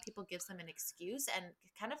for some people gives them an excuse and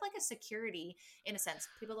kind of like a security in a sense.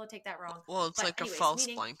 People don't take that wrong. Well, it's But like a anyways, false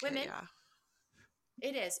meaning blanket, women, yeah.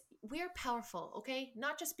 it is. We're powerful, okay?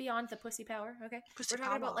 Not just beyond the pussy power, okay? Pussy We're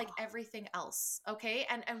talking about power. like everything else, okay?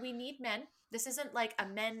 And we need men. This isn't like a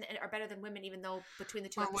men are better than women, even though between the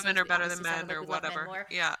two Or women episodes are we better than obviously sounded men like or we love men whatever. more.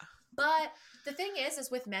 Yeah. But the thing is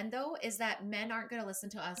with men though, is that men aren't going to listen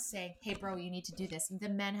to us saying, "Hey, bro, you need to do this." The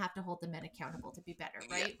men have to hold the men accountable to be better,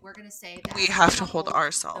 Yeah. right? We're going to say We that we have to want to hold hold the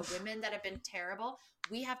ourselves. women that have been terrible.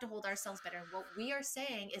 We have to hold ourselves better. And what we are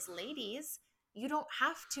saying is, ladies, you don't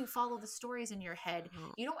have to follow the stories in your head.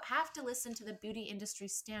 You don't have to listen to the beauty industry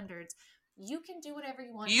standards. You can do whatever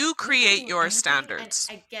you want. You You can create do your anything. And standards.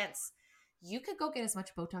 against, you could go get as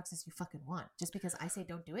much Botox as you fucking want. Just because I say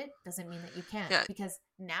don't do it doesn't mean that you can't. Yeah. Because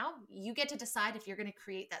now you get to decide if you're going to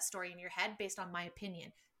create that story in your head based on my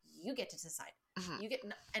opinion. You get to decide. Mm-hmm. You get,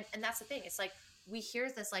 and that's the thing. It's like we hear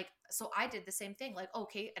this like, so I did the same thing. Like,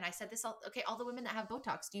 okay, and I said this. Okay, all the women that have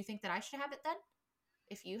Botox, do you think that I should have it then?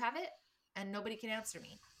 If you have it, and nobody can answer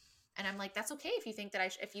me, and I'm like, that's okay if you think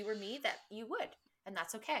that if you were me, that you would, and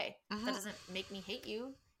that's okay. Mm-hmm. That doesn't make me hate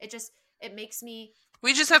you. It makes me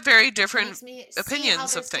We just have very it different makes me see how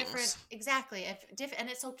opinions of there's different things. exactly and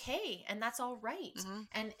it's okay and that's all right.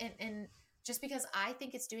 Mm-hmm. And just because I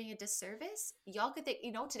think it's doing a disservice, y'all could think,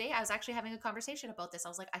 today I was actually having a conversation about this. I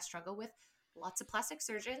was like, I struggle with lots of plastic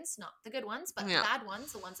surgeons, not the good ones, but the bad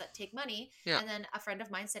ones, the ones that take money. Yeah. And then a friend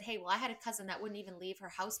of mine said, hey, well, I had a cousin that wouldn't even leave her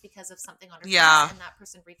house because of something on her Yeah. face, and that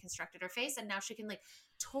person reconstructed her face, and now she can like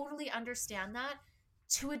totally understand that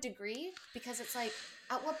to a degree, because it's like,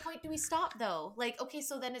 at what point do we stop though? Like, okay,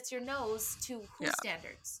 so then it's your nose to whose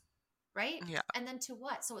standards, right? Yeah. And then to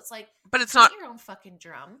what? So it's like, but it's not your own fucking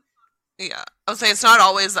drum. Yeah, I was saying it's not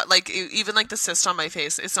always that, like, even like the cyst on my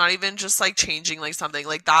face, it's not even just like changing like something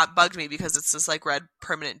like that bugged me because it's this like red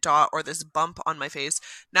permanent dot or this bump on my face.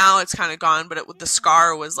 Now it's kind of gone, but the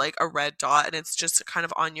scar was like a red dot and it's just kind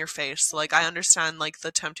of on your face. So like I understand like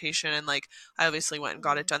the temptation, and like I obviously went and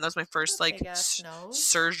got it done. That was my first like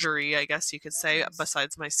surgery, I guess you could say,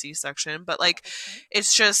 besides my C-section. But like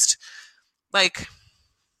it's just like,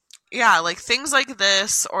 yeah, like things like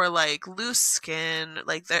this, or like loose skin,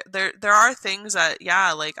 like there are things that,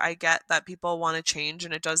 yeah, like I get that people want to change,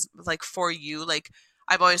 and it does, like, for you, like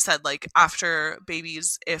I've always said, like, after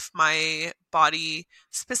babies, if my body,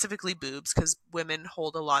 specifically boobs, because women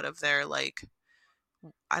hold a lot of their, like,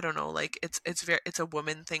 I don't know, like it's a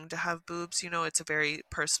woman thing to have boobs, it's a very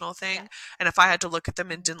personal thing. And if I had to look at them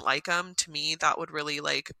and didn't like them, to me that would really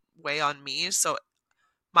like weigh on me. So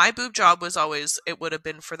my boob job was always, it would have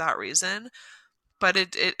been for that reason. But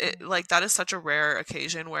it like, that is such a rare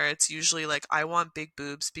occasion where it's usually like, I want big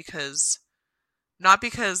boobs because, not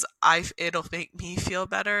because it'll make me feel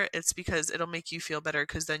better, it's because it'll make you feel better,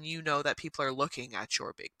 because then that people are looking at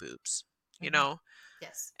your big boobs,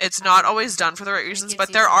 Yes. It's not always done for the right reasons,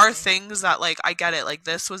 but there are things that, like, I get it, like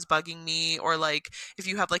this was bugging me, or like if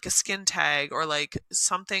you have like a skin tag, or like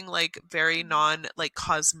something like very non like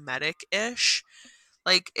cosmetic-ish,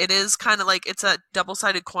 like it is kind of like, it's a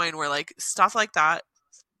double-sided coin where like stuff like that,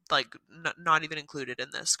 like not even included in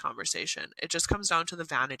this conversation. It just comes down to the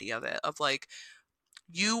vanity of it, of like,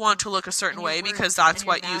 you want to look a certain way because that's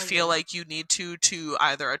what you feel like you need to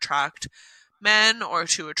either attract men or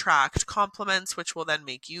to attract compliments, which will then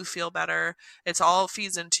make you feel better. It's all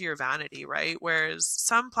feeds into your vanity, right? Whereas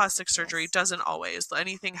some plastic surgery Yes. doesn't always.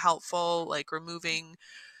 Anything helpful, like removing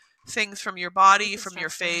things from your body, from your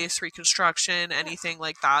Reconstruction. face, reconstruction, anything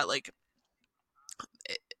like that,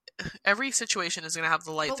 every situation is going to have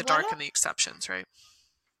the light, But the dark, and the exceptions, right?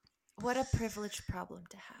 what a privileged problem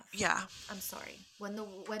to have. Yeah. I'm sorry.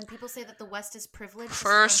 When people say that the West is privileged,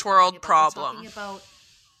 First world problem. We're talking about,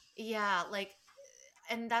 yeah, like,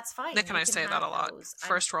 and that's fine. Nick and I say that a lot. Those.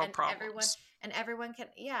 First world and problems. everyone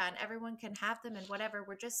can have them and whatever.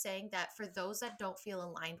 We're just saying that for those that don't feel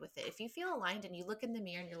aligned with it, if you feel aligned and you look in the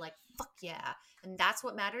mirror and you're like, fuck yeah, and that's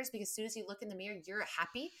what matters, because as soon as you look in the mirror, you're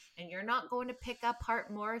happy and you're not going to pick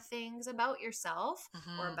apart more things about yourself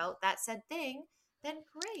or about that said thing, then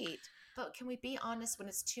great. But can we be honest when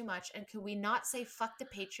it's too much? And can we not say fuck the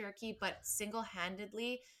patriarchy, but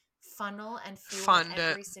single-handedly funnel and fuel fund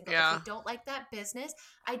every it. single Yeah. If we don't like that business,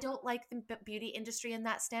 I don't like the beauty industry in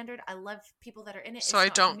that standard. I love people that are in it. So I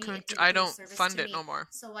don't fund it no more.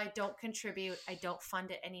 So I don't contribute. I don't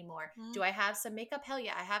fund it anymore. Do I have some makeup? Hell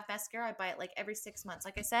yeah. I have mascara. I buy it like every 6 months.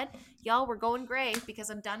 Like I said, y'all, we're going gray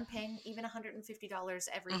because I'm done paying even $150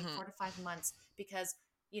 every 4 to 5 months because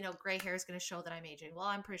gray hair is going to show that I'm aging. Well,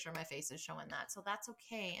 I'm pretty sure my face is showing that. So that's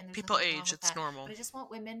okay. And people age. It's normal. But I just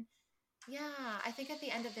want women. Yeah, I think at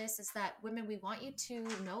the end of this is that women, we want you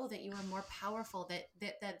to know that you are more powerful, that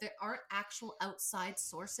there aren't actual outside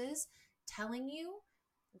sources telling you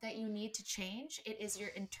that you need to change. It is your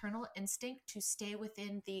internal instinct to stay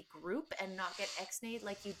within the group and not get ex-nayed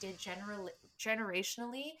like you did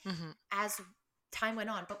generationally as time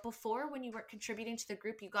went on. But before, when you weren't contributing to the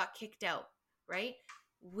group, you got kicked out, right?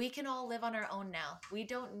 We can all live on our own now. We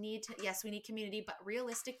don't need to, yes, we need community, but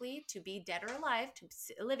realistically, to be dead or alive, to be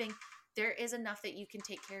living, there is enough that you can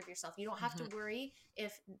take care of yourself. You don't have to worry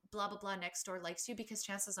if blah, blah, blah next door likes you, because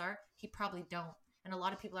chances are he probably don't. And a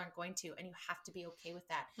lot of people aren't going to, and you have to be okay with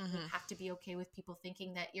that. You have to be okay with people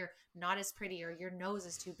thinking that you're not as pretty or your nose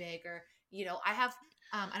is too big or, I have,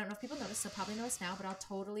 I don't know if people notice, so probably notice now, but I'll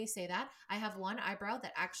totally say that. I have one eyebrow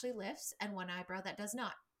that actually lifts and one eyebrow that does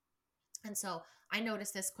not. And so I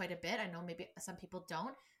noticed this quite a bit. I know maybe some people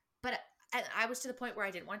don't, but I was to the point where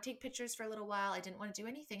I didn't want to take pictures for a little while. I didn't want to do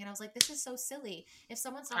anything. And I was like, this is so silly. If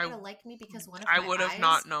someone's not going to like me because one of my eyes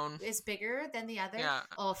not known. is bigger than the other,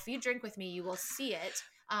 if you drink with me, you will see it.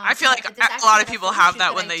 I feel like a lot of people have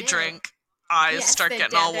that when they drink. Eyes start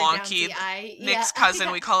getting all wonky. Nick's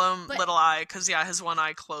cousin, we call him Little Eye because, his one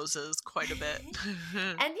eye closes quite a bit.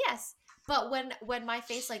 And yes, but when my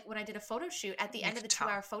face, like when I did a photo shoot, at the end of the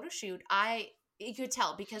 2-hour photo shoot, you could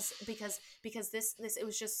tell because this it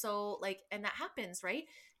was just so like, and that happens, right?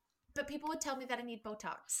 But people would tell me that I need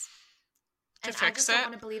Botox. And I just don't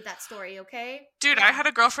want to believe that story, okay? Dude, I had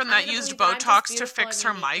a girlfriend that used Botox to fix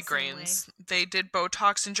her migraines. They did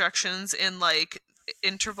Botox injections in like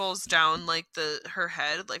intervals down like her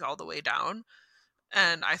head, like all the way down.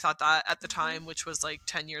 And I thought that at the time, which was like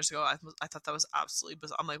 10 years ago, I thought that was absolutely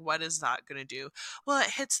bizarre. I'm like, what is that going to do? Well,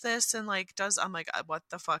 it hits this and like does, I'm like, what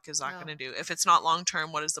the fuck is that going to do? If it's not long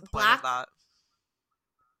term, what is the point of that?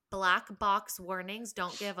 Black box warnings.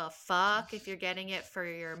 Don't give a fuck if you're getting it for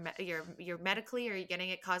your medically or you're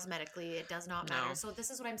getting it cosmetically. It does not matter. So this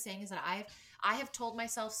is what I'm saying is that I have told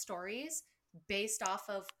myself stories based off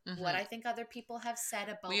of what I think other people have said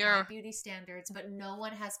about my beauty standards, but no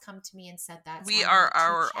one has come to me and said that. We are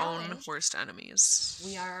our own worst enemies.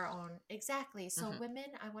 We are our own. Exactly. So women,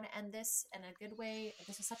 I want to end this in a good way.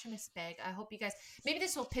 This was such a mixed bag. I hope you guys, maybe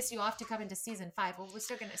this will piss you off to come into season 5. Well, we're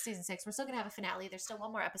still going to season 6. We're still going to have a finale. There's still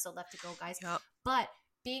one more episode left to go, guys. Yep. But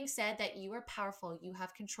being said that you are powerful, you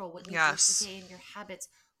have control. What you do today and your habits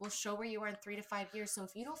will show where you are in 3 to 5 years. So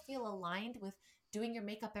if you don't feel aligned with doing your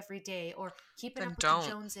makeup every day or keeping up with the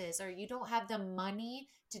Joneses, or you don't have the money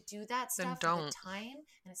to do that stuff or the time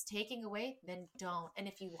and it's taking away, then don't. And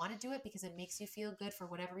if you want to do it because it makes you feel good for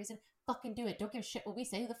whatever reason, fucking do it. Don't give a shit what we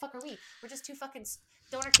say. Who the fuck are we? We're just 2 fucking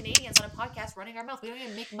stoner Canadians on a podcast running our mouth. We don't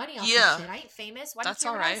even make money off this shit. I ain't famous. Why don't you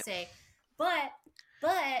hear what I say? But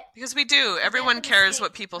because we do. Everyone cares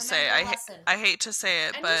what people say. I hate to say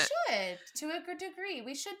it, but we should to a degree.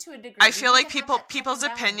 We should to a degree. I feel like people's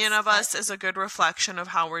opinion of us is a good reflection of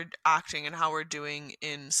how we're acting and how we're doing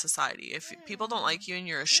in society. If people don't like you and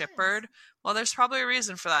you're a shitbird, well, there's probably a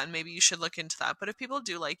reason for that, and maybe you should look into that. But if people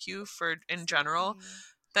do like you in general,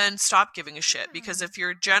 then stop giving a shit. Because if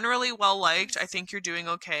you're generally well liked, I think you're doing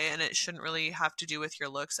okay, and it shouldn't really have to do with your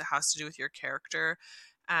looks. It has to do with your character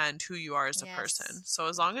and who you are as a person. So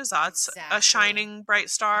as long as that's a shining bright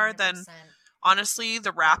star, 100%. Then honestly,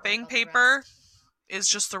 the wrapping paper is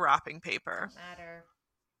just the wrapping paper. Don't matter.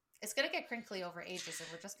 It's gonna get crinkly over ages, and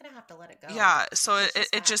we're just gonna have to let it go. Yeah, so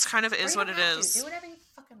it just kind of is what it is. Do whatever you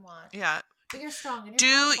fucking want. Yeah. But you're strong and Do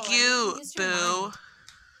you're you, boo?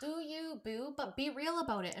 Do you, boo? But be real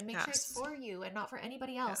about it and make sure it's for you and not for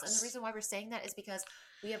anybody else. Yes. And the reason why we're saying that is because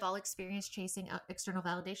we have all experienced chasing external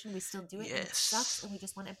validation. We still do it. Yes. And it sucks, and we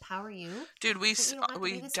just want to empower you. Dude, we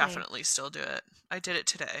definitely still do it. I did it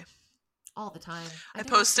today. All the time. I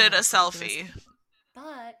posted a selfie.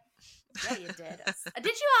 But yeah, you did. Did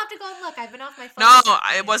you have to go and look? I've been off my phone. No,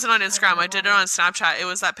 it wasn't on Instagram. I did it on Snapchat. It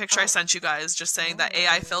was that picture I sent you guys just saying that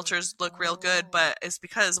AI filters look real good, but it's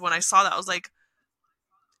because when I saw that, I was like,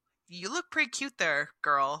 you look pretty cute there,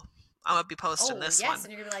 girl. I'm going to be posting this one. And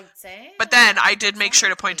you're going to be like, say. But then I did make sure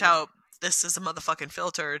to point out, this is a motherfucking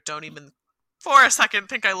filter. Don't even, for a second,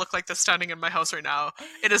 think I look like this standing in my house right now.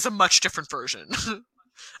 It is a much different version.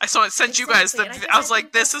 I saw it sent you guys. I was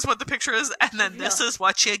like, this is what the picture is, and then this is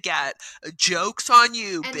what you get. Joke's on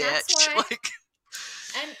you, and bitch. Like,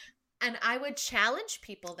 and I would challenge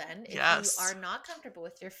people then, if you are not comfortable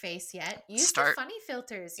with your face yet, use the funny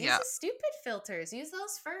filters. Use the stupid filters. Use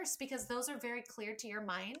those first, because those are very clear to your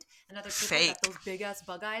mind. And other people that those big ass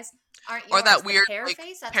bug eyes aren't yours. Or that weird pear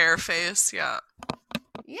face,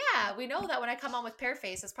 Yeah, we know that when I come on with pear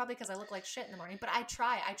face, it's probably because I look like shit in the morning. But I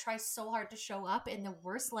try so hard to show up in the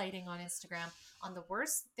worst lighting on Instagram, on the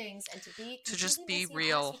worst things, and to just be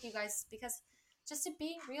real with you guys, because just to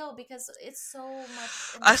being real, because it's so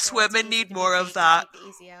much. Us women need more of that.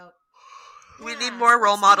 We need more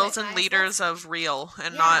role models and leaders of real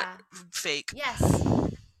and not fake. Yes.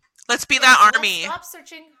 Let's be that army. Let's stop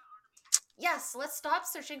searching. Yes, let's stop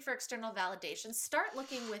searching for external validation. Start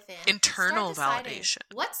looking within. Internal validation.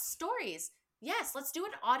 What stories? Yes, let's do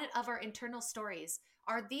an audit of our internal stories.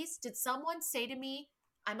 Did someone say to me,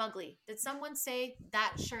 I'm ugly? Did someone say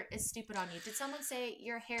that shirt is stupid on you? Did someone say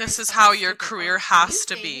your hair This is how your career has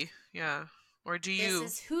to be? Yeah. Or do you?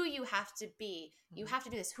 This is who you have to be. You have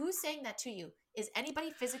to do this. Who's saying that to you? Is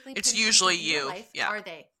anybody physically? It's usually you. Your life? Yeah. Are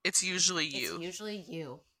they? It's usually you. It's usually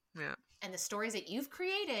you. Yeah. And the stories that you've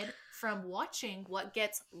created from watching what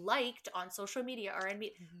gets liked on social media or in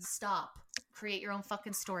media. Stop. Create your own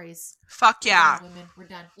fucking stories. Fuck yeah. Women, we're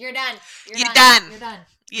done. You're done. You're done. You're done.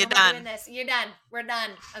 You're done. Doing this. You're done. We're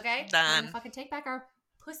done. Okay? Done. We're gonna fucking take back our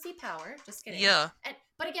pussy power. Just kidding. Yeah.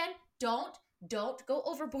 But again, don't go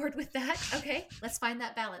overboard with that. Okay? Let's find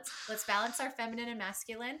that balance. Let's balance our feminine and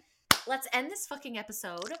masculine. Let's end this fucking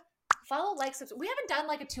episode. Follow, like, subscribe. We haven't done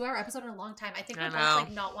like a 2-hour episode in a long time. I think we're both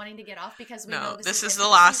like not wanting to get off because we know this is the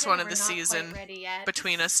last one of the season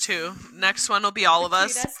between us two. Next one will be all of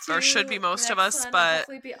us, or should be most of us, but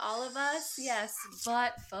hopefully be all of us. Yes,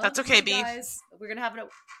 but that's okay, B. We're gonna have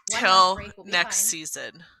till next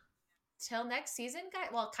season. Till next season, guys.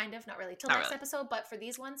 Well, kind of, not really. Till next episode, but for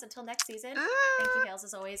these ones, until next season. Thank you, Hales,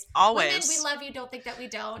 as always. Always. Women, we love you. Don't think that we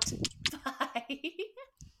don't. Bye.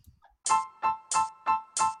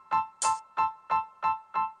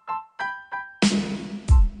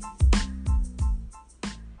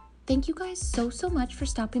 Thank you guys so much for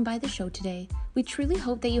stopping by the show today. We truly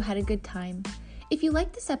hope that you had a good time. If you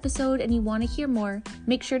like this episode and you want to hear more,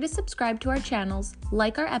 make sure to subscribe to our channels,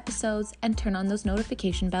 like our episodes, and turn on those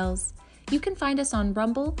notification bells. You can find us on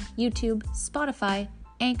Rumble, YouTube, Spotify,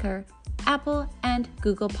 Anchor, Apple, and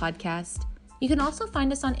Google Podcast. You can also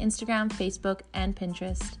find us on Instagram, Facebook, and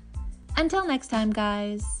Pinterest. Until next time,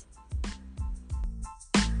 guys.